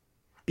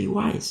 Be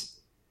wise.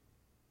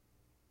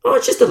 Oh,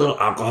 it's just a little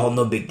alcohol,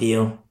 no big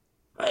deal.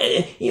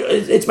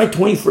 It's my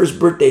 21st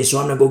birthday, so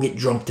I'm going to go get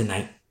drunk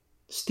tonight.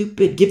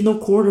 Stupid. Give no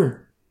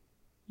quarter.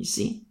 You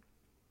see?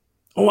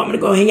 Oh, I'm going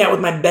to go hang out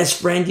with my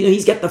best friend.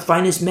 He's got the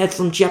finest meth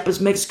from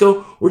Chiapas,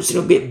 Mexico. We're just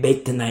going to get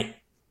baked tonight.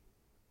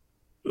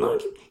 No,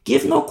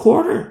 give no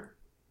quarter.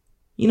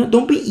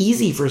 Don't be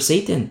easy for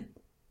Satan.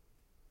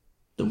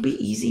 Don't be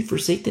easy for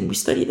Satan. We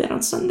studied that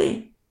on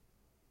Sunday.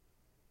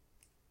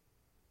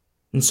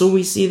 And so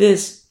we see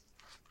this.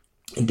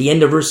 At the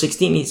end of verse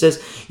 16, he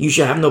says, you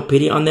shall have no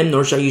pity on them,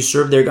 nor shall you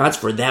serve their gods,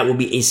 for that will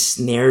be a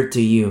snare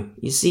to you.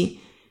 You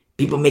see?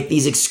 People make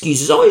these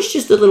excuses. Oh, it's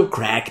just a little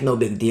crack, no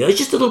big deal. It's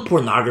just a little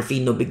pornography,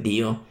 no big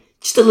deal.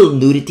 Just a little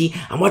nudity.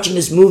 I'm watching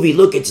this movie.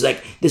 Look, it's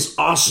like this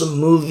awesome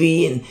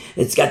movie, and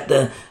it's got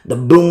the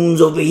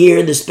booms over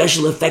here, the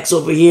special effects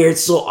over here.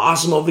 It's so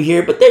awesome over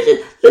here, but there's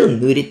a little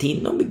nudity.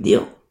 No big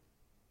deal.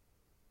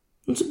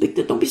 It's a big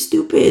deal. Don't be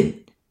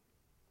stupid.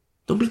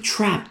 Don't be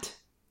trapped.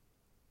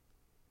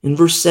 In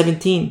verse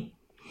 17,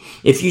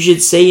 if you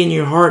should say in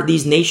your heart,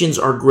 these nations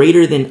are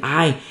greater than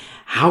I,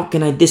 how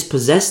can I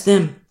dispossess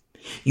them?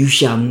 You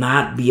shall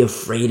not be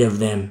afraid of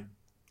them.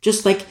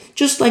 Just like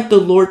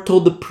the Lord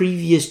told the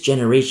previous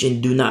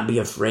generation, do not be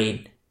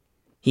afraid.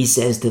 He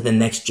says to the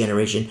next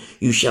generation,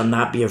 you shall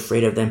not be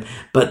afraid of them,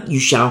 but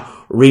you shall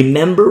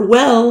remember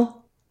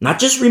well, not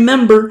just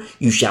remember,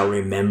 you shall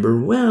remember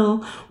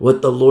well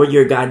what the Lord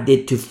your God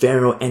did to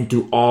Pharaoh and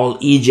to all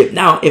Egypt.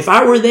 Now, if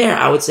I were there,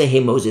 I would say, hey,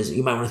 Moses,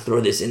 you might want to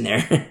throw this in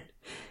there.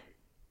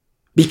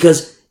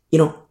 Because,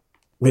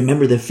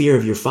 remember the fear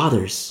of your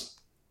fathers.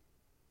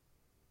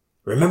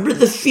 Remember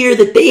the fear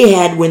that they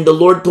had when the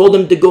Lord told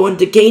them to go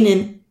into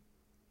Canaan.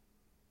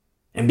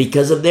 And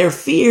because of their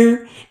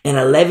fear, an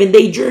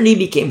 11-day journey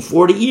became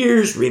 40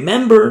 years.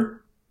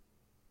 Remember.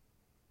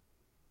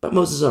 But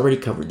Moses already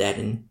covered that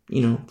in,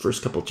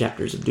 first couple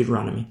chapters of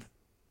Deuteronomy.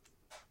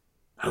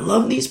 I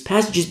love these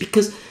passages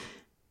because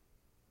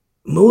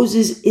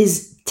Moses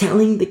is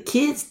telling the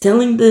kids,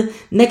 telling the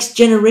next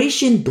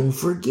generation, don't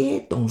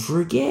forget, don't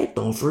forget,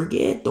 don't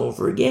forget, don't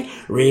forget.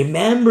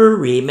 Remember,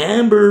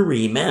 remember,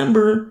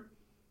 remember.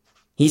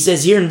 He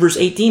says here in verse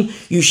 18,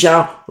 you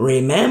shall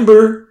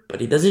remember, but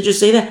he doesn't just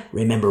say that,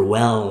 remember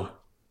well.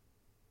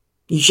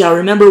 You shall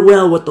remember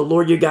well what the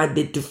Lord your God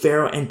did to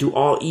Pharaoh and to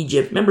all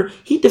Egypt. Remember,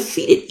 he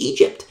defeated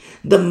Egypt,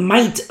 the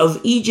might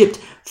of Egypt,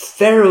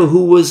 Pharaoh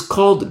who was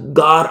called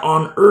God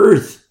on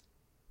earth.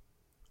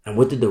 And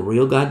what did the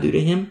real God do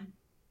to him?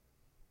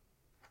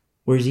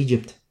 Where's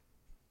Egypt?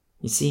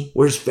 You see,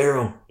 where's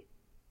Pharaoh?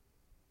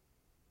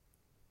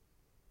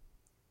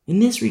 In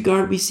this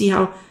regard, we see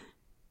how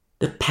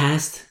the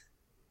past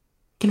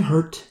can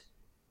hurt.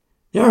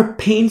 There are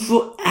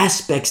painful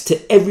aspects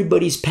to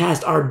everybody's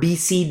past, our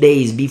BC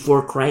days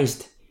before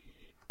Christ.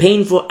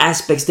 Painful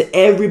aspects to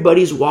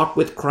everybody's walk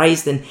with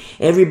Christ and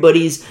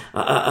everybody's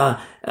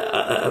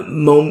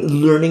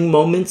learning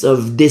moments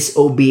of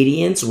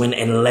disobedience when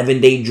an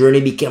 11-day journey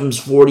becomes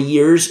 40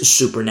 years,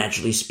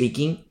 supernaturally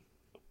speaking.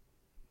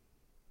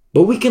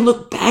 But we can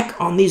look back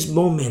on these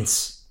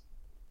moments.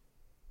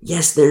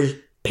 Yes, they're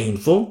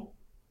painful.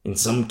 In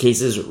some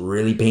cases,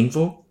 really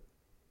painful.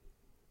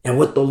 And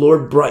what the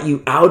Lord brought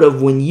you out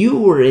of when you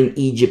were in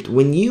Egypt,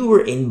 when you were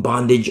in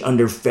bondage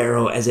under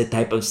Pharaoh as a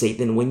type of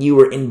Satan, when you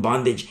were in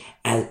bondage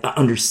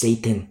under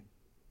Satan.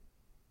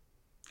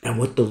 And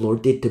what the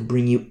Lord did to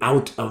bring you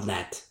out of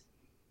that.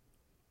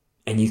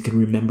 And you can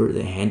remember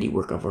the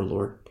handiwork of our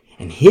Lord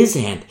and His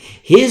hand,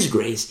 His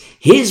grace,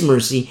 His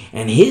mercy,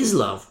 and His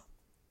love.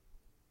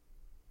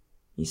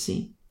 You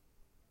see?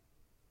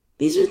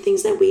 These are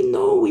things that we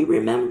know, we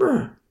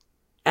remember.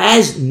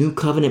 As new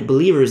covenant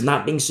believers,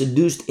 not being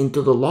seduced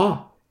into the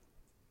law,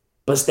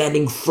 but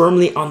standing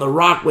firmly on the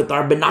rock with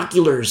our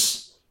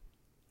binoculars.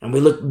 And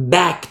we look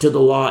back to the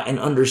law and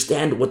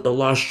understand what the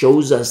law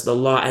shows us, the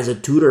law as a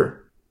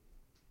tutor.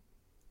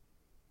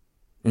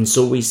 And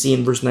so we see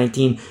in verse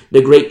 19,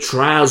 the great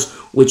trials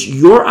which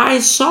your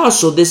eyes saw.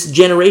 So this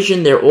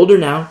generation, they're older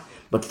now,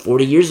 but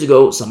 40 years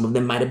ago, some of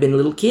them might have been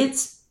little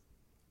kids.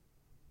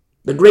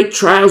 The great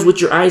trials which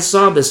your eyes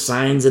saw, the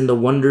signs and the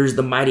wonders,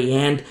 the mighty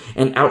hand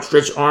and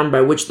outstretched arm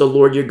by which the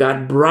Lord your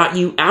God brought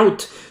you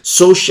out,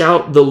 so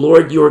shall the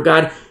Lord your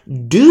God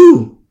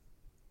do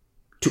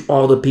to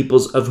all the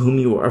peoples of whom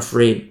you are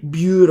afraid.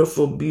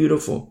 Beautiful,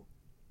 beautiful.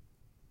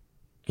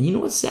 And you know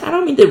what's sad? I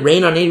don't mean to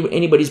rain on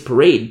anybody's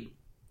parade.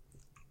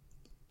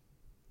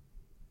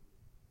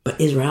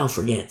 But Israel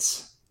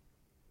forgets.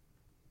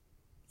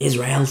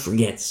 Israel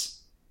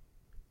forgets.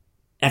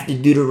 After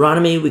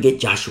Deuteronomy, we get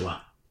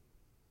Joshua.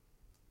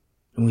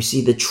 And we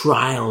see the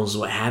trials,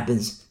 what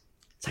happens.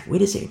 It's like,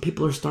 wait a second,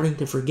 people are starting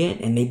to forget,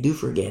 and they do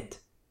forget.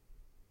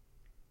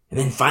 And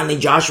then finally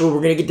Joshua,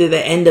 we're going to get to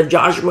the end of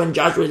Joshua, and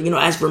Joshua,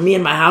 as for me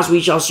and my house, we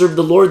shall serve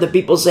the Lord. The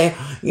people say,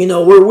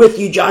 we're with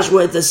you,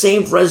 Joshua. It's the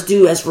same for us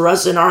too. As for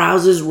us and our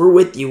houses, we're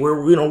with you.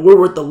 We're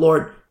with the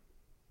Lord.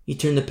 You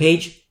turn the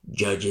page,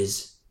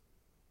 Judges.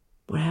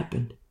 What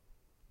happened?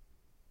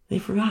 They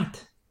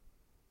forgot.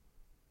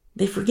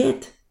 They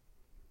forget.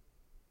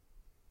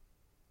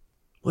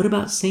 What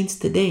about saints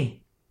today?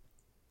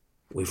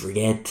 We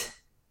forget.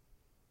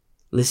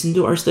 Listen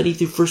to our study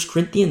through 1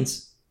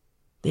 Corinthians.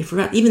 They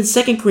forgot. Even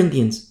 2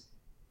 Corinthians.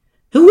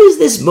 Who is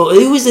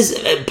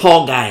this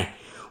Paul guy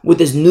with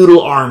his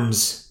noodle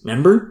arms?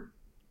 Remember?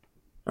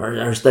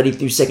 Our study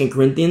through 2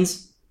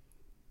 Corinthians.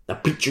 The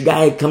preacher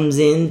guy comes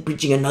in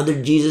preaching another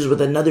Jesus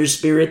with another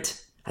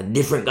spirit. A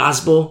different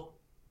gospel.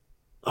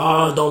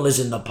 Oh, don't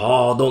listen to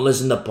Paul. Don't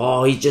listen to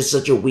Paul. He's just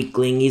such a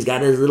weakling. He's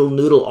got his little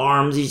noodle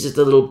arms. He's just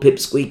a little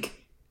pipsqueak.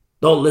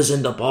 Don't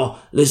listen to Paul.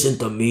 Listen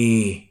to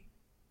me.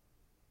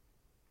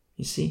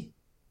 You see?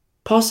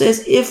 Paul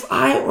says,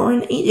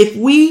 if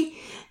we,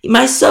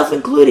 myself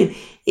included,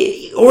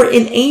 or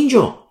an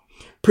angel,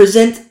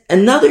 present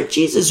another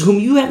Jesus whom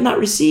you have not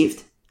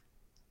received,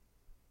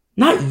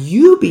 not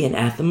you be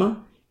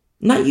anathema.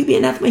 Not you be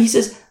anathema. He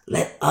says,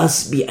 let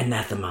us be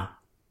anathema.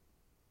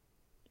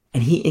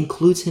 And he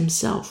includes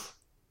himself.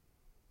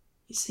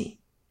 You see?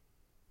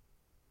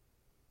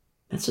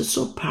 That's what's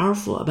so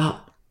powerful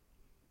about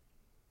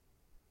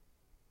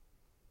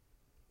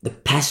the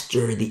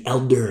pastor, the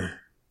elder,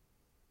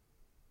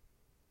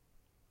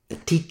 the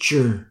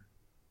teacher.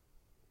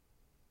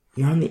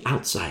 You're on the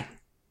outside.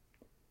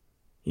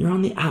 You're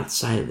on the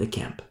outside of the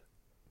camp.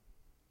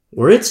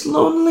 Where it's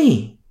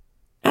lonely.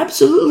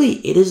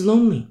 Absolutely, it is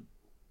lonely.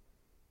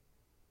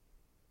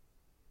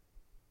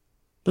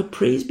 But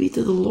praise be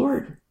to the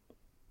Lord.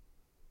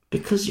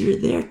 Because you're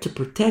there to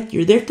protect.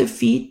 You're there to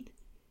feed.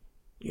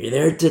 You're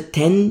there to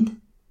tend.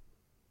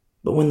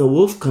 But when the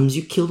wolf comes,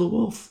 you kill the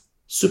wolf.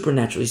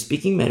 Supernaturally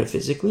speaking,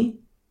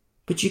 metaphysically,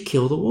 but you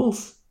kill the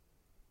wolf.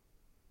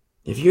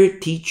 If you're a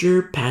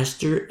teacher,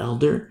 pastor,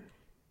 elder,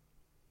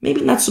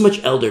 maybe not so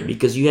much elder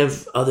because you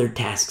have other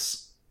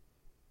tasks.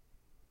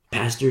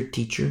 Pastor,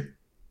 teacher.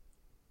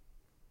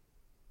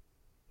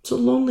 It's a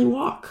lonely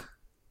walk.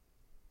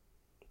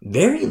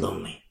 Very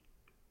lonely.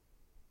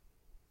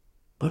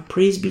 But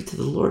praise be to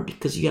the Lord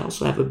because you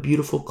also have a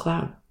beautiful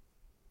cloud.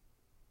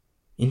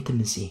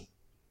 Intimacy.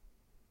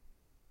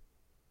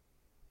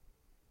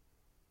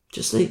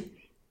 Just like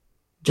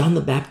John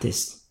the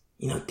Baptist,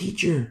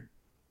 teacher,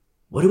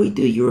 what do we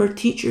do? You're our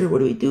teacher. What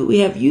do we do? We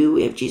have you.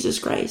 We have Jesus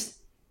Christ.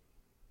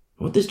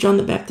 What does John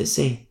the Baptist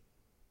say?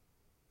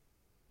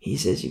 He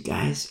says, you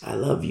guys, I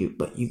love you,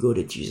 but you go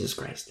to Jesus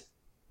Christ.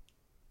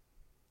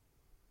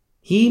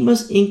 He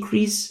must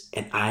increase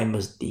and I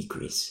must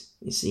decrease.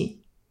 You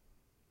see?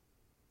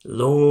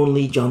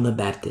 Lonely John the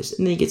Baptist.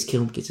 And then he gets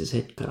killed, gets his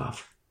head cut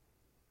off.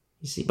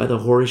 You see, by the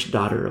whorish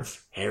daughter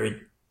of Herod.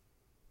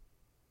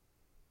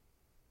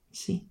 You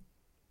see?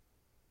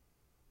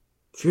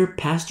 If you're a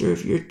pastor,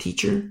 if you're a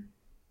teacher,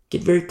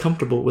 get very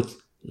comfortable with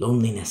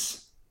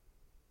loneliness.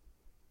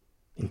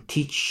 And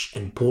teach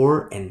and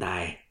pour and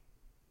die.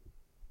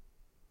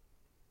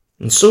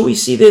 And so we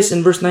see this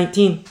in verse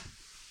 19.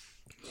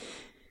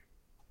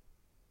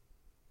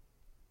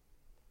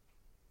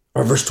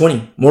 Or verse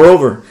 20.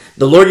 Moreover,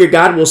 the Lord your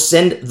God will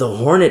send the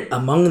hornet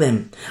among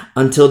them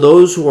until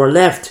those who are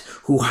left,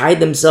 who hide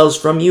themselves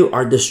from you,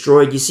 are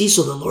destroyed. You see,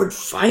 so the Lord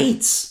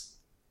fights.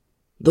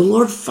 The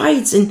Lord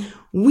fights, and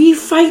we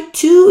fight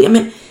too. I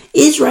mean,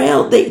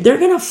 Israel, they're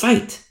going to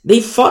fight. They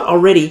fought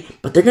already,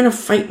 but they're going to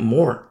fight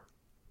more.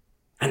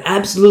 And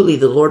absolutely,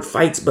 the Lord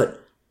fights,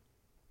 but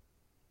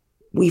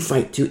we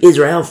fight too.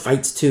 Israel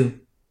fights too.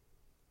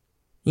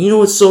 You know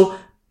what's so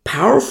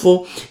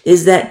powerful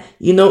is that,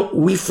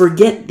 we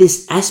forget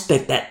this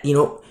aspect that,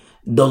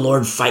 the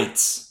Lord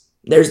fights.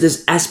 There's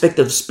this aspect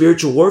of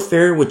spiritual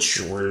warfare,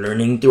 which we're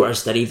learning through our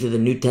study through the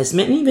New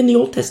Testament and even the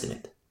Old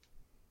Testament.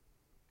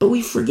 But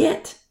we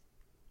forget.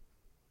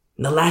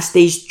 In the last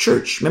days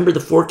church, remember the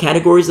 4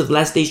 categories of the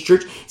last days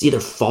church? It's either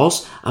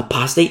false,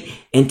 apostate,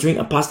 entering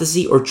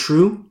apostasy, or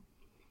true.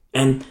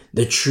 And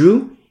the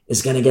true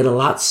is going to get a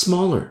lot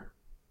smaller.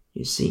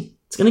 You see?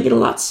 It's going to get a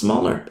lot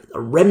smaller.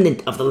 A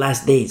remnant of the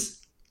last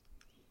days.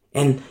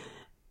 And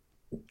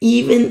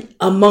even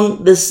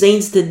among the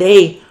saints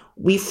today,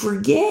 we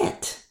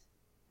forget.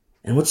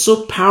 And what's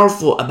so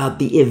powerful about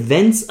the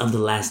events of the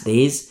last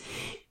days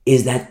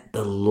is that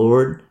the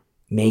Lord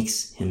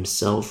makes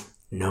himself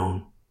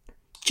known.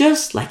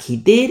 Just like he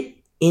did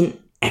in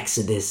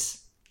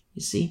Exodus.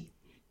 You see?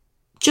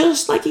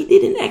 Just like he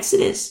did in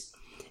Exodus.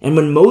 And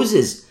when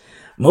Moses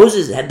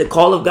had the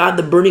call of God,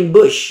 the burning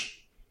bush.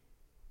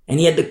 And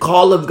he had the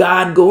call of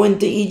God, go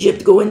into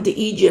Egypt, go into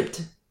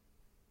Egypt.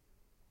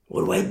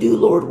 What do I do,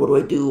 Lord? What do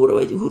I do? What do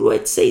I do? Who do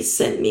I say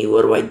sent me?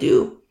 What do I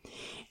do?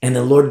 And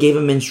the Lord gave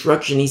him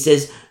instruction. He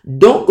says,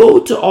 don't go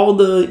to all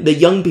the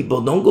young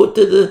people. Don't go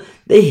to the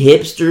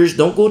hipsters.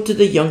 Don't go to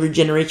the younger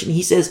generation.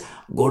 He says,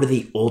 go to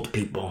the old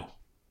people.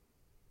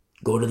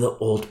 Go to the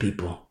old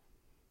people.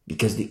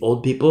 Because the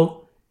old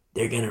people,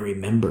 they're going to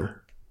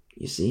remember.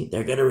 You see?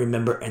 They're going to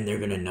remember and they're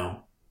going to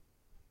know.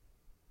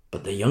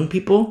 But the young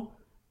people,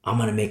 I'm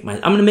going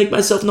to make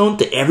myself known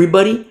to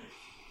everybody.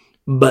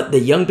 But the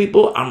young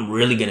people, I'm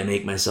really going to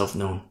make myself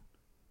known.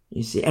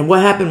 You see? And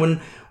what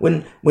happened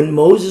when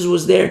Moses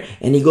was there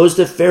and he goes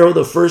to Pharaoh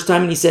the first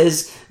time and he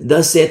says,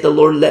 thus saith the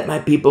Lord, let my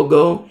people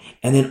go.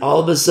 And then all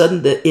of a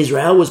sudden,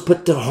 Israel was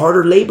put to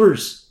harder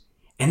labors.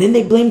 And then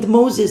they blamed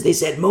Moses. They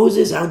said,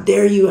 Moses, how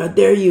dare you? How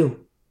dare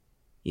you?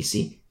 You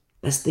see?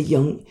 That's the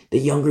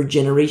younger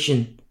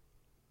generation.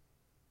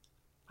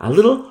 A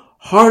little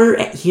harder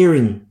at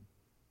hearing.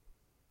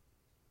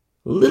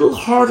 A little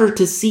harder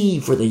to see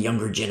for the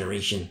younger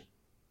generation.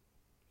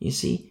 You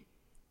see?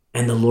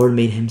 And the Lord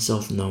made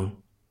himself known.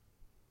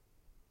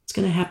 It's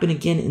going to happen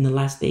again in the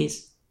last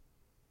days.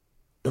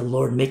 The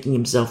Lord making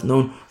himself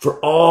known for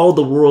all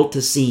the world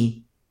to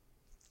see.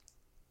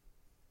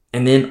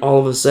 And then all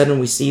of a sudden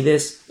we see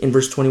this in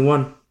verse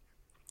 21.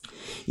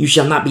 You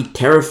shall not be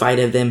terrified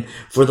of them,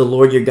 for the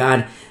Lord your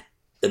God,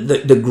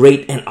 the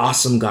great and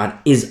awesome God,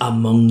 is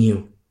among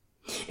you.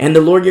 And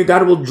the Lord your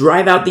God will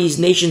drive out these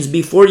nations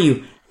before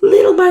you,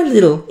 little by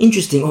little.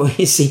 Interesting what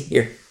we see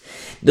here.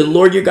 The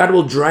Lord your God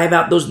will drive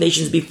out those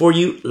nations before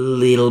you,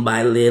 little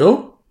by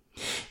little.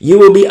 You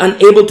will be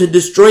unable to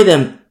destroy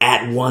them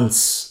at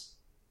once,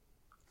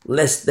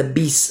 lest the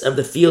beasts of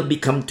the field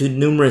become too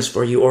numerous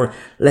for you, or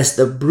lest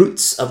the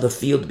brutes of the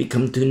field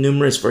become too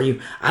numerous for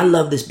you. I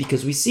love this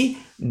because we see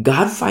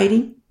God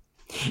fighting,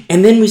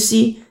 and then we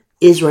see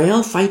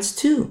Israel fights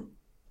too.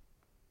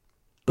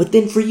 But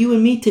then for you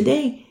and me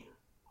today,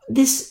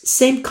 this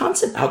same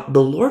concept out,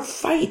 the Lord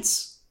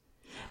fights,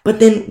 but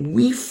then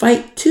we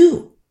fight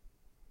too.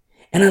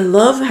 And I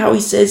love how he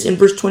says in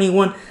verse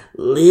 21,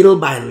 little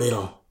by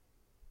little.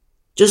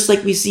 Just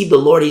like we see the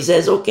Lord, he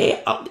says,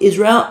 okay,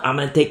 Israel, I'm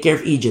going to take care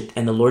of Egypt.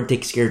 And the Lord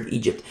takes care of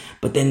Egypt.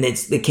 But then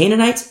it's the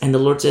Canaanites, and the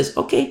Lord says,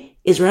 okay,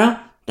 Israel,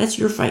 that's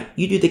your fight.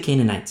 You do the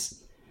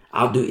Canaanites.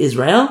 I'll do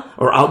Israel,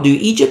 or I'll do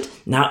Egypt.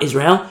 Now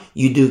Israel,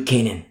 you do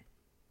Canaan.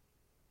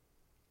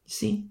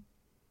 See?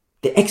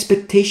 The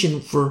expectation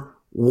for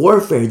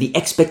warfare, the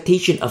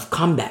expectation of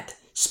combat,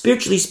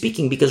 spiritually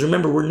speaking, because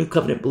remember, we're new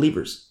covenant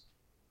believers.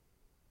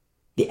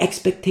 The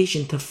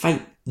expectation to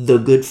fight the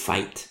good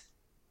fight.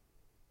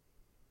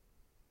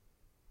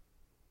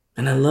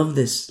 And I love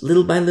this,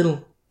 little by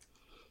little.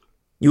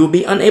 You will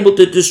be unable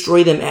to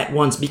destroy them at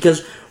once,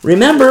 because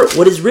remember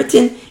what is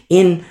written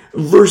in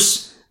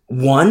verse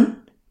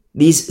 1.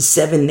 These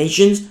 7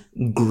 nations,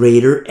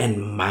 greater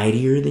and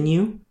mightier than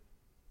you.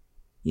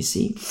 You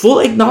see, full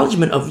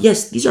acknowledgement of,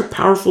 yes, these are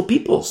powerful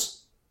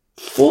peoples.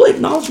 Full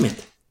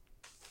acknowledgement.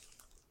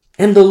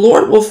 And the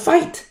Lord will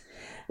fight.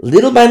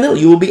 Little by little,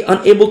 you will be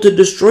unable to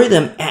destroy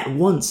them at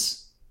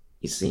once.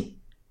 You see.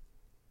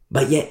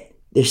 But yet,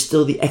 there's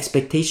still the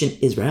expectation,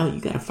 Israel, you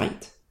gotta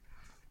fight.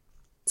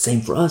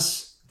 Same for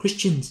us,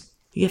 Christians.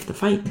 You have to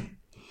fight.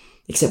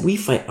 Except we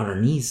fight on our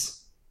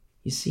knees.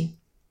 You see.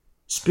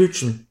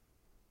 Spiritually.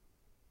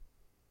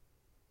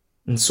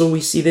 And so we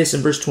see this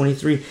in verse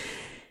 23.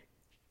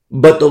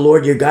 But the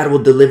Lord your God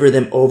will deliver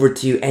them over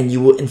to you, and you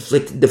will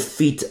inflict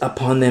defeat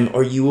upon them,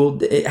 or you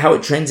will, how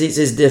it translates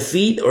is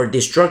defeat or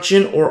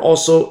destruction, or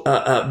also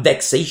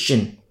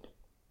vexation.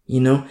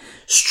 You know,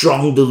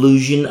 strong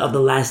delusion of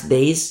the last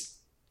days.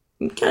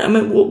 Okay, I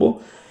mean,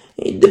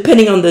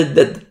 depending on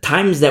the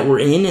times that we're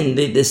in and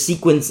the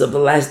sequence of the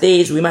last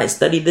days, we might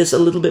study this a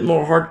little bit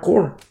more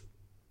hardcore.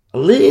 A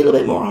little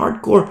bit more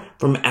hardcore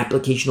from an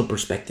applicational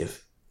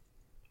perspective.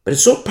 But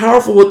it's so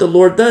powerful what the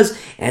Lord does,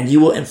 and you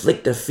will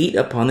inflict defeat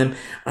upon them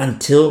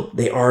until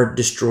they are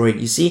destroyed.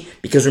 You see?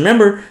 Because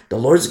remember, the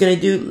Lord's going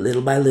to do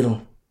little by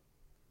little.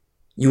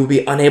 You will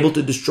be unable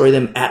to destroy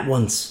them at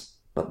once,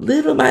 but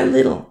little by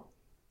little.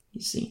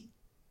 You see?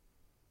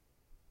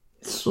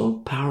 It's so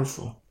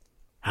powerful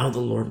how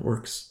the Lord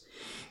works.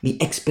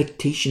 The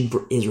expectation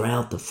for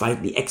Israel to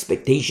fight, the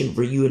expectation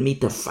for you and me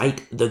to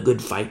fight the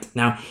good fight.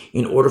 Now,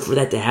 in order for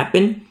that to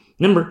happen,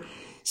 remember,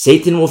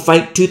 Satan will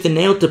fight tooth and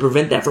nail to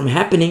prevent that from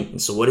happening.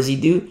 And so what does he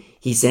do?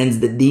 He sends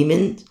the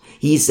demons.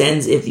 He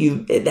sends, if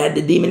you had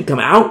the demon come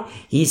out,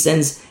 he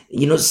sends,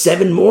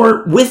 7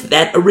 more with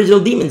that original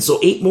demon. So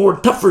 8 more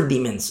tougher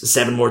demons.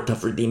 7 more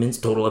tougher demons,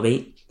 total of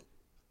 8.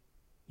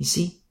 You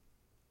see?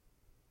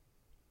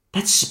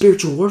 That's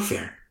spiritual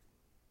warfare.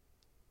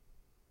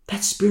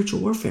 That's spiritual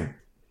warfare.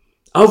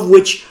 Of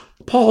which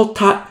Paul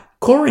taught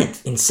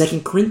Corinth in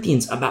 2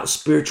 Corinthians about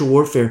spiritual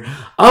warfare,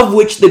 of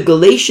which the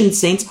Galatian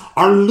saints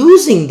are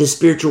losing the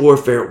spiritual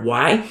warfare.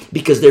 Why?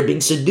 Because they're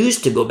being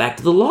seduced to go back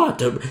to the law,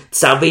 to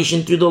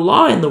salvation through the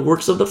law and the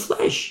works of the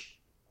flesh.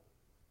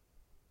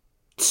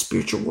 It's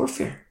spiritual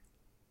warfare.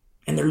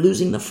 And they're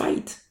losing the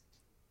fight.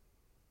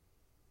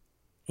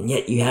 And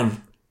yet you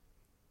have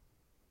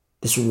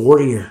this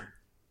warrior,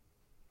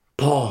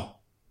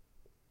 Paul,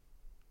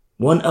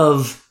 one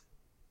of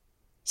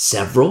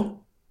several,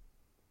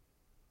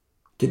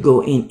 to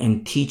go in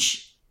and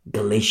teach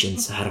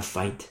Galatians how to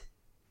fight.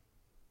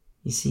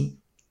 You see?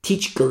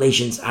 Teach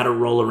Galatians how to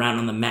roll around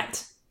on the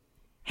mat.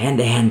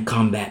 Hand-to-hand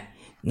combat.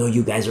 No,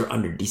 you guys are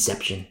under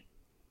deception.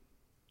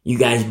 You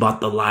guys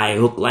bought the lie,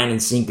 hook, line,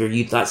 and sinker.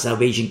 You thought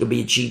salvation could be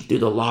achieved through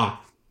the law.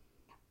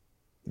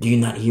 Do you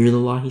not hear the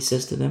law, he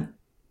says to them?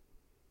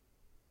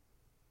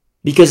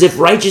 Because if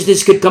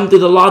righteousness could come through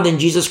the law, then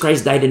Jesus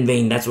Christ died in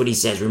vain. That's what he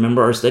says.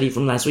 Remember our study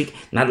from last week?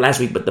 Not last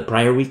week, but the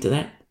prior week to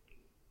that.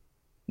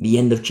 The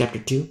end of chapter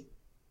 2.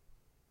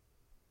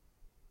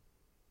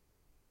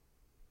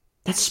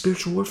 That's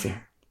spiritual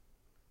warfare.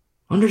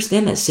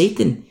 Understand that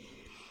Satan,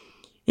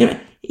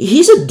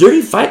 he's a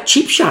dirty fight,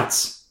 cheap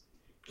shots.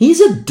 He's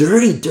a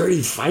dirty,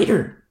 dirty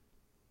fighter.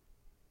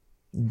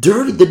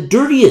 Dirty, the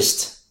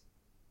dirtiest.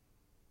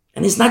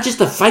 And it's not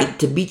just a fight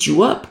to beat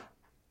you up.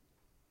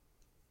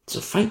 It's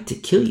a fight to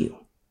kill you.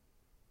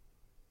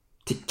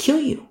 To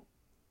kill you.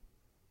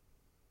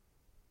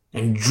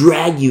 And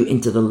drag you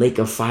into the lake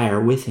of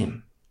fire with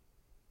him.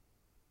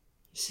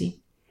 You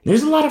see?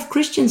 There's a lot of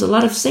Christians, a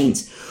lot of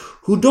saints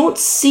who don't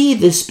see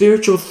the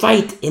spiritual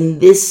fight in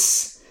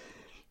this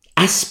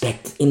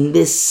aspect, in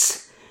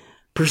this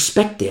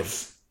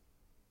perspective.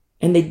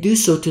 And they do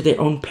so to their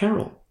own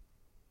peril.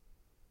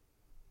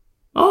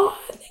 Oh,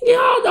 I think,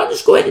 I'll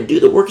just go ahead and do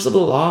the works of the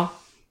law.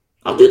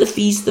 I'll do the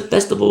feasts, the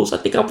festivals. I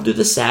think I'll do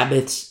the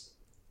Sabbaths.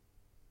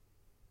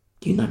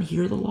 Do you not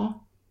hear the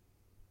law?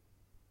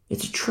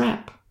 It's a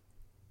trap.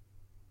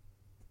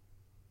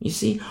 You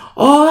see?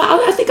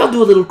 Oh, I think I'll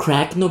do a little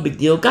crack. No big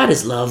deal. God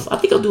is love. I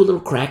think I'll do a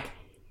little crack.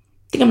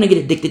 I think I'm going to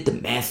get addicted to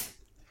meth.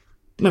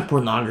 Do my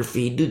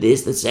pornography. Do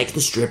this, the sex,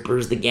 the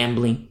strippers, the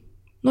gambling.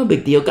 No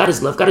big deal. God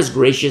is love. God is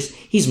gracious.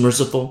 He's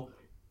merciful.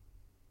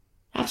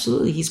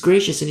 Absolutely. He's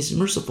gracious and he's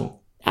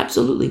merciful.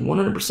 Absolutely.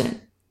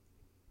 100%.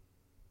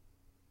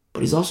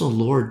 But he's also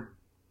Lord.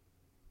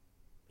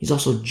 He's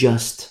also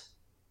just.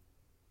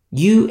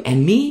 You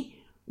and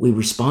me, we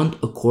respond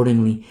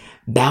accordingly,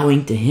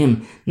 bowing to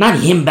him.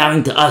 Not him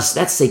bowing to us.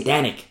 That's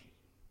satanic.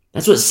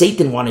 That's what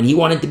Satan wanted. He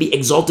wanted to be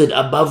exalted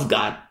above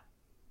God.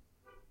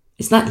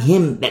 It's not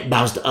him that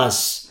bows to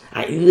us.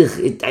 I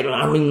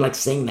don't even like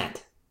saying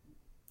that.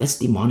 That's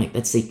demonic.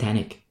 That's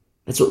satanic.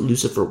 That's what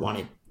Lucifer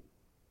wanted.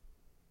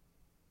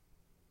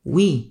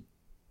 We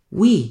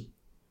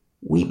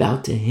bow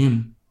to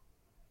him.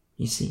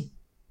 You see?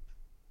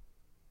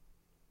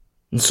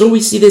 And so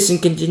we see this in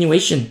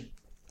continuation.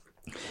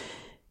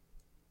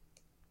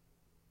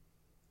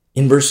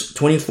 In verse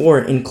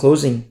 24, in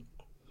closing,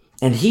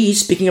 and he,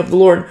 speaking of the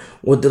Lord,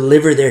 will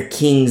deliver their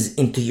kings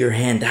into your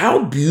hand.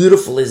 How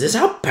beautiful is this?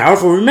 How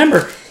powerful.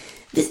 Remember,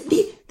 this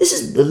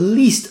is the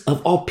least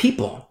of all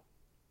people.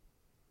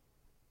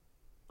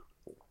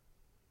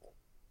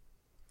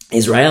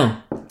 Israel,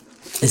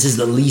 this is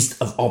the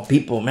least of all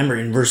people. Remember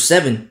in verse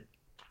 7,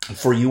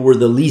 for you were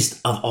the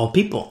least of all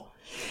people.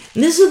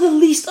 And this is the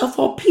least of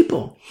all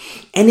people.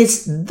 And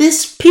it's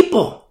this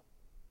people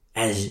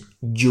as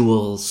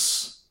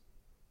jewels,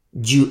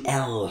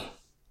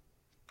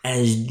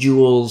 as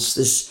jewels,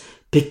 this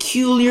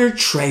peculiar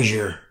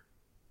treasure.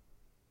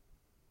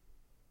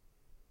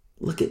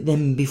 Look at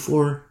them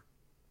before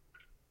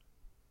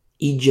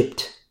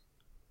Egypt,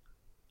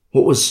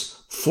 what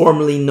was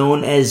formerly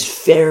known as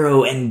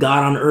Pharaoh and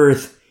God on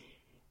earth.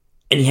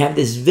 And you have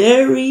this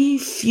very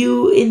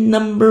few in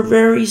number,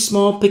 very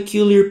small,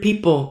 peculiar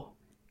people.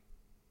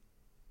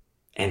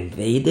 And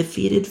they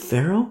defeated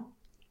Pharaoh?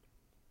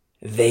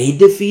 They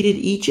defeated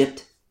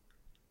Egypt?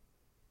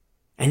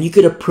 And you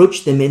could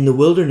approach them in the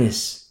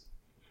wilderness.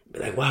 Be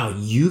like, wow,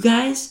 you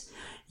guys,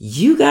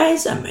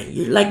 I mean,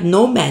 you're like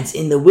nomads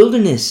in the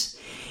wilderness.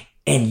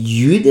 And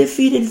you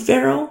defeated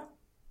Pharaoh?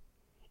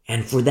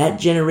 And for that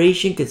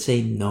generation could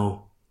say,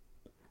 no,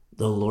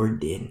 the Lord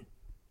did.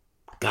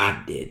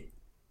 God did.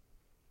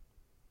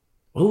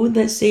 What would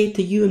that say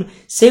to you?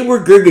 Say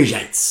we're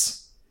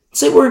Girgashites.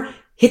 Say we're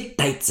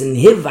Hittites and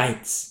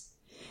Hivites.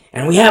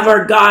 And we have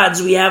our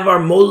gods, we have our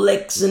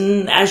Molechs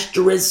and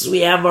Ashtoreths, we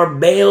have our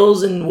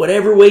Baals in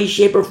whatever way,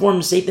 shape, or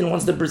form Satan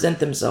wants to present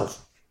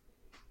himself.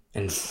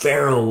 And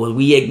Pharaoh, well,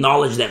 we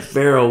acknowledge that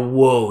Pharaoh,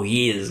 whoa,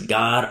 he is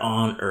God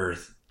on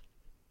earth.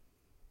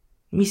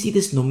 And we see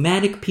this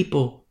nomadic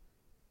people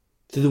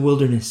through the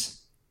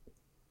wilderness.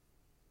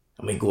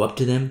 And we go up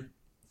to them,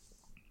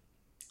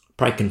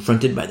 probably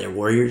confronted by their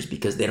warriors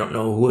because they don't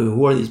know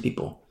who are these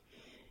people.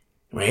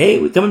 We're, hey,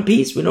 we come in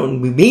peace. We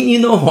mean you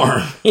no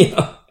harm.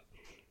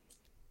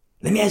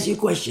 Let me ask you a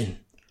question.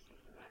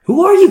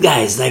 Who are you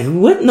guys? Like,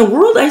 what in the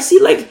world? I see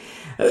like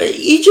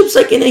Egypt's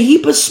like in a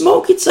heap of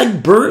smoke. It's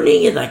like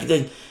burning. And like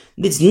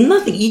it's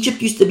nothing.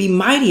 Egypt used to be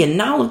mighty, and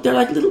now look, they're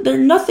like they're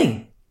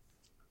nothing.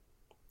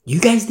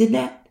 You guys did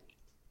that?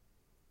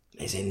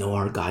 They say, no,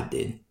 our God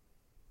did.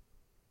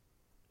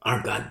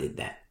 Our God did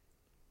that.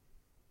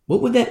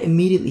 What would that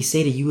immediately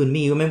say to you and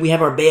me? I mean, we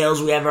have our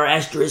Baals, we have our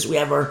Ashtoreths, we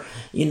have our,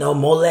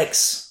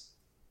 Molechs.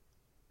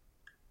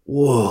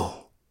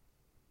 Whoa.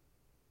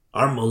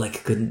 Our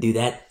Molech couldn't do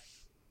that.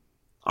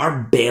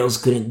 Our Baals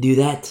couldn't do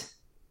that.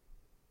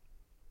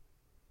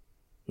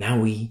 Now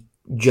we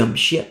jump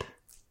ship.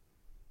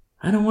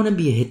 I don't want to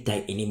be a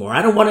Hittite anymore.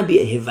 I don't want to be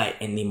a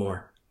Hivite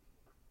anymore.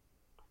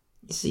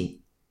 You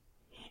see?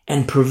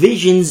 And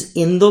provisions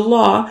in the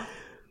law,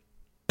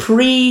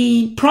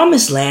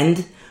 pre-promised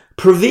land,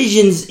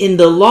 provisions in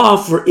the law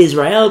for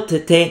Israel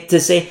to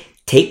say,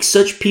 take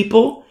such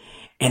people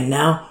and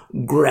now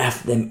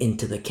graft them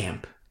into the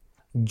camp.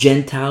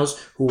 Gentiles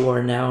who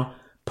are now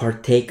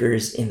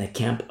partakers in the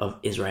camp of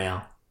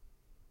Israel.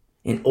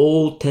 An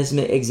Old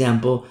Testament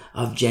example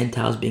of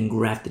Gentiles being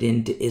grafted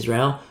into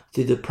Israel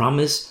through the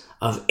promise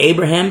of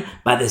Abraham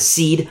by the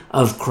seed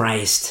of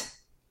Christ.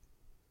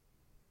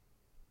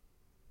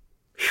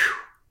 Whew.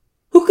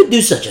 Who could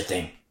do such a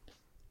thing?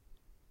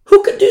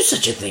 Who could do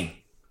such a thing?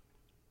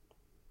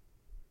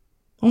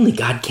 Only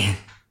God can.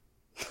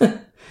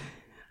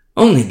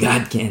 Only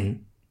God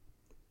can.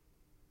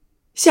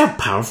 See how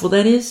powerful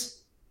that is?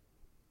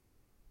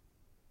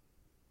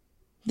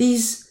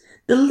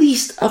 The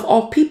least of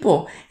all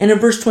people. And in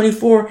verse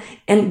 24,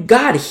 and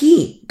God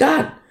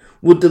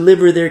will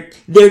deliver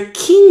their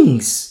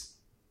kings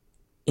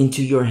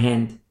into your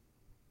hand.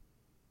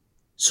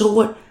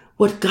 So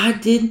what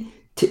God did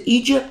to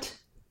Egypt,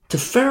 to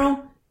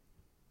Pharaoh,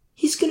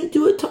 he's going to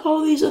do it to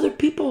all these other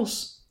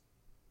peoples.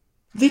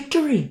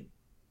 Victory.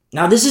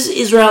 Now this is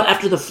Israel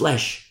after the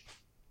flesh.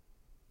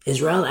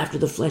 Israel after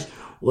the flesh.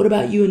 What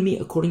about you and me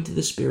according to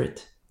the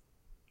Spirit?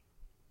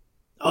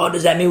 Oh,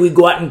 does that mean we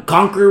go out and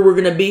conquer? We're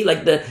going to be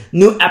like the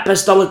new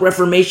apostolic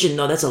reformation?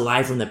 No, that's a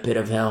lie from the pit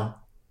of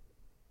hell.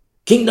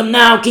 Kingdom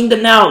now,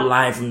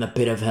 lie from the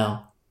pit of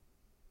hell.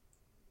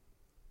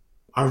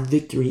 Our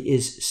victory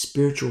is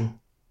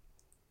spiritual.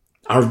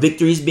 Our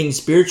victories being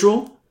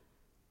spiritual,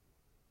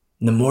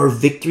 the more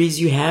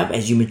victories you have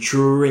as you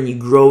mature and you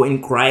grow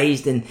in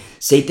Christ, and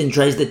Satan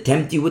tries to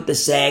tempt you with the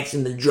sex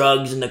and the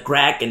drugs and the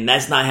crack, and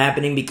that's not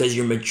happening because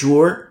you're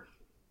mature.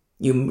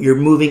 You're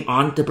moving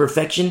on to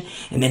perfection,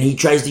 and then he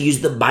tries to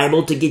use the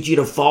Bible to get you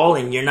to fall,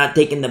 and you're not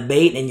taking the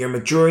bait, and you're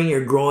maturing,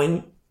 you're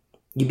growing.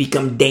 You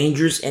become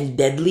dangerous and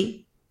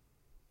deadly.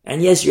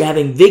 And yes, you're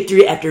having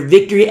victory after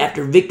victory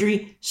after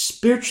victory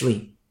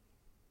spiritually.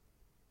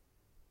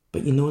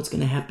 But you know what's going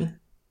to happen?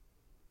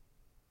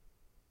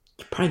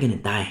 You're probably going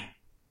to die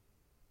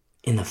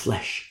in the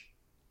flesh.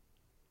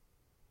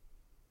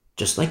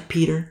 Just like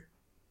Peter,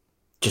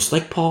 just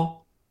like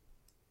Paul,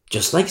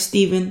 just like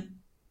Stephen.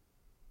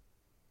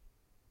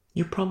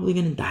 You're probably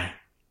going to die.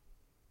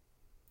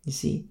 You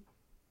see?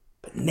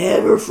 But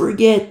never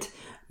forget,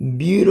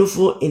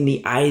 beautiful in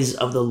the eyes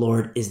of the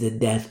Lord is the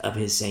death of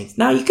his saints.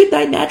 Now, you could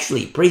die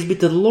naturally. Praise be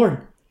to the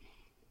Lord.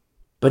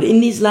 But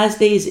in these last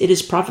days, it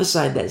is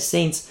prophesied that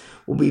saints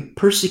will be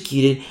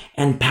persecuted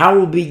and power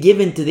will be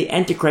given to the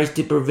Antichrist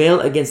to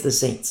prevail against the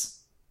saints.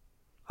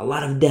 A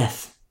lot of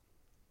death.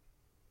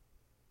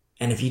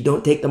 And if you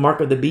don't take the mark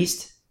of the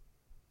beast,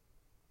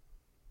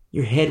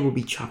 your head will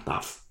be chopped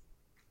off.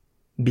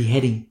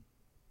 Beheading.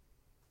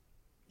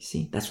 You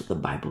see, that's what the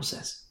Bible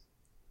says.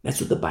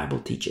 That's what the Bible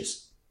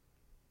teaches.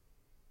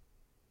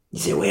 You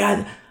say, wait,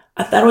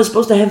 I thought I was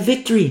supposed to have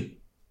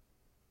victory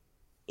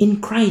in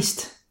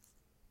Christ.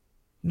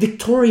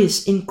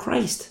 Victorious in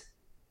Christ.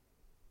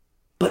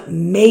 But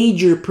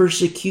major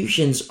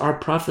persecutions are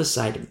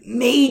prophesied.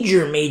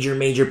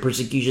 Major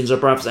persecutions are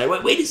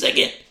prophesied. Wait a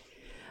second.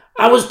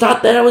 I was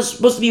taught that I was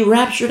supposed to be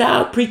raptured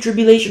out,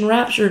 pre-tribulation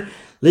rapture.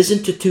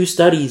 Listen to 2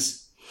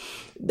 studies.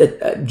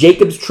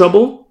 Jacob's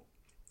trouble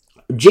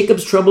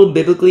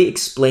biblically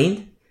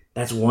explained.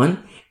 That's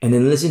one. And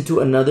then listen to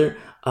another,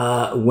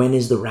 when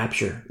is the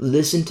rapture?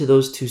 Listen to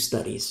those 2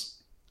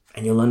 studies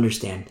and you'll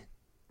understand.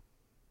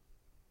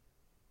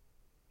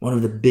 One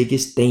of the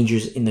biggest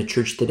dangers in the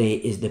church today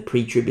is the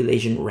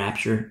pre-tribulation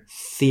rapture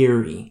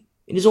theory.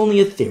 It is only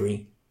a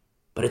theory,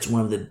 but it's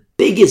one of the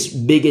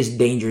biggest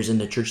dangers in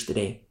the church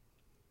today.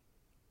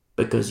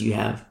 Because you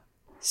have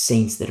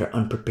saints that are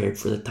unprepared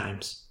for the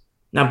times.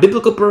 Now,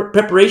 biblical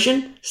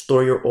preparation,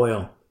 store your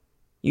oil.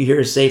 You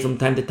hear us say from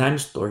time to time,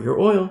 store your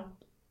oil.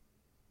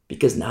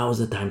 Because now is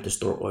the time to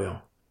store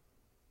oil.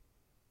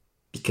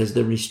 Because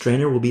the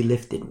restrainer will be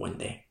lifted one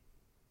day.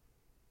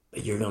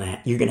 But you're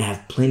gonna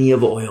have plenty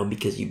of oil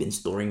because you've been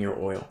storing your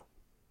oil.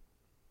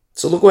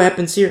 So look what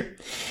happens here.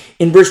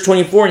 In verse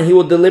 24, and he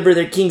will deliver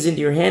their kings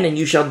into your hand, and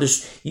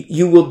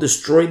you will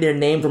destroy their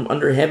name from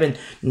under heaven.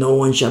 No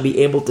one shall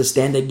be able to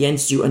stand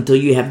against you until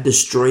you have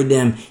destroyed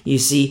them. You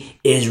see,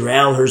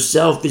 Israel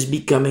herself is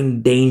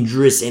becoming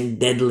dangerous and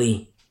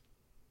deadly.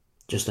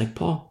 Just like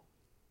Paul.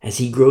 As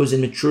he grows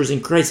and matures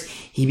in Christ,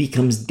 he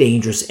becomes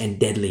dangerous and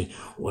deadly.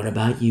 What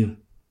about you?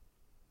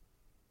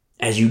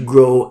 As you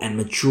grow and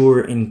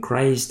mature in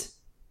Christ,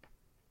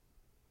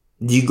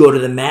 do you go to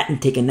the mat and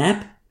take a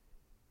nap?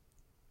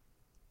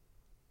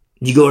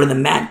 Do you go to the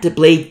mat to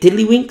play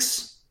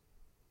tiddlywinks?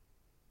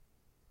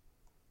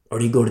 Or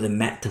do you go to the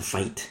mat to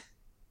fight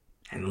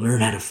and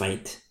learn how to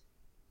fight?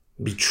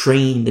 Be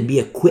trained and be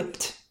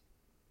equipped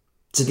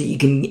so that you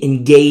can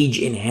engage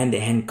in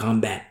hand-to-hand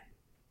combat.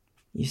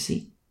 You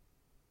see?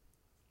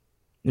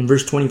 In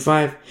verse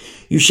 25,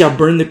 you shall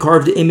burn the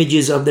carved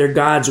images of their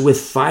gods with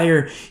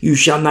fire. You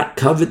shall not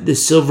covet the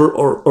silver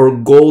or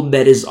gold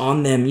that is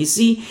on them. You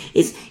see,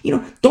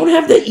 don't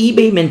have the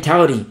eBay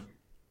mentality.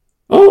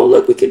 Oh,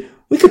 look,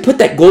 we could put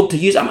that gold to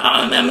use.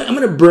 I'm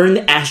going to burn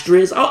the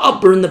Astras.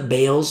 I'll burn the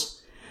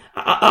Baals.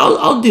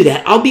 I'll do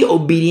that. I'll be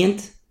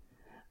obedient,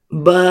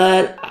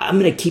 but I'm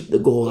going to keep the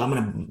gold. I'm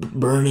going to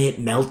burn it,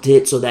 melt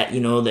it so that,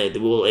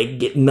 that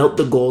we'll melt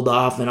the gold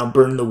off, and I'll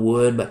burn the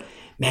wood. But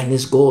man,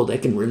 this gold,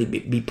 that can really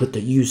be put to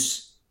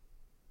use.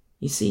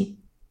 You see?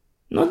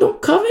 No,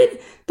 don't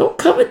covet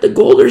the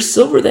gold or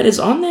silver that is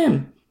on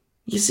them.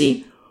 You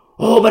see?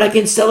 Oh, but I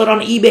can sell it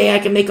on eBay. I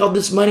can make all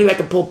this money. I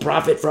can pull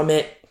profit from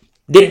it.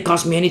 Didn't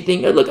cost me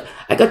anything. Look,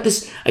 I got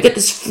this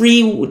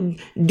free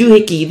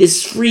doohickey,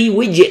 this free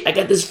widget. I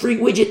got this free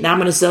widget. Now I'm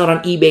going to sell it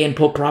on eBay and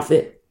pull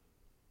profit.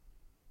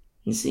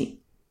 You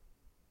see?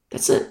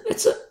 That's a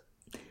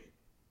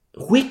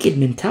wicked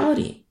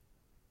mentality.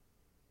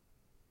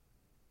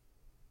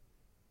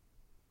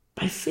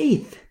 By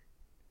faith.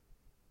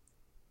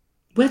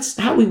 That's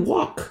how we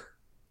walk.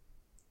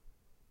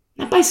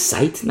 Not by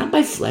sight, not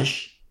by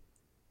flesh.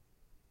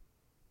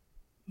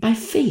 By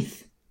faith.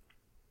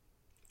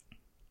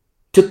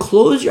 To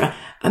close your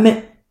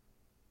eyes.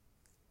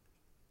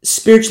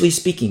 Spiritually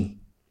speaking,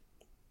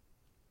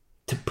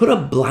 to put a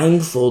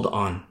blindfold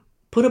on.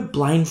 Put a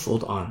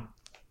blindfold on.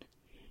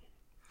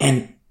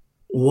 And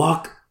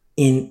walk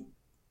in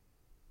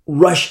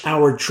rush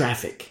hour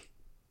traffic.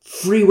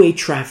 Freeway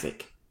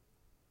traffic.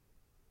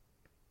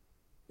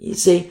 You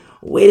say,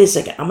 wait a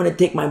second, I'm going to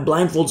take my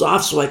blindfolds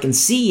off so I can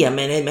see. I'm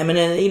in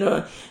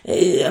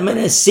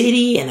a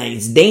city and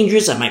it's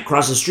dangerous. I might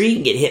cross the street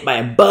and get hit by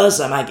a bus.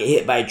 I might get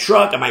hit by a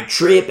truck. I might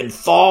trip and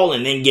fall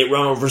and then get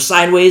run over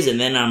sideways. And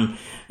then I'm,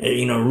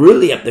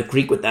 really up the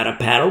creek without a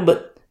paddle.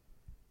 But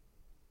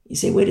you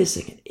say, wait a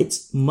second,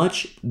 it's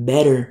much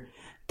better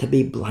to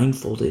be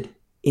blindfolded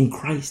in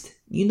Christ.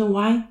 You know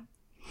why?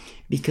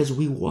 Because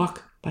we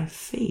walk by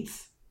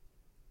faith.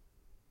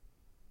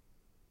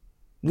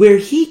 Where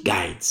he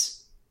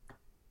guides.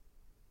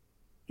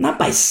 Not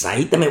by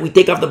sight. We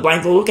take off the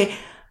blindfold. Okay,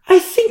 I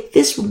think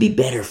this would be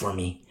better for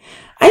me.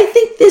 I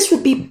think this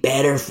would be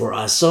better for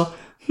us. So,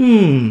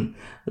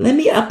 let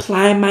me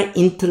apply my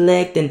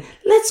intellect and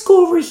let's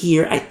go over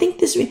here. I think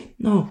this way.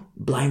 No,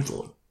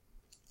 blindfold.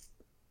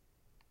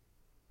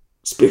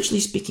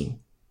 Spiritually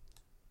speaking.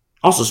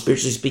 Also,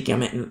 spiritually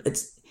speaking,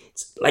 it's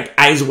like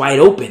eyes wide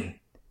open.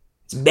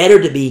 It's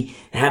better to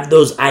have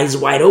those eyes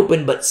wide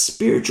open, but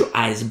spiritual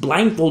eyes,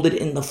 blindfolded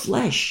in the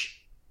flesh.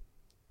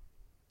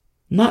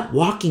 Not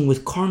walking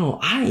with carnal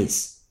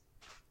eyes.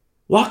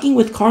 Walking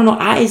with carnal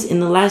eyes in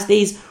the last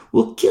days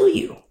will kill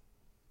you.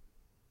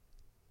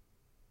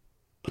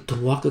 But to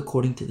walk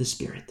according to the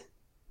Spirit,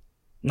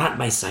 not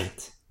by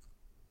sight.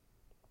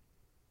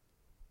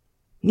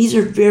 These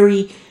are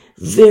very,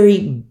 very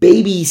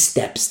baby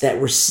steps that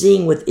we're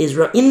seeing with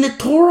Israel in the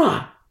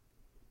Torah.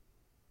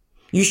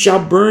 You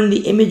shall burn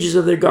the images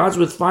of their gods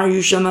with fire.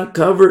 You shall not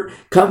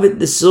covet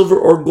the silver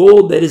or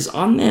gold that is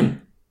on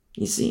them.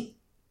 You see?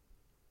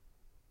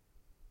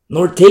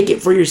 Nor take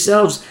it for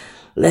yourselves,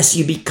 lest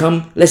you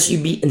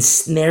be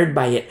ensnared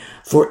by it,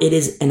 for it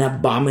is an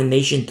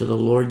abomination to the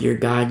Lord your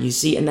God. You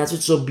see, and that's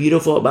what's so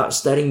beautiful about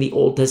studying the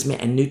Old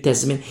Testament and New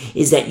Testament,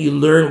 is that you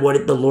learn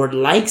what the Lord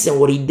likes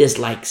and what he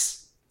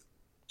dislikes,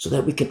 so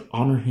that we can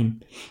honor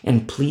him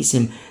and please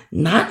him,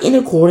 not in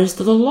accordance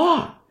to the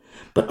law,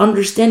 but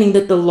understanding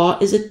that the law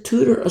is a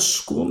tutor, a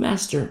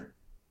schoolmaster,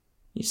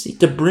 you see,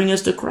 to bring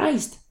us to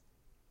Christ.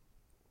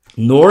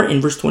 Nor,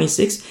 in verse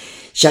 26,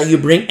 shall you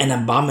bring an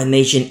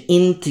abomination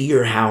into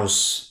your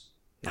house.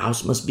 The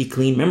house must be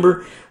clean.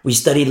 Remember, we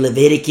studied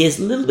Leviticus,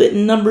 a little bit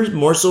in Numbers,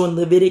 more so in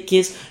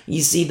Leviticus.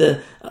 You see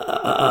the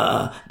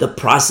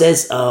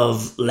process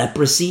of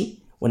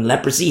leprosy, when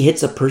leprosy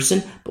hits a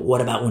person. But what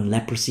about when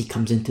leprosy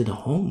comes into the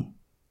home?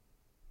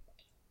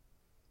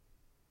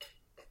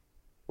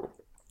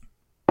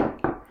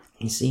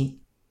 You see,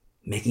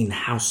 making the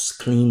house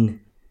clean.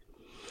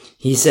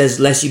 He says,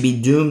 lest you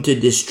be doomed to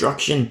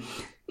destruction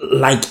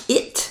like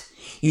it.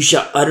 You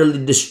shall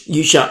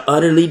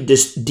utterly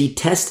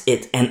detest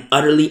it and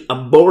utterly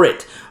abhor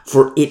it,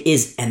 for it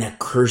is an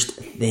accursed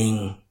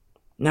thing.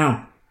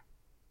 Now,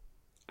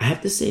 I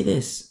have to say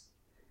this.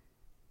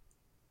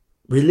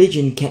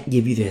 Religion can't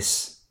give you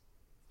this.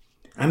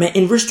 I mean,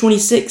 in verse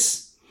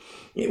 26,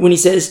 when he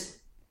says,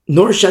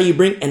 nor shall you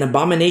bring an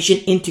abomination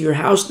into your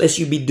house, lest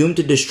you be doomed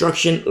to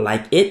destruction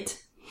like it.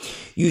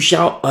 You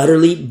shall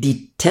utterly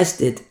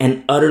detest it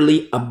and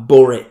utterly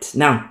abhor it.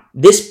 Now,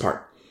 this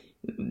part,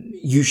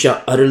 you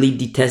shall utterly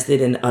detest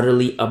it and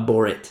utterly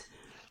abhor it.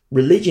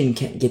 Religion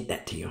can't get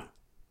that to you.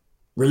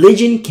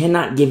 Religion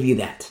cannot give you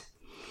that.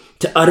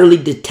 To utterly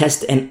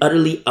detest and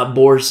utterly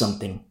abhor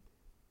something.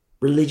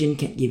 Religion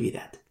can't give you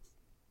that.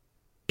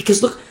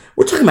 Because look,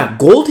 we're talking about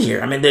gold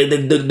here. I mean,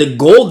 the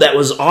gold that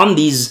was on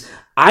these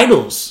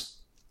idols.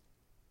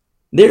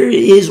 There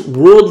is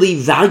worldly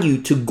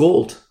value to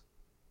gold.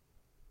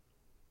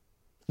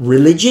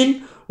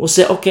 Religion will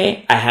say,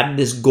 okay, I have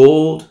this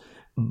gold,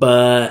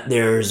 but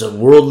there's a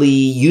worldly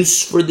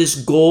use for this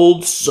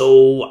gold,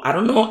 so I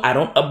don't know, I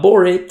don't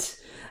abhor it.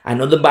 I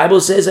know the Bible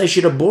says I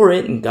should abhor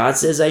it, and God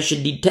says I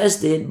should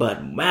detest it,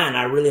 but man,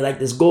 I really like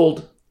this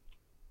gold.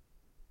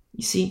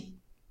 You see?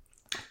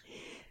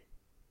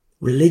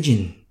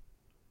 Religion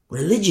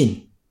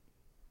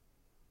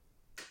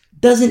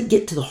doesn't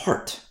get to the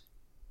heart.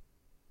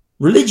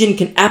 Religion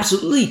can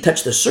absolutely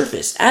touch the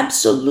surface,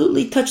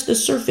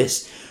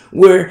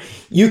 where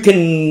you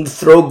can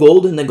throw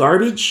gold in the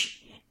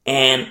garbage,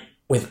 and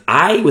with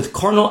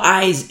carnal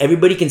eyes,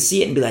 everybody can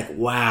see it and be like,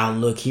 wow,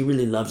 look, he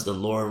really loves the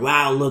Lord.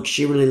 Wow, look,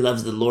 she really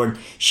loves the Lord.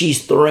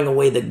 She's throwing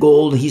away the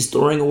gold. He's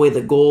throwing away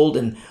the gold.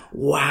 And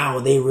wow,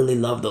 they really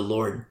love the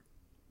Lord.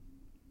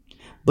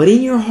 But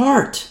in your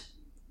heart,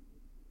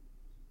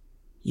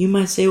 you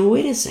might say, well,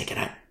 wait a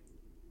second.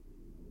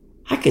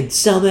 I could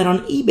sell that on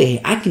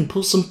eBay. I can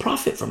pull some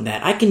profit from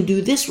that. I can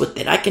do this with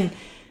it. I can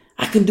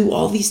do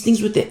all these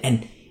things with it.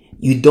 And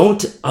you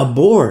don't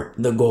abhor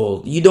the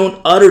gold. You don't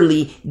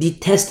utterly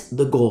detest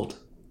the gold.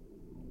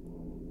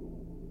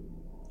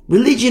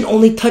 Religion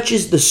only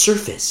touches the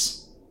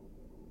surface.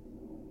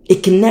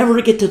 It can never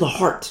get to the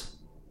heart.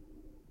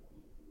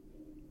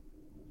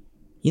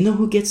 You know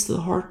who gets to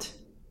the heart?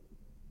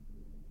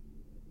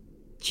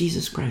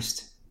 Jesus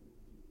Christ.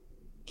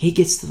 He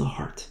gets to the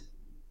heart.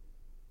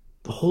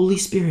 The Holy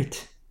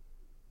Spirit.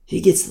 He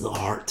gets to the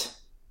heart.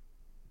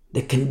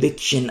 The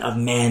conviction of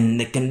man,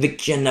 the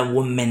conviction of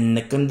woman,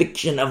 the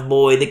conviction of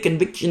boy, the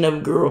conviction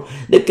of girl,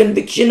 the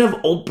conviction of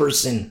old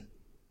person.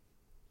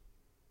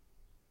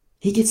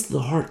 He gets to the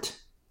heart.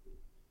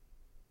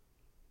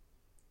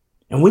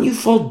 And when you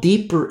fall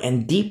deeper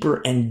and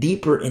deeper and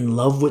deeper in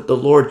love with the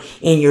Lord,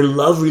 in your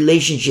love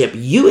relationship,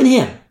 you and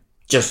him,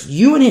 just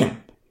you and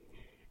him,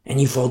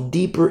 and you fall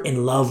deeper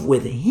in love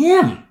with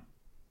him,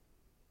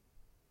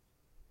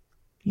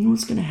 you know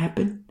what's going to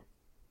happen?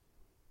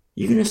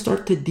 You're going to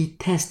start to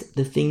detest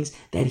the things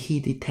that he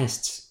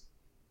detests.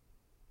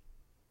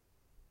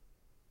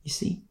 You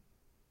see?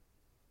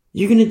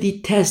 You're going to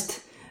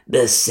detest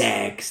the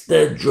sex,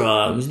 the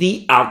drugs,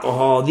 the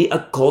alcohol, the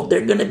occult.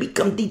 They're going to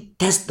become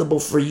detestable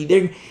for you.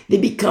 They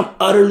become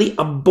utterly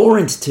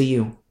abhorrent to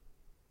you.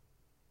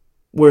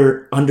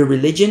 Where under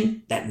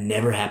religion, that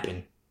never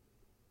happened.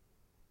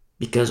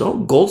 Because,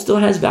 gold still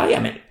has value. I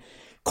mean,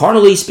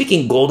 carnally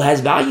speaking, gold has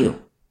value.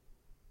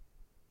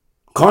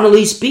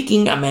 Carnally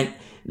speaking,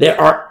 there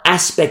are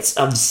aspects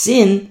of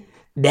sin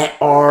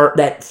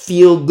that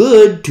feel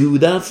good to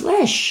the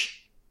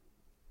flesh.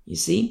 You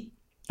see?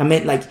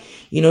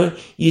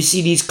 You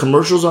see these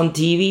commercials on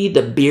TV,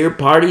 the beer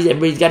parties,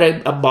 everybody's got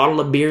a bottle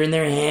of beer in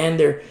their hand.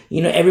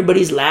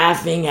 Everybody's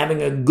laughing,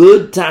 having a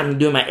good time. I'm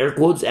doing my air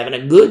quotes, having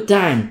a good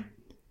time.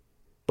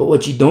 But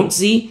what you don't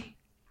see,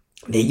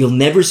 that you'll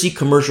never see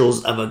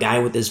commercials of a guy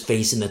with his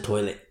face in the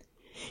toilet.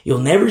 You'll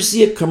never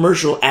see a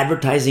commercial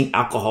advertising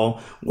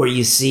alcohol where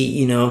you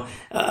see, a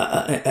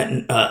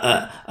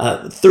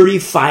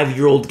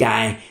 35-year-old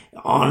guy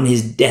on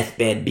his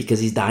deathbed because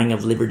he's dying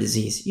of liver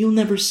disease. You'll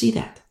never see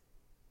that.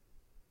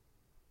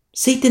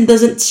 Satan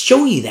doesn't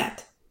show you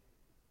that.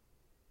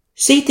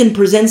 Satan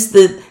presents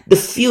the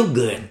feel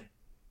good.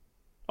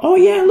 Oh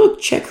yeah,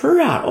 look, check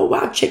her out. Oh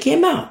wow, check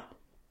him out.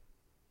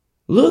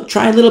 Look,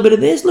 try a little bit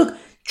of this. Look,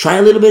 try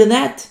a little bit of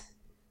that.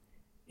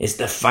 It's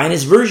the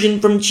finest version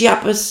from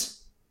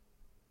Chiapas.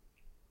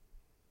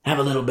 Have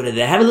a little bit of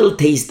that. Have a little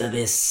taste of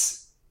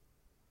this.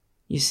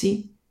 You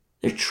see,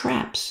 they're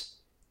traps.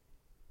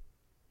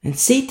 And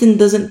Satan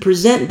doesn't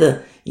present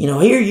here,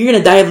 you're going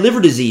to die of liver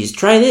disease.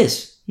 Try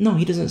this. No,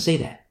 he doesn't say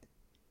that.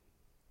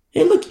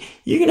 Hey, look,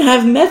 you're going to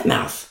have meth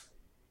mouth.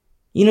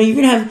 You're going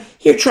to have,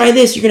 here, try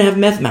this. You're going to have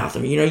meth mouth.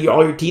 All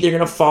your teeth are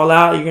going to fall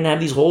out. You're going to have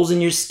these holes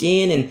in your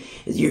skin and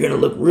you're going to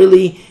look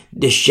really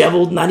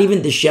disheveled. Not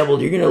even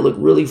disheveled. You're going to look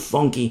really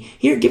funky.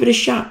 Here, give it a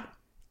shot.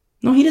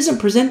 No, he doesn't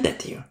present that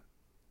to you.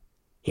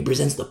 He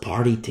presents the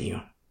party to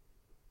you.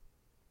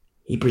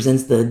 He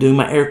presents doing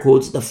my air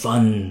quotes, the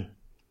fun.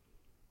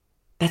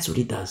 That's what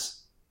he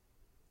does.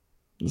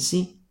 You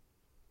see?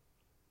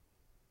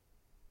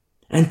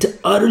 And to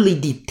utterly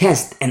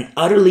detest and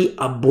utterly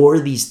abhor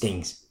these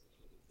things.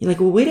 You're like,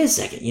 well, wait a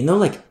second.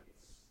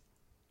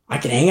 I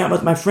can hang out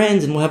with my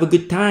friends and we'll have a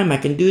good time. I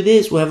can do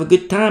this. We'll have a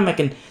good time. I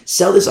can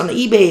sell this on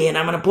eBay and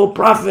I'm going to pull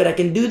profit. I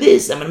can do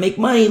this. I'm going to make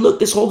money. Look,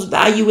 this holds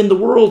value in the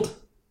world.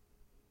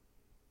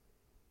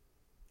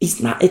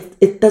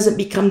 It doesn't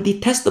become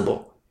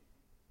detestable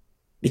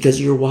because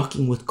you're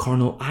walking with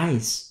carnal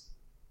eyes.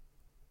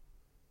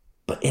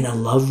 But in a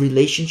love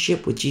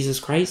relationship with Jesus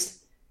Christ,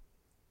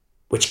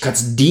 which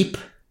cuts deep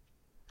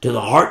to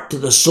the heart, to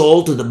the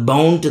soul, to the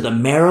bone, to the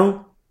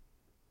marrow,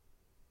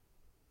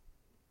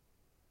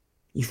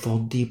 you fall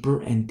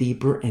deeper and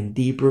deeper and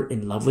deeper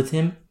in love with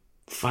him.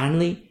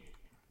 Finally,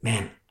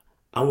 man,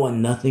 I want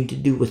nothing to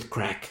do with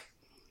crack.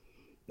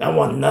 I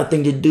want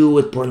nothing to do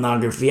with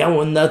pornography. I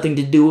want nothing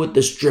to do with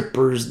the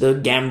strippers, the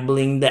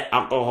gambling, the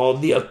alcohol,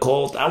 the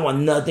occult. I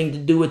want nothing to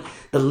do with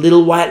the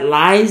little white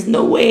lies.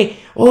 No way.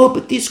 Oh,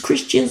 but these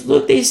Christians,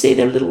 look, they say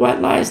they're little white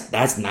lies.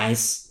 That's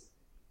nice.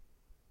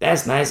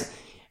 That's nice.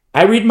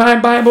 I read my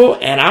Bible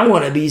and I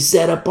want to be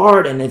set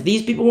apart. And if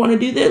these people want to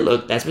do that,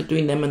 look, that's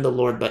between them and the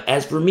Lord. But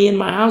as for me and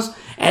my house,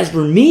 as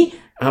for me,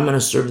 I'm going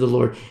to serve the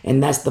Lord.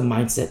 And that's the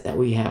mindset that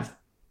we have.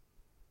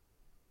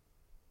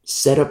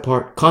 Set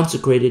apart,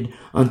 consecrated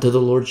unto the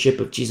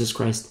Lordship of Jesus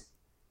Christ,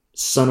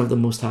 Son of the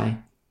Most High.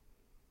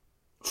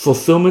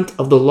 Fulfillment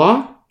of the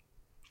law,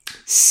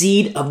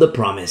 seed of the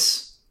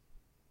promise.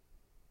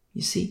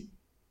 You see?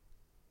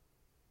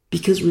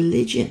 Because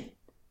religion.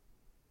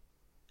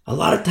 A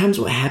lot of times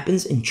what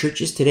happens in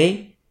churches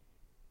today,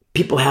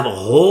 people have a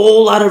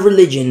whole lot of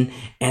religion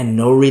and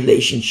no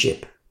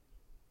relationship.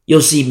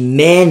 You'll see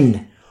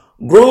men,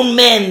 grown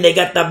men, they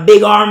got the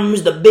big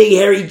arms, the big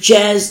hairy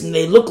chest, and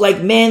they look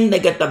like men. They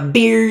got the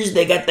beards,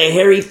 they got the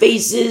hairy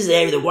faces.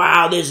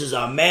 Wow, this is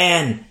a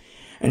man.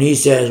 And he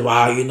says,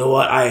 wow, you know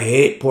what? I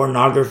hate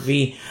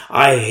pornography.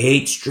 I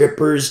hate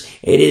strippers.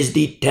 It is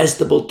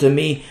detestable to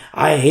me.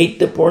 I hate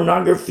the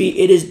pornography.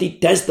 It is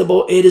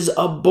detestable. It is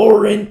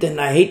abhorrent.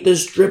 And I hate the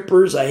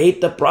strippers. I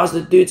hate the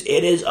prostitutes.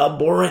 It is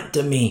abhorrent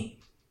to me.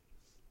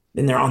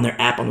 Then they're on their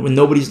app when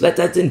nobody's,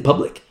 that's in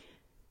public.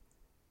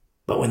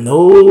 But when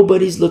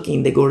nobody's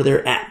looking, they go to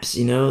their apps,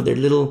 their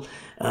little,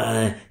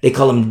 they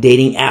call them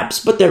dating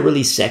apps, but they're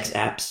really sex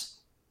apps.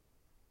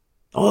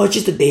 Oh, it's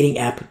just a dating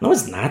app. No,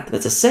 it's not.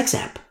 That's a sex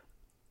app.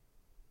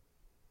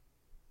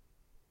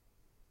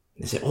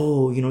 They say,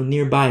 oh,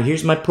 nearby,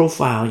 here's my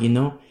profile,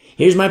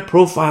 Here's my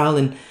profile,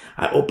 and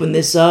I open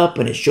this up,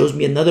 and it shows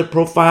me another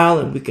profile,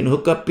 and we can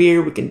hook up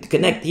here, we can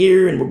connect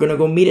here, and we're going to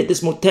go meet at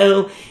this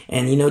motel,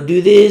 and,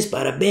 do this,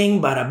 bada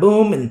bing, bada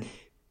boom, and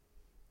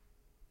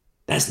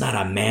that's not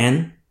a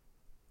man.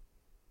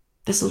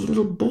 That's a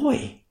little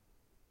boy.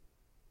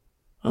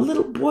 A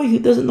little boy who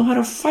doesn't know how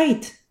to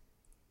fight.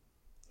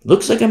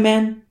 Looks like a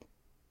man,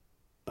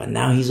 but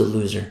now he's a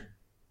loser.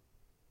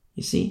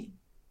 You see?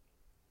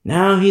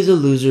 Now he's a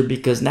loser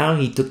because now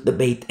he took the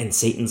bait and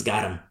Satan's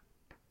got him.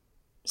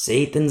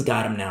 Satan's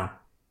got him now.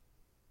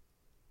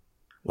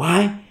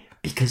 Why?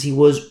 Because he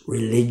was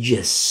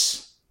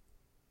religious.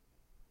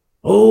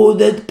 Oh,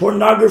 the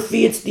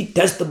pornography, it's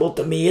detestable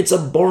to me. It's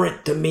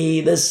abhorrent to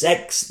me. The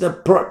sex, the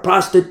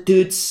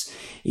prostitutes,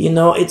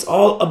 it's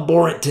all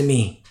abhorrent to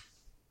me.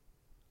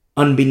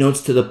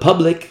 Unbeknownst to the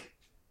public,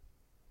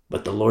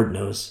 but the Lord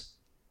knows.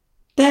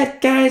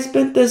 That guy's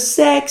been the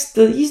sex,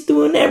 he's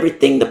doing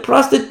everything, the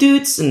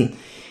prostitutes, and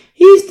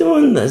he's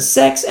doing the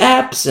sex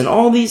apps and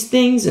all these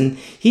things, and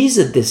he's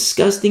a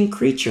disgusting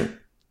creature.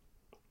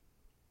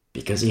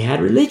 Because he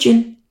had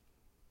religion,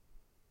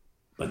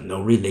 but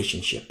no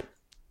relationship.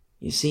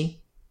 You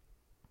see?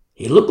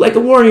 He looked like a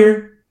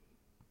warrior,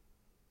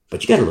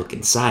 but you gotta look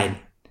inside.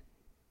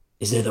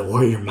 Is there the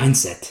warrior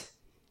mindset?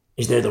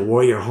 Is there the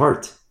warrior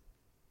heart?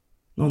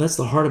 No, that's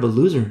the heart of a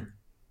loser.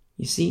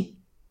 You see?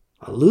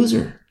 A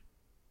loser.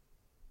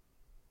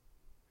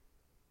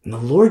 And the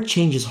Lord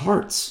changes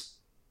hearts.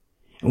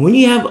 And when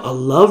you have a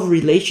love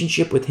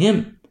relationship with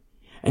Him,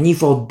 and you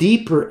fall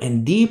deeper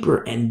and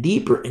deeper and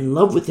deeper in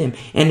love with Him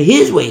and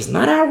His ways,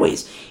 not our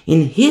ways,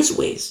 in His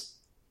ways,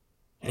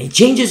 and He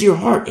changes your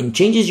heart and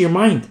changes your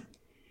mind.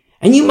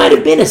 And you might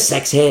have been a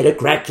sex head, a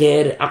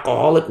crackhead,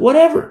 alcoholic,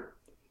 whatever.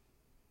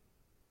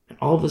 And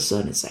all of a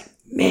sudden it's like,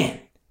 man,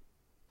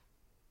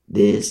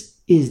 this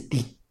is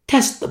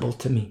detestable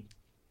to me.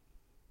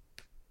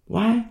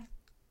 Why?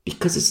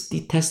 Because it's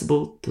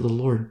detestable to the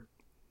Lord.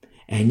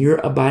 And you're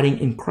abiding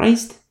in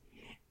Christ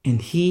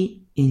and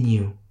He in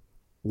you.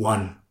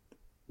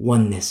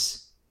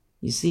 Oneness.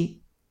 You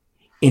see?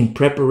 In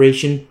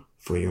preparation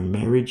for your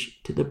marriage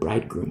to the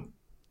bridegroom.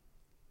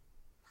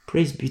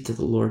 Praise be to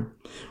the Lord.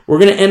 We're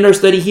going to end our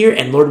study here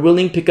and Lord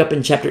willing, pick up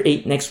in chapter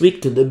 8 next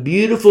week. To the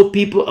beautiful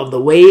people of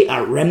the way,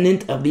 our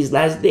remnant of these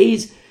last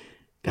days.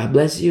 God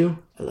bless you.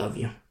 I love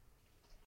you.